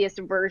easiest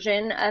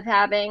version of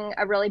having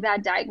a really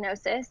bad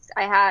diagnosis.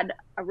 I had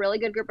a really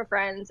good group of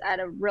friends. I had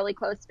a really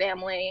close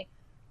family.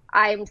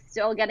 I'm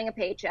still getting a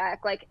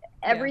paycheck. Like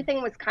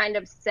everything was kind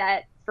of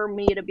set for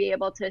me to be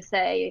able to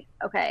say,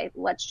 okay,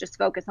 let's just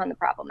focus on the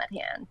problem at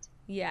hand.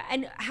 Yeah.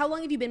 And how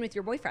long have you been with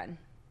your boyfriend?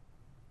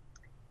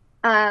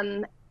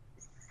 7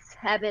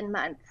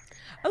 months.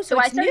 Oh, so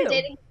I started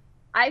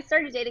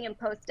dating him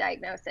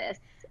post-diagnosis.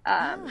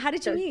 How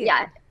did you meet?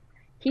 Yeah.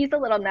 He's a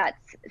little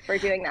nuts for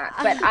doing that.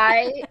 But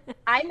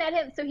I met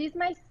him. So he's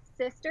my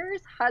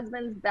sister's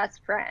husband's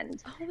best friend.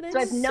 Oh, that's so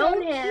I've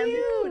known him.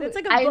 Cute. It's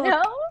like a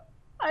book.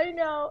 I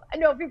know.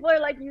 People are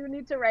like, you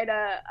need to write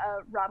a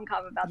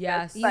rom-com about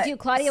this. You do.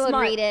 Claudia would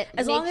read it.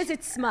 As long as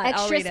it's smut,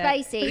 extra I'll read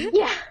spicy.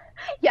 Yeah.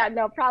 Yeah,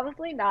 no,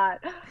 probably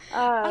not.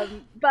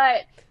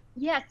 But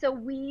yeah, so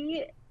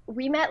we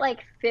met like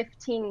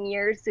 15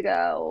 years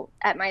ago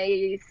at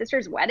my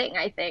sister's wedding,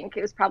 I think.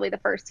 It was probably the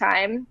first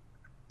time.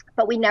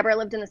 But we never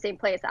lived in the same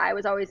place. I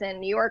was always in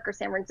New York or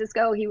San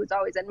Francisco. He was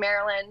always in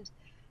Maryland.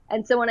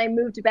 And so when I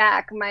moved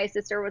back, my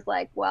sister was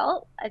like,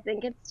 well, I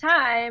think it's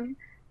time.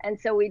 And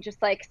so we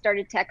just like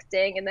started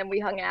texting and then we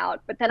hung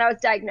out. But then I was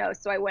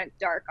diagnosed, so I went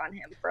dark on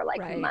him for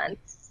like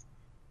months.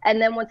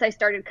 And then once I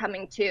started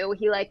coming to,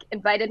 he like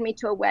invited me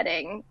to a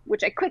wedding,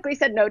 which I quickly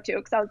said no to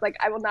because I was like,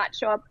 I will not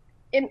show up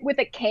with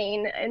a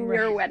cane in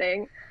your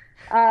wedding.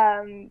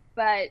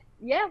 But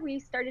yeah, we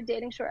started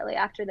dating shortly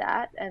after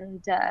that.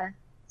 And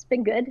it's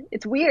been good.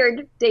 It's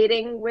weird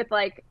dating with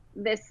like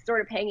this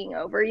sort of hanging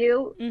over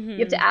you. You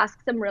have to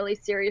ask some really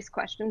serious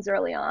questions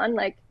early on.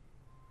 Like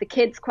the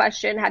kids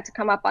question had to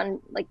come up on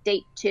like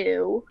date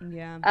 2.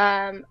 Yeah.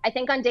 I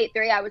think on date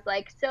 3, I was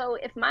like, so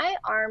if my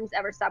arms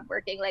ever stop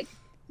working, like,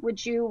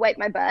 would you wipe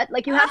my butt?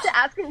 Like, you have to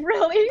ask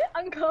really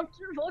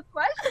uncomfortable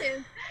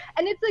questions.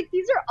 And it's like,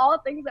 these are all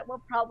things that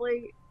we'll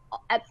probably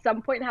at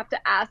some point have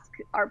to ask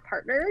our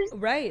partners.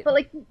 Right. But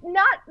like,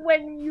 not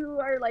when you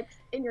are like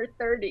in your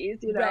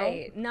 30s, you know?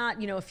 Right.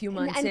 Not, you know, a few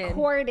months in. And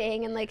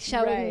courting and like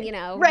showing, you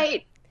know.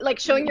 Right. Like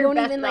showing your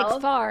best even self.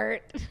 like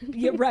fart.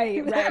 Yeah,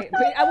 right. But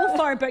I will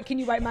fart, but can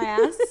you wipe my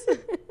ass?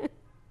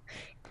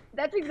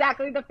 That's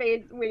exactly the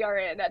phase we are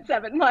in at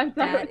 7 months,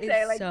 I would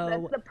say. Like, so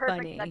that's the perfect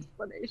funny.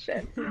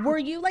 explanation. Were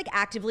you like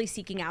actively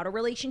seeking out a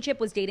relationship?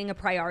 Was dating a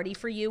priority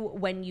for you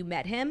when you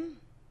met him?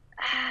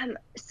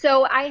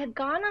 So I had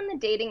gone on the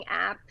dating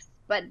apps,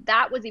 but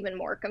that was even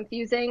more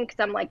confusing because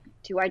I'm like,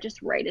 do I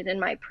just write it in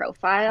my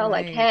profile?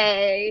 Right. Like,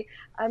 hey,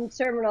 I'm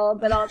terminal,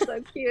 but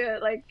also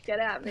cute. Like, get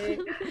at me.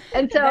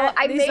 And so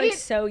I made like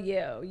so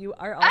you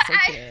are also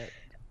cute.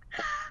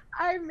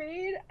 I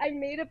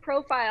made a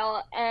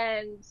profile,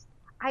 and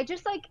I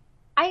just like,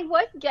 I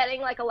was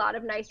getting like a lot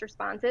of nice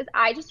responses.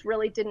 I just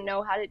really didn't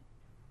know how to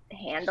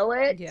handle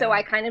it. Yeah. So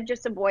I kind of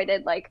just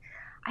avoided, like,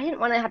 I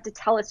didn't want to have to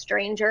tell a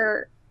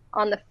stranger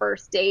on the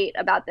first date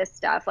about this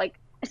stuff. Like,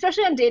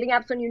 especially on dating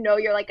apps when you know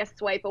you're like a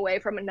swipe away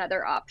from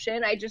another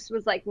option. I just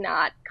was like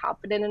not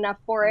confident enough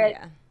for it.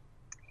 Yeah.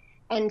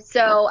 And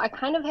so I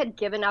kind of had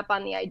given up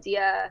on the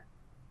idea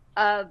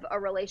of a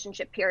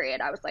relationship, period.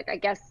 I was like, I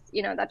guess,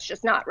 you know, that's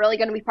just not really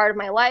going to be part of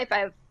my life. I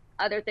have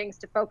other things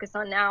to focus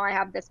on now. I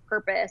have this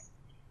purpose.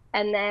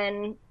 And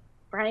then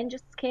Brian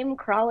just came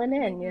crawling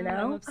in, you know?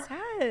 I'm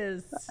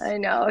obsessed. I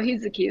know,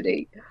 he's a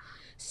cutie.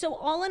 So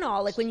all in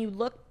all, like when you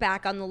look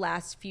back on the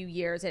last few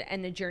years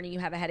and the journey you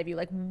have ahead of you,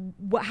 like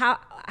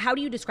how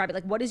do you describe it?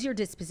 Like, what is your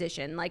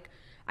disposition? Like,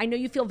 I know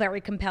you feel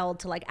very compelled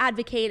to like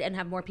advocate and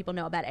have more people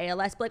know about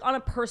ALS, but like on a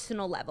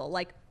personal level,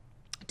 like,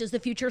 does the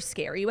future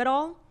scare you at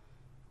all?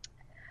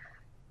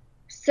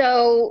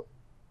 So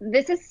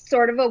this is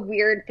sort of a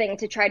weird thing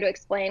to try to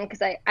explain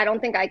because I don't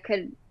think I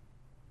could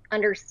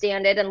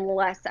understand it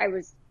unless I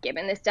was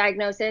given this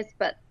diagnosis.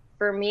 But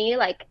for me,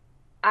 like,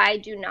 I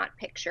do not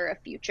picture a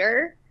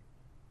future.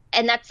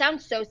 And that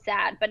sounds so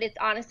sad, but it's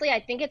honestly, I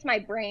think it's my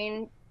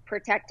brain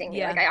protecting me.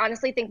 Yeah. Like, I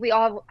honestly think we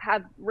all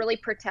have really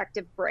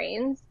protective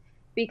brains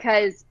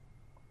because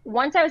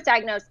once I was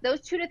diagnosed, those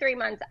 2 to 3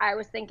 months, I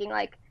was thinking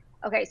like,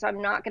 okay, so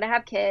I'm not going to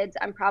have kids.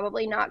 I'm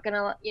probably not going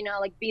to, you know,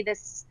 like be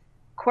this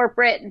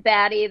corporate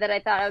baddie that I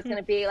thought I was going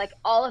to be. Like,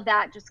 all of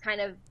that just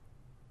kind of,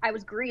 I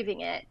was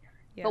grieving it.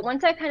 Yeah. But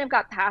once I kind of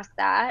got past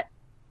that,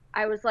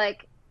 I was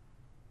like,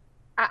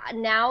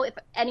 now if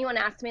anyone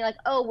asks me like,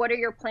 oh, what are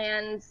your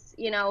plans,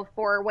 you know,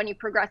 for when you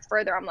progress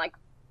further, I'm like,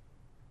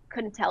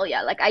 couldn't tell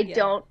you. Like, I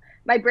don't,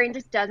 my brain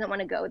just doesn't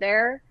want to go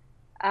there.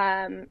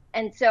 And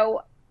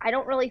so I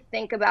don't really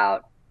think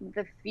about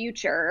the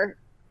future.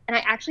 And I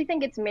actually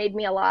think it's made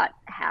me a lot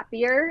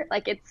happier.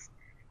 Like, it's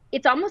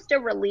almost a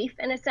relief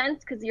in a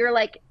sense, because you're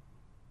like,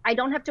 I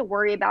don't have to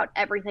worry about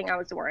everything I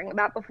was worrying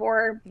about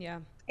before. Yeah.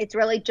 It's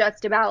really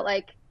just about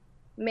like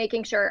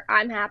making sure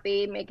I'm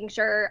happy, making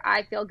sure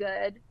I feel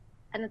good.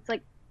 And it's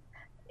like,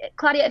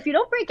 Claudia, if you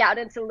don't break out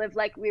into Live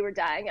Like We Were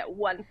Dying at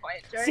one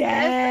point during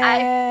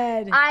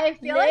this, I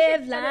feel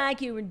Live like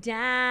you were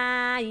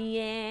dying.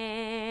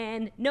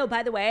 No,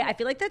 by the way, I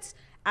feel like that's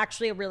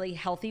actually a really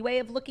healthy way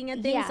of looking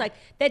at things. Yeah. Like,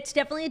 that's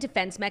definitely a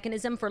defense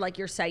mechanism for like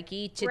your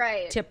psyche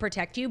to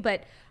protect you.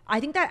 But I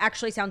think that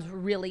actually sounds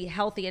really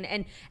healthy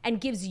and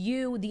gives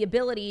you the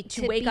ability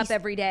to wake up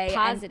every day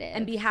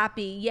and be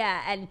happy.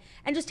 Yeah. And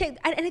just take,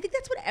 and I think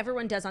that's what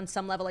everyone does on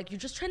some level. Like, you're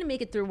just trying to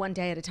make it through one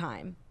day at a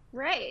time.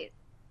 Right.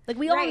 Like,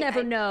 we all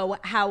never know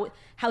how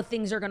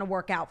things are going to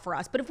work out for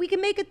us. But if we can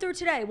make it through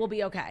today, we'll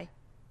be okay.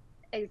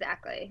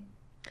 Exactly.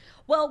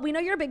 Well, we know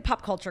you're a big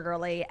pop culture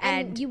girly.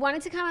 And you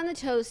wanted to come on the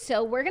toast,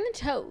 so we're going to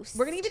toast.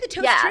 We're going to give you the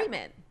toast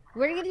treatment.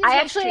 We're going to give you the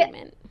toast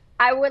treatment.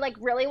 I would like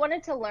really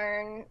wanted to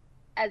learn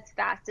as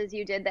fast as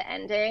you did the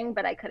ending,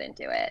 but I couldn't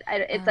do it.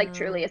 It's like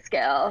truly a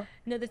skill.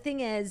 No, the thing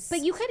is,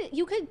 but you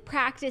could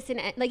practice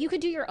and like you could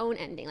do your own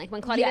ending. Like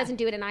when Claudia doesn't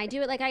do it and I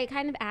do it, like I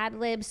kind of ad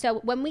lib. So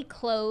when we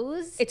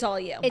close, it's all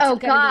you. It's gonna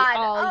be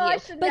all you. I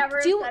should never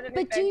have said anything.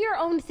 But do your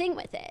own thing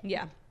with it.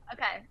 Yeah.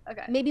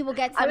 Okay. Maybe we'll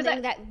get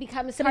something that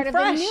becomes part of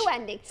the new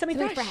ending.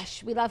 Something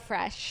fresh. We love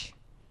fresh.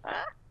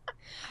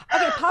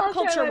 Okay, pop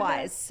culture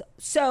wise,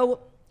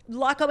 so a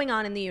lot going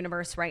on in the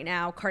universe right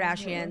now.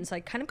 Kardashians,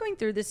 like, kind of going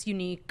through this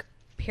unique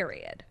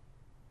period.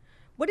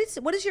 What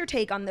is your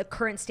take on the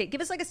current state? Give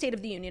us like a state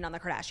of the union on the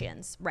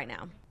Kardashians right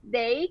now.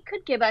 They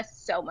could give us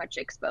so much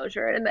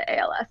exposure in the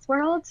ALS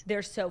world.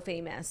 They're so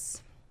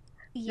famous.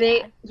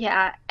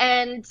 Yeah.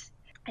 And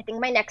I think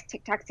my next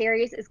TikTok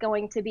series is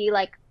going to be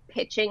like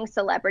pitching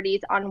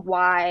celebrities on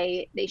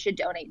why they should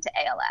donate to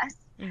ALS.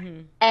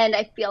 Mm-hmm. And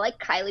I feel like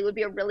Kylie would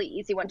be a really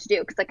easy one to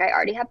do because like I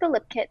already have the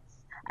lip kits.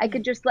 I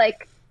could just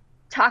like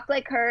talk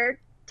like her,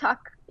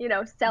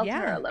 sell to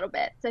her a little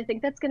bit. So I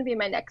think that's going to be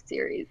my next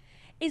series.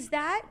 Is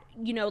that,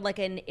 like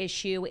an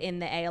issue in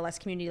the ALS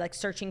community, like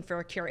searching for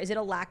a cure? Is it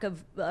a lack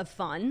of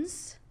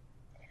funds?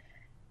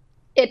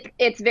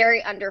 It's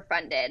very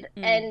underfunded.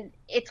 And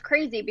it's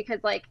crazy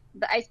because like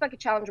the Ice Bucket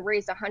Challenge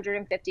raised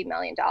 $150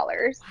 million.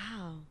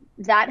 Wow.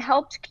 that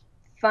helped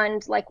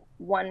fund like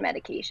one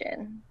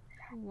medication.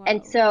 Whoa.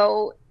 And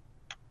so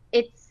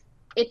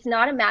it's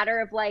not a matter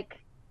of like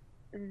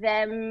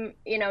them,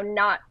 you know,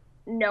 not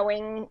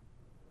knowing.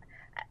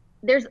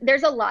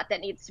 There's a lot that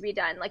needs to be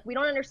done. Like, we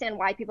don't understand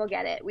why people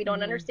get it. We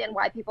don't understand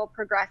why people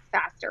progress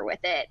faster with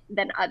it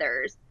than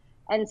others.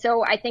 And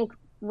so I think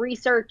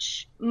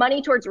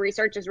money towards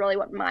research is really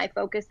what my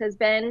focus has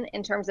been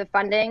in terms of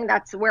funding.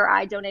 That's where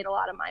I donate a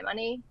lot of my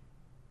money.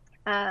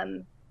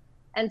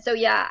 And so,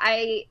 yeah,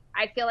 I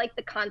feel like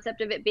the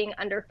concept of it being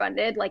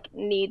underfunded, like,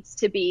 needs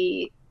to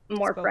be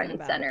more front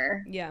and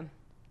center. Yeah.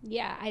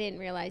 Yeah, I didn't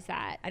realize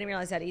that. I didn't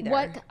realize that either.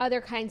 What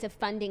other kinds of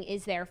funding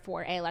is there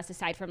for ALS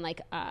aside from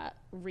like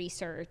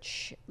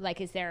research?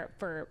 Like, is there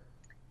for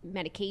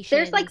medication?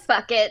 There's like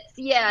buckets.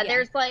 Yeah, Yeah.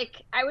 there's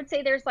like, I would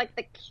say there's like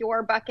the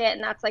cure bucket,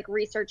 and that's like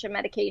research and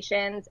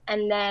medications.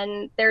 And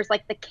then there's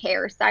like the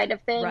care side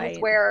of things, Right.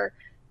 where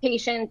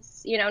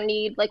patients, you know,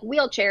 need like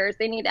wheelchairs,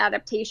 they need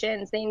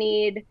adaptations, they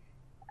need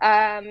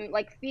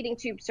like feeding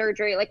tube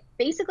surgery. Like,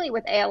 basically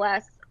with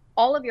ALS,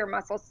 all of your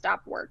muscles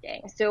stop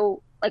working.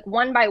 So like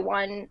one by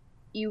one,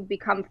 you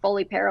become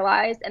fully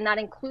paralyzed. And that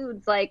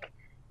includes like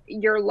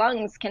your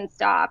lungs can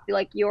stop,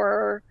 like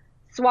your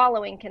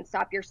swallowing can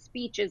stop, your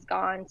speech is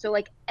gone. So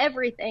like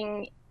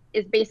everything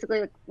is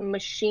basically like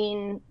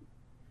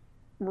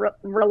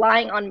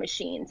relying on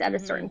machines at a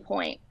certain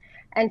point.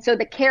 And so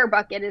the care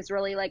bucket is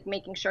really like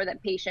making sure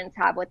that patients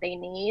have what they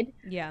need.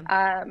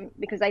 Yeah.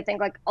 Because I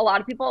think like a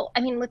lot of people, I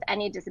mean, with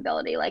any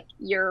disability, like,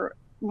 you're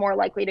more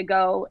likely to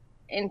go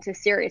into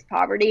serious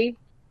poverty.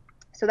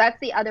 So that's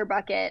the other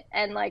bucket.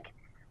 And like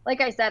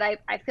I said,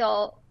 I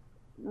feel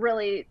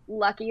really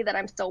lucky that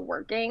I'm still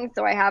working.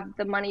 So I have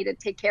the money to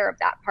take care of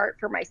that part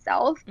for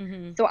myself.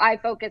 So I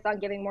focus on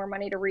giving more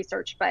money to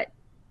research, but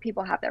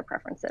people have their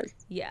preferences.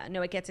 Yeah.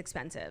 No, it gets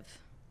expensive.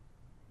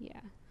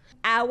 Yeah.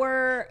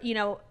 Our, you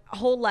know,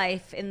 whole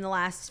life in the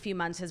last few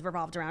months has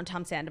revolved around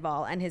Tom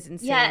Sandoval and his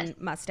insane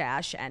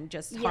mustache and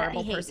just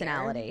horrible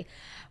personality.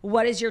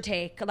 What is your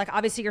take? Like,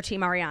 obviously you're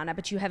team Ariana,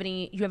 but you have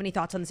any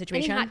thoughts on the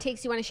situation? Any hot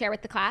takes you want to share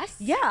with the class?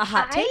 Yeah, a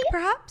hot take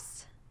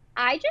perhaps?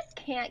 I just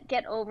can't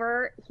get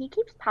over, he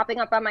keeps popping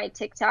up on my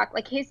TikTok,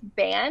 like his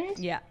band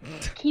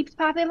keeps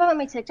popping up on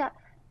my TikTok.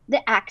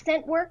 The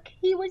accent work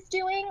he was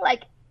doing,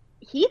 like,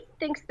 he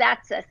thinks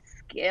that's a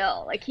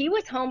skill. Like, he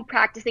was home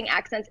practicing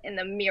accents in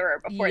the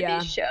mirror before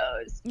these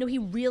shows. No, he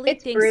really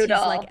thinks brutal.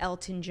 He's like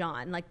Elton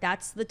John. Like,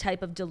 that's the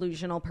type of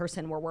delusional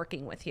person we're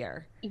working with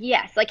here.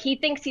 Yes, like he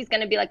thinks he's going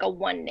to be like a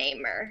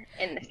one-namer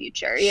in the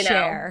future, you know?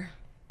 Cher,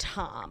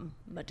 Tom,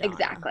 Madonna.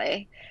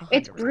 Exactly. 100%.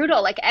 It's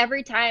brutal. Like,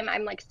 every time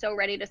I'm like so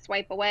ready to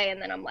swipe away, and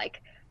then I'm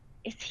like,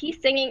 is he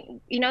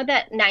singing, you know,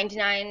 that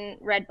 99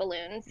 Red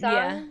Balloons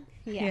song?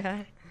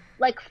 Yeah.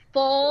 Like,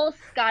 full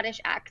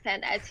Scottish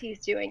accent as he's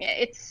doing it.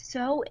 It's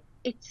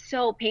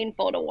so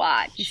painful to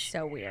watch. He's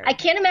so weird. I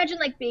can't imagine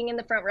like being in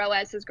the front row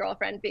as his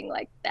girlfriend being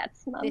like,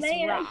 that's my This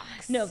man.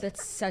 rocks. No,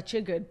 that's such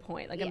a good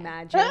point. Like,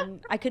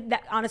 imagine.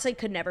 That honestly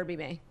could never be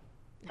me.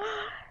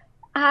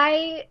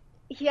 I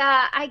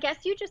guess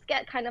you just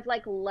get kind of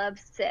like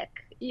lovesick,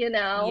 you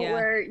know,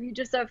 where you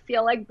just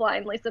feel like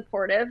blindly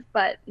supportive,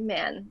 but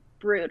man,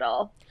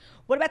 brutal.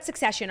 What about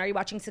Succession? Are you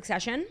watching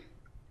Succession?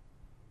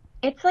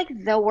 It's like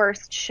the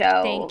worst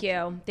show. Thank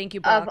you,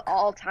 Brooke. Of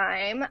all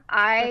time.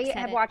 I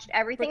have watched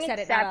everything Brooke said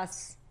except. it, not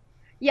us.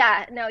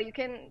 Yeah, no, you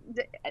can.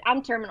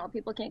 I'm terminal.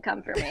 People can't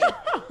come for me.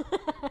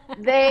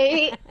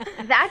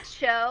 That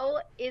show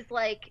is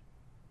like,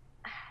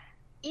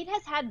 it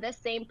has had the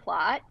same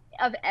plot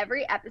of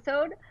every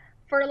episode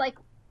for like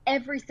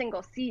every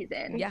single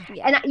season. Yeah.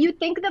 And you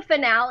think the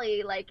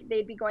finale, like,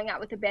 they'd be going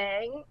out with a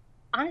bang.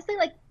 Honestly,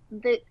 like,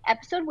 the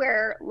episode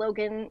where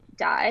Logan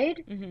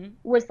died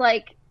was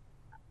like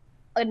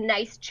a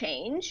nice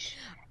change,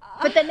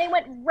 but then they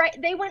went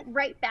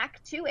right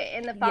back to it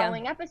in the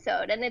following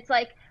episode, and it's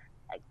like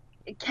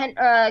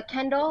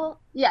Kendall's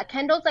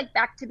like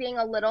back to being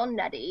a little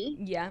nutty.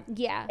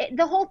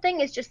 The whole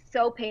thing is just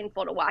so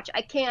painful to watch.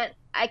 I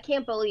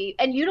can't believe,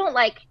 and you don't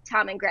like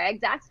Tom and Greg.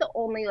 That's the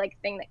only like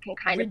thing that can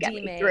kind of get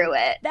me through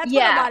it. That's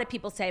what a lot of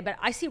people say, but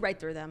I see right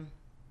through them.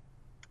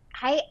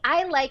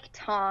 I like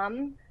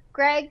Tom.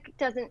 Greg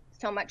doesn't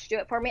so much do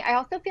it for me. I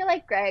also feel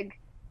like Greg,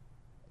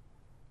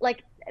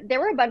 like,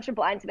 there were a bunch of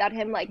blinds about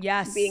him, like,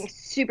 being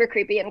super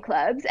creepy in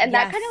clubs, and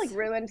that kind of like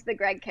ruined the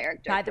Greg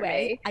character. By the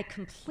way, I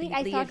completely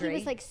agree. I thought he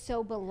was like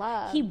so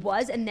beloved. He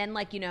was, and then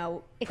like, you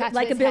know,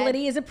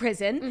 likability is a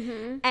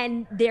prison,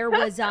 and there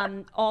was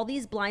all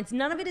these blinds.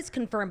 None of it is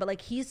confirmed, but like,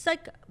 he's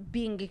like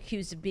being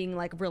accused of being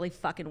like really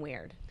fucking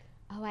weird.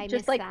 Oh, I just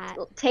missed like that.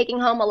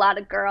 Taking home a lot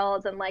of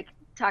girls and like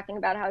talking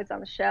about how he's on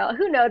the show.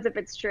 Who knows if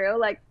it's true?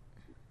 Like,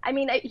 I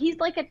mean, he's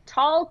like a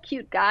tall,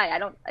 cute guy.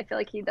 I feel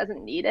like he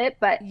doesn't need it,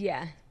 but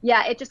yeah,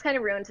 it just kind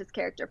of ruins his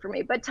character for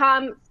me. But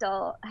Tom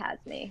still has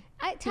me.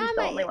 Tom he's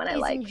the only one I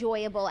like.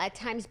 Enjoyable at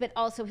times, but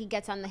also he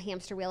gets on the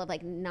hamster wheel of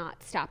like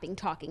not stopping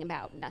talking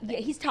about nothing.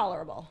 Yeah, he's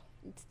tolerable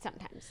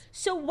sometimes.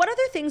 So, what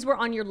other things were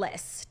on your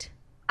list?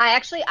 I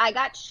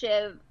got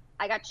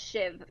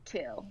Shiv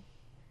too.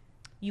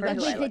 You with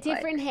got the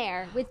different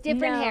hair. With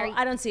different hair.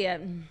 I don't see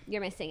it. You're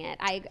missing it.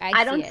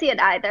 I don't see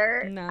it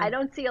either. No. I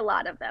don't see a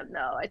lot of them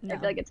though. I feel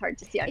like it's hard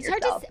to see on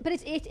yourself. Hard to, but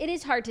it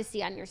is hard to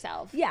see on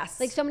yourself. Yes.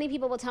 Like so many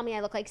people will tell me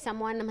I look like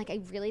someone. I'm like,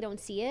 I really don't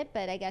see it,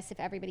 but I guess if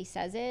everybody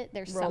says it,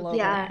 there's something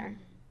there.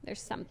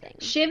 There's something.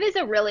 Shiv is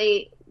a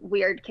really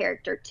weird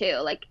character too.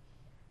 Like,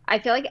 I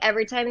feel like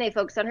every time they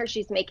focus on her,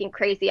 she's making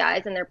crazy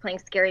eyes and they're playing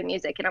scary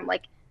music. And I'm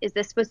like, is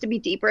this supposed to be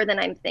deeper than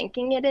I'm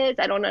thinking it is?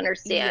 I don't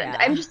understand.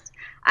 Yeah.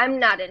 I'm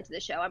not into the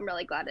show. I'm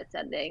really glad it's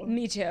ending.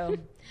 Me too.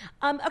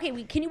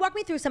 Okay, can you walk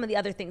me through some of the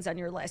other things on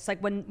your list? Like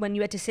when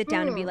you had to sit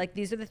down and be like,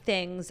 these are the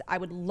things I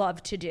would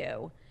love to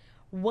do.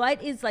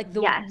 What is like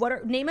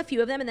name a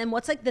few of them, and then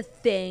what's like the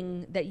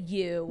thing that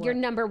your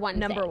number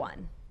one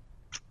thing?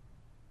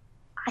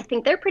 I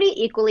think they're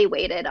pretty equally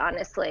weighted,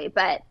 honestly.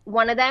 But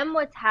one of them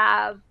was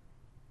have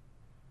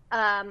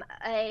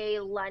a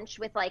lunch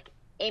with like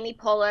Amy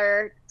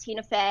Poehler,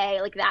 Tina Fey,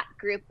 like that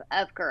group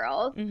of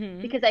girls,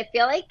 because I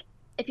feel like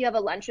if you have a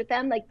lunch with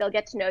them, like they'll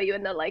get to know you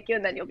and they'll like you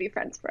and then you'll be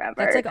friends forever.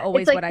 That's like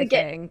always what I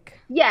think.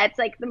 Yeah, it's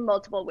like the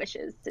multiple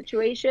wishes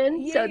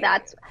situation. Yeah. So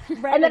that's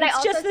right. And then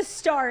it's just the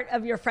start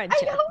of your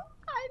friendship.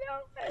 I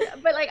know.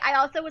 But like I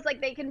also was like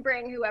they can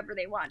bring whoever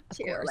they want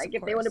to. Like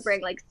if they want to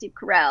bring like Steve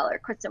Carell or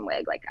Kristen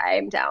Wiig, like I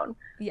am down.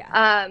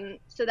 Yeah.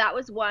 So that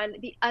was one.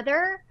 The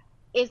other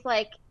is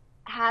like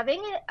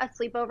having a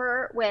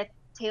sleepover with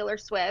Taylor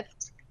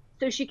Swift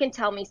so she can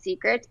tell me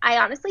secrets. I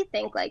honestly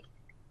think like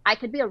I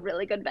could be a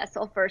really good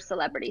vessel for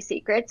celebrity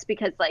secrets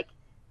because like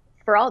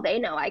for all they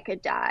know I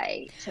could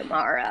die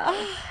tomorrow.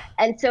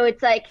 And so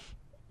it's like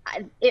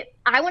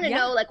I want to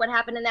know like what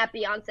happened in that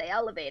Beyonce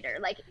elevator.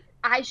 Like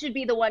I should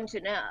be the one to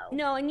know.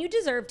 No, and you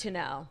deserve to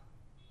know.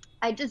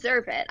 I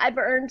deserve it. I've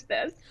earned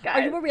this, guys.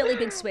 Are you a really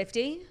big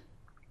Swiftie?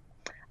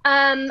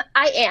 I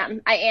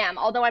am.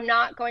 Although I'm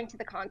not going to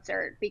the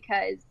concert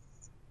because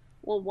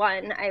well,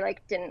 one, I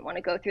like didn't want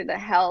to go through the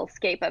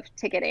hellscape of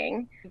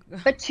ticketing,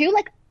 but two,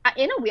 like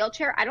in a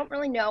wheelchair, I don't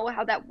really know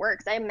how that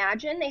works. I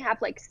imagine they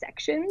have like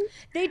sections.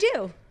 They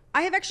do.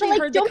 I have actually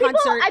heard the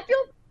concert.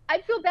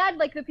 I feel bad.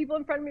 Like the people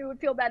in front of me would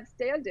feel bad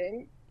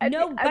standing.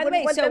 No, by the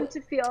way, want them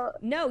to feel.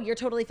 No, you're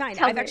totally fine.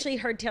 I've actually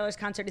heard Taylor's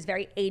concert is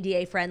very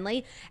ADA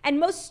friendly, and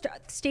most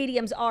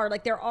stadiums are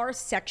like there are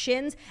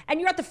sections,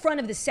 and you're at the front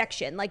of the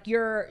section, like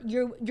you're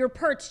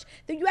perched.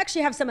 That you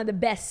actually have some of the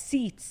best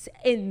seats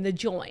in the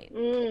joint.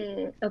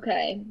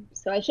 Okay,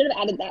 so I should have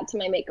added that to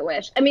my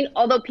Make-A-Wish. I mean,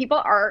 although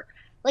people are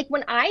like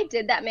when I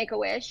did that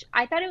Make-A-Wish,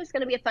 I thought it was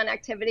going to be a fun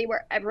activity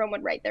where everyone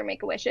would write their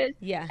Make-A-Wishes.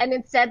 Yeah, and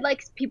instead,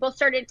 like people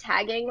started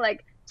tagging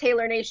like.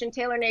 Taylor Nation,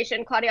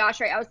 Claudia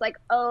Oshry. I was like,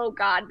 oh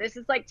God, this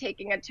is like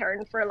taking a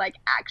turn for like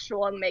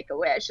actual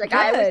Make-A-Wish. Like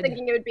I was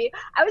thinking it would be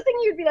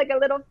like a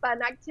little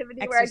fun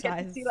activity where I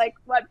get to see like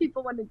what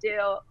people want to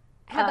do.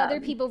 Have other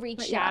people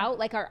reached out?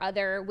 Like are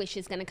other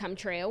wishes going to come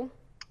true?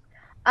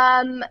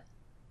 So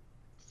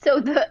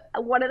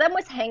one of them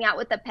was hang out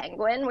with the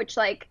penguin, which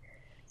like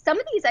some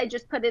of these I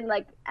just put in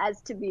like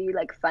as to be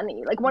like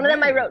funny. Like one of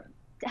them I wrote,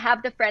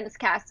 have the Friends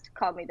cast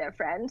call me their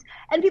friend,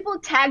 and people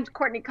tagged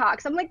Courtney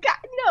Cox. I'm like, God,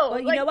 no. Well,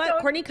 you know what?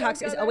 Courtney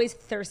Cox is always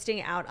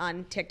thirsting out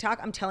on TikTok.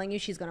 I'm telling you,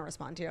 she's going to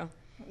respond to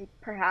you.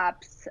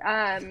 Perhaps.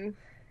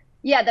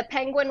 Yeah, the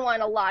penguin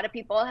one, a lot of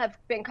people have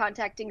been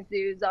contacting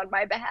zoos on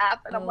my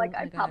behalf, and I'm like,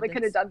 I probably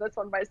could have done this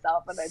one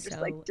myself, and I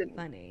just like didn't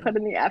put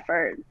in the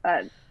effort.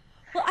 But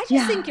well, I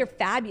just think you're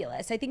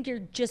fabulous. I think you're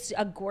just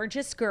a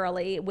gorgeous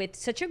girly with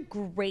such a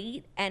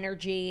great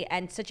energy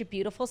and such a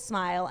beautiful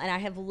smile. And I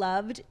have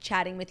loved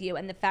chatting with you.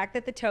 And the fact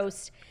that the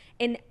toast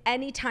in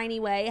any tiny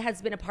way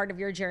has been a part of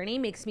your journey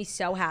makes me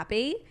so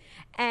happy.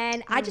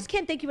 And I just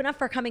can't thank you enough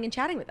for coming and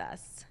chatting with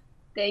us.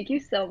 Thank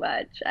you so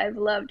much. I've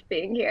loved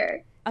being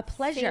here. A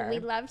pleasure. We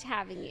loved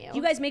having you.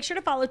 You guys make sure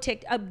to follow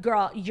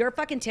girl, your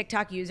fucking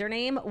TikTok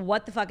username.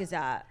 What the fuck is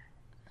that?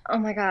 Oh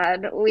my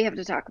God, we have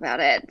to talk about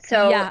it.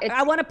 So yeah,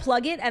 I want to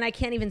plug it and I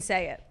can't even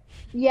say it.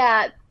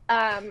 Yeah,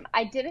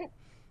 I didn't,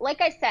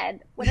 like I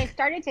said, when I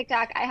started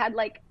TikTok, I had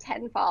like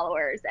 10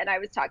 followers and I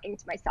was talking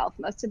to myself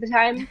most of the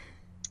time.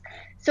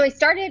 So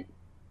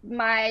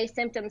my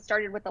symptoms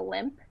started with a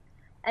limp.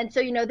 And so,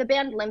 you know, the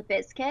band Limp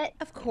Bizkit?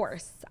 Of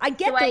course. I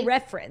get the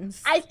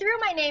reference. I threw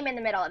my name in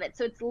the middle of it.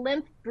 So it's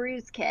Limp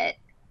Bruisekit.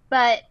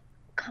 But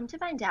come to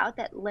find out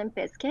that Limp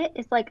Bizkit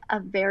is like a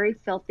very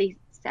filthy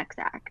sex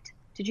act.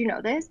 Did you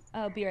know this?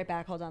 Oh, be right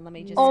back. Hold on. Let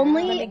me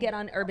get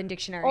on Urban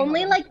Dictionary.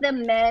 Only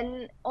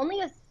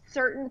a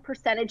certain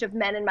percentage of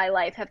men in my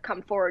life have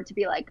come forward to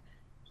be like,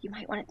 you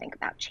might want to think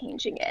about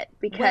changing it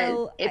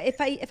because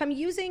if I'm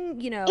using,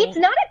 you know, it's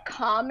not a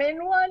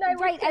common one.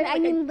 And I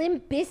mean,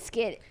 Limp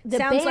Bizkit, the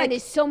band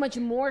is so much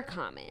more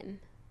common.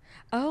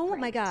 Oh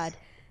my God.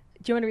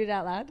 Do you want to read it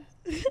out loud?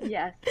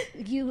 Yes.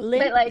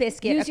 Limp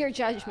Bizkit. Use your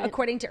judgment.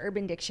 According to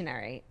Urban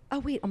Dictionary. Oh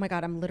wait. Oh my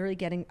God. I'm literally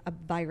getting a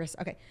virus.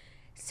 Okay.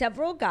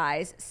 Several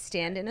guys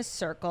stand in a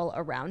circle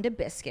around a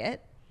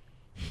biscuit.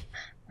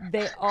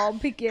 They all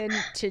begin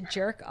to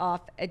jerk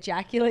off,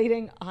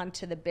 ejaculating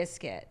onto the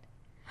biscuit.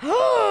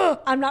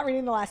 I'm not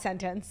reading the last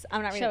sentence.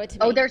 I'm not reading. Show it to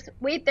me. Oh,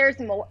 there's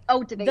more.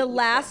 Oh, did they? The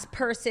last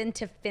person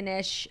to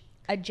finish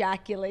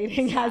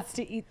ejaculating has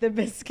to eat the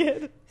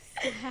biscuit.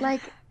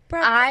 Like,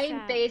 Brooke,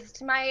 I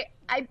based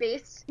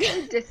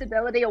a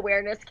disability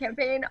awareness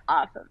campaign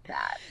off of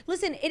that.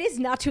 listen, it is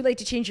not too late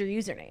to change your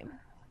username.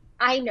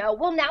 I know.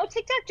 Well, now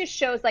TikTok just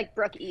shows like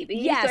Brooke Eby,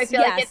 Yes, so I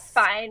feel yes. like it's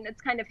fine.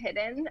 It's kind of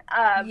hidden.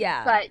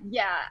 Yeah. But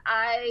yeah,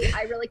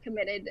 I really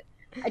committed.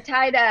 I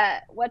tied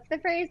what's the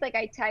phrase? Like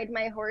I tied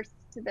my horse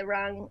to the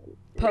wrong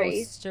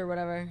race. Post or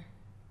whatever.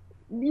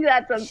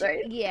 That sounds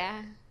right.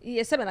 Yeah.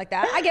 Yeah, something like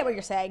that. I get what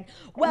you're saying.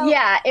 Well,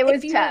 Yeah, it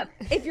was tough.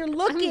 If you're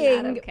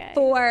looking okay.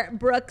 for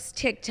Brooke's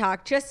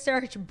TikTok, just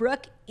search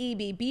Brooke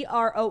Eby,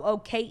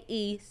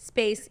 BROOKE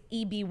space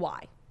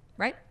EBY,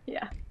 right?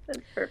 Yeah, that's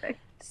perfect.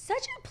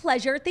 Such a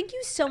pleasure. Thank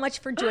you so much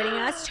for joining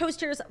us.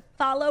 Toasters,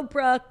 follow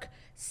Brooke,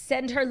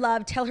 send her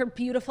love, tell her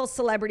beautiful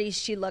celebrities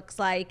she looks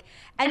like,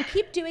 and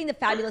keep doing the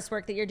fabulous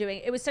work that you're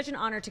doing. It was such an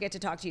honor to get to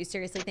talk to you.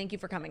 Seriously, thank you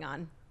for coming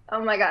on. Oh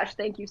my gosh,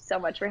 thank you so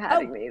much for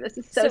having me. This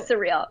is so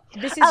surreal.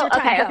 This is your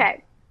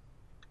time.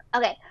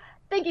 Okay.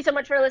 Thank you so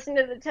much for listening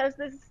to the Toast.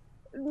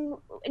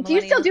 Do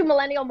you still do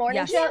Millennial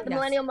Morning Show? The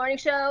Millennial Morning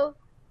Show.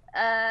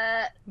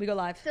 We go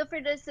live. Feel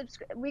free to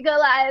subscribe. We go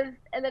live,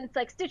 and then it's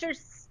like Stitcher,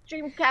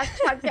 Streamcast,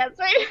 Podcast,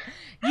 right?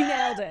 You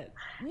nailed it.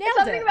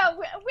 Something about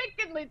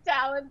wickedly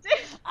talented.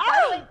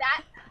 By the way,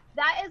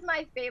 that is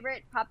my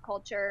favorite pop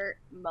culture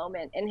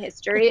moment in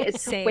history.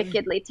 Is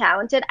wickedly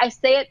talented. I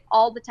say it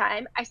all the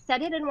time. I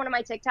said it in one of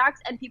my TikToks,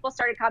 and people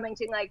started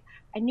commenting like,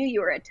 "I knew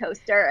you were a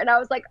toaster," and I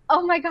was like,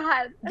 "Oh my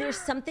god!" There's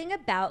something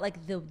about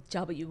like the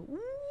W,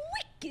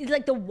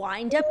 like the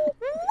wind up,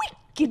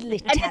 wickedly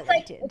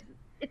talented.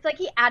 It's like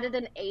he added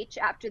an H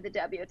after the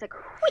W. It's like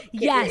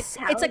yes,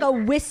 talented. it's like a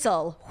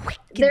whistle.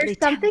 There's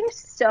something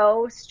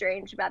so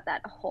strange about that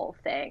whole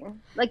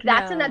thing. Like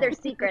that's another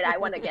secret I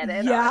want to get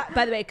in. Yeah.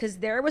 By the way, because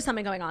there was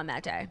something going on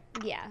that day.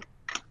 Yeah.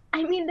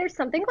 I mean, there's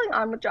something going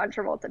on with John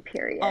Travolta.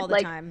 Period. All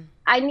the time.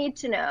 I need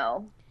to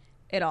know.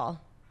 It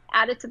all.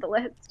 Add it to the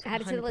list.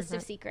 Add it to the list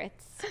of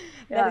secrets.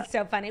 That is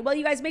so funny. Well,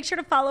 you guys make sure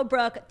to follow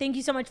Brooke. Thank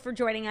you so much for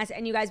joining us,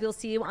 and you guys will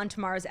see you on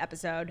tomorrow's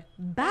episode.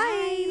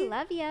 Bye.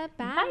 Love ya.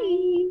 Bye.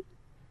 Bye.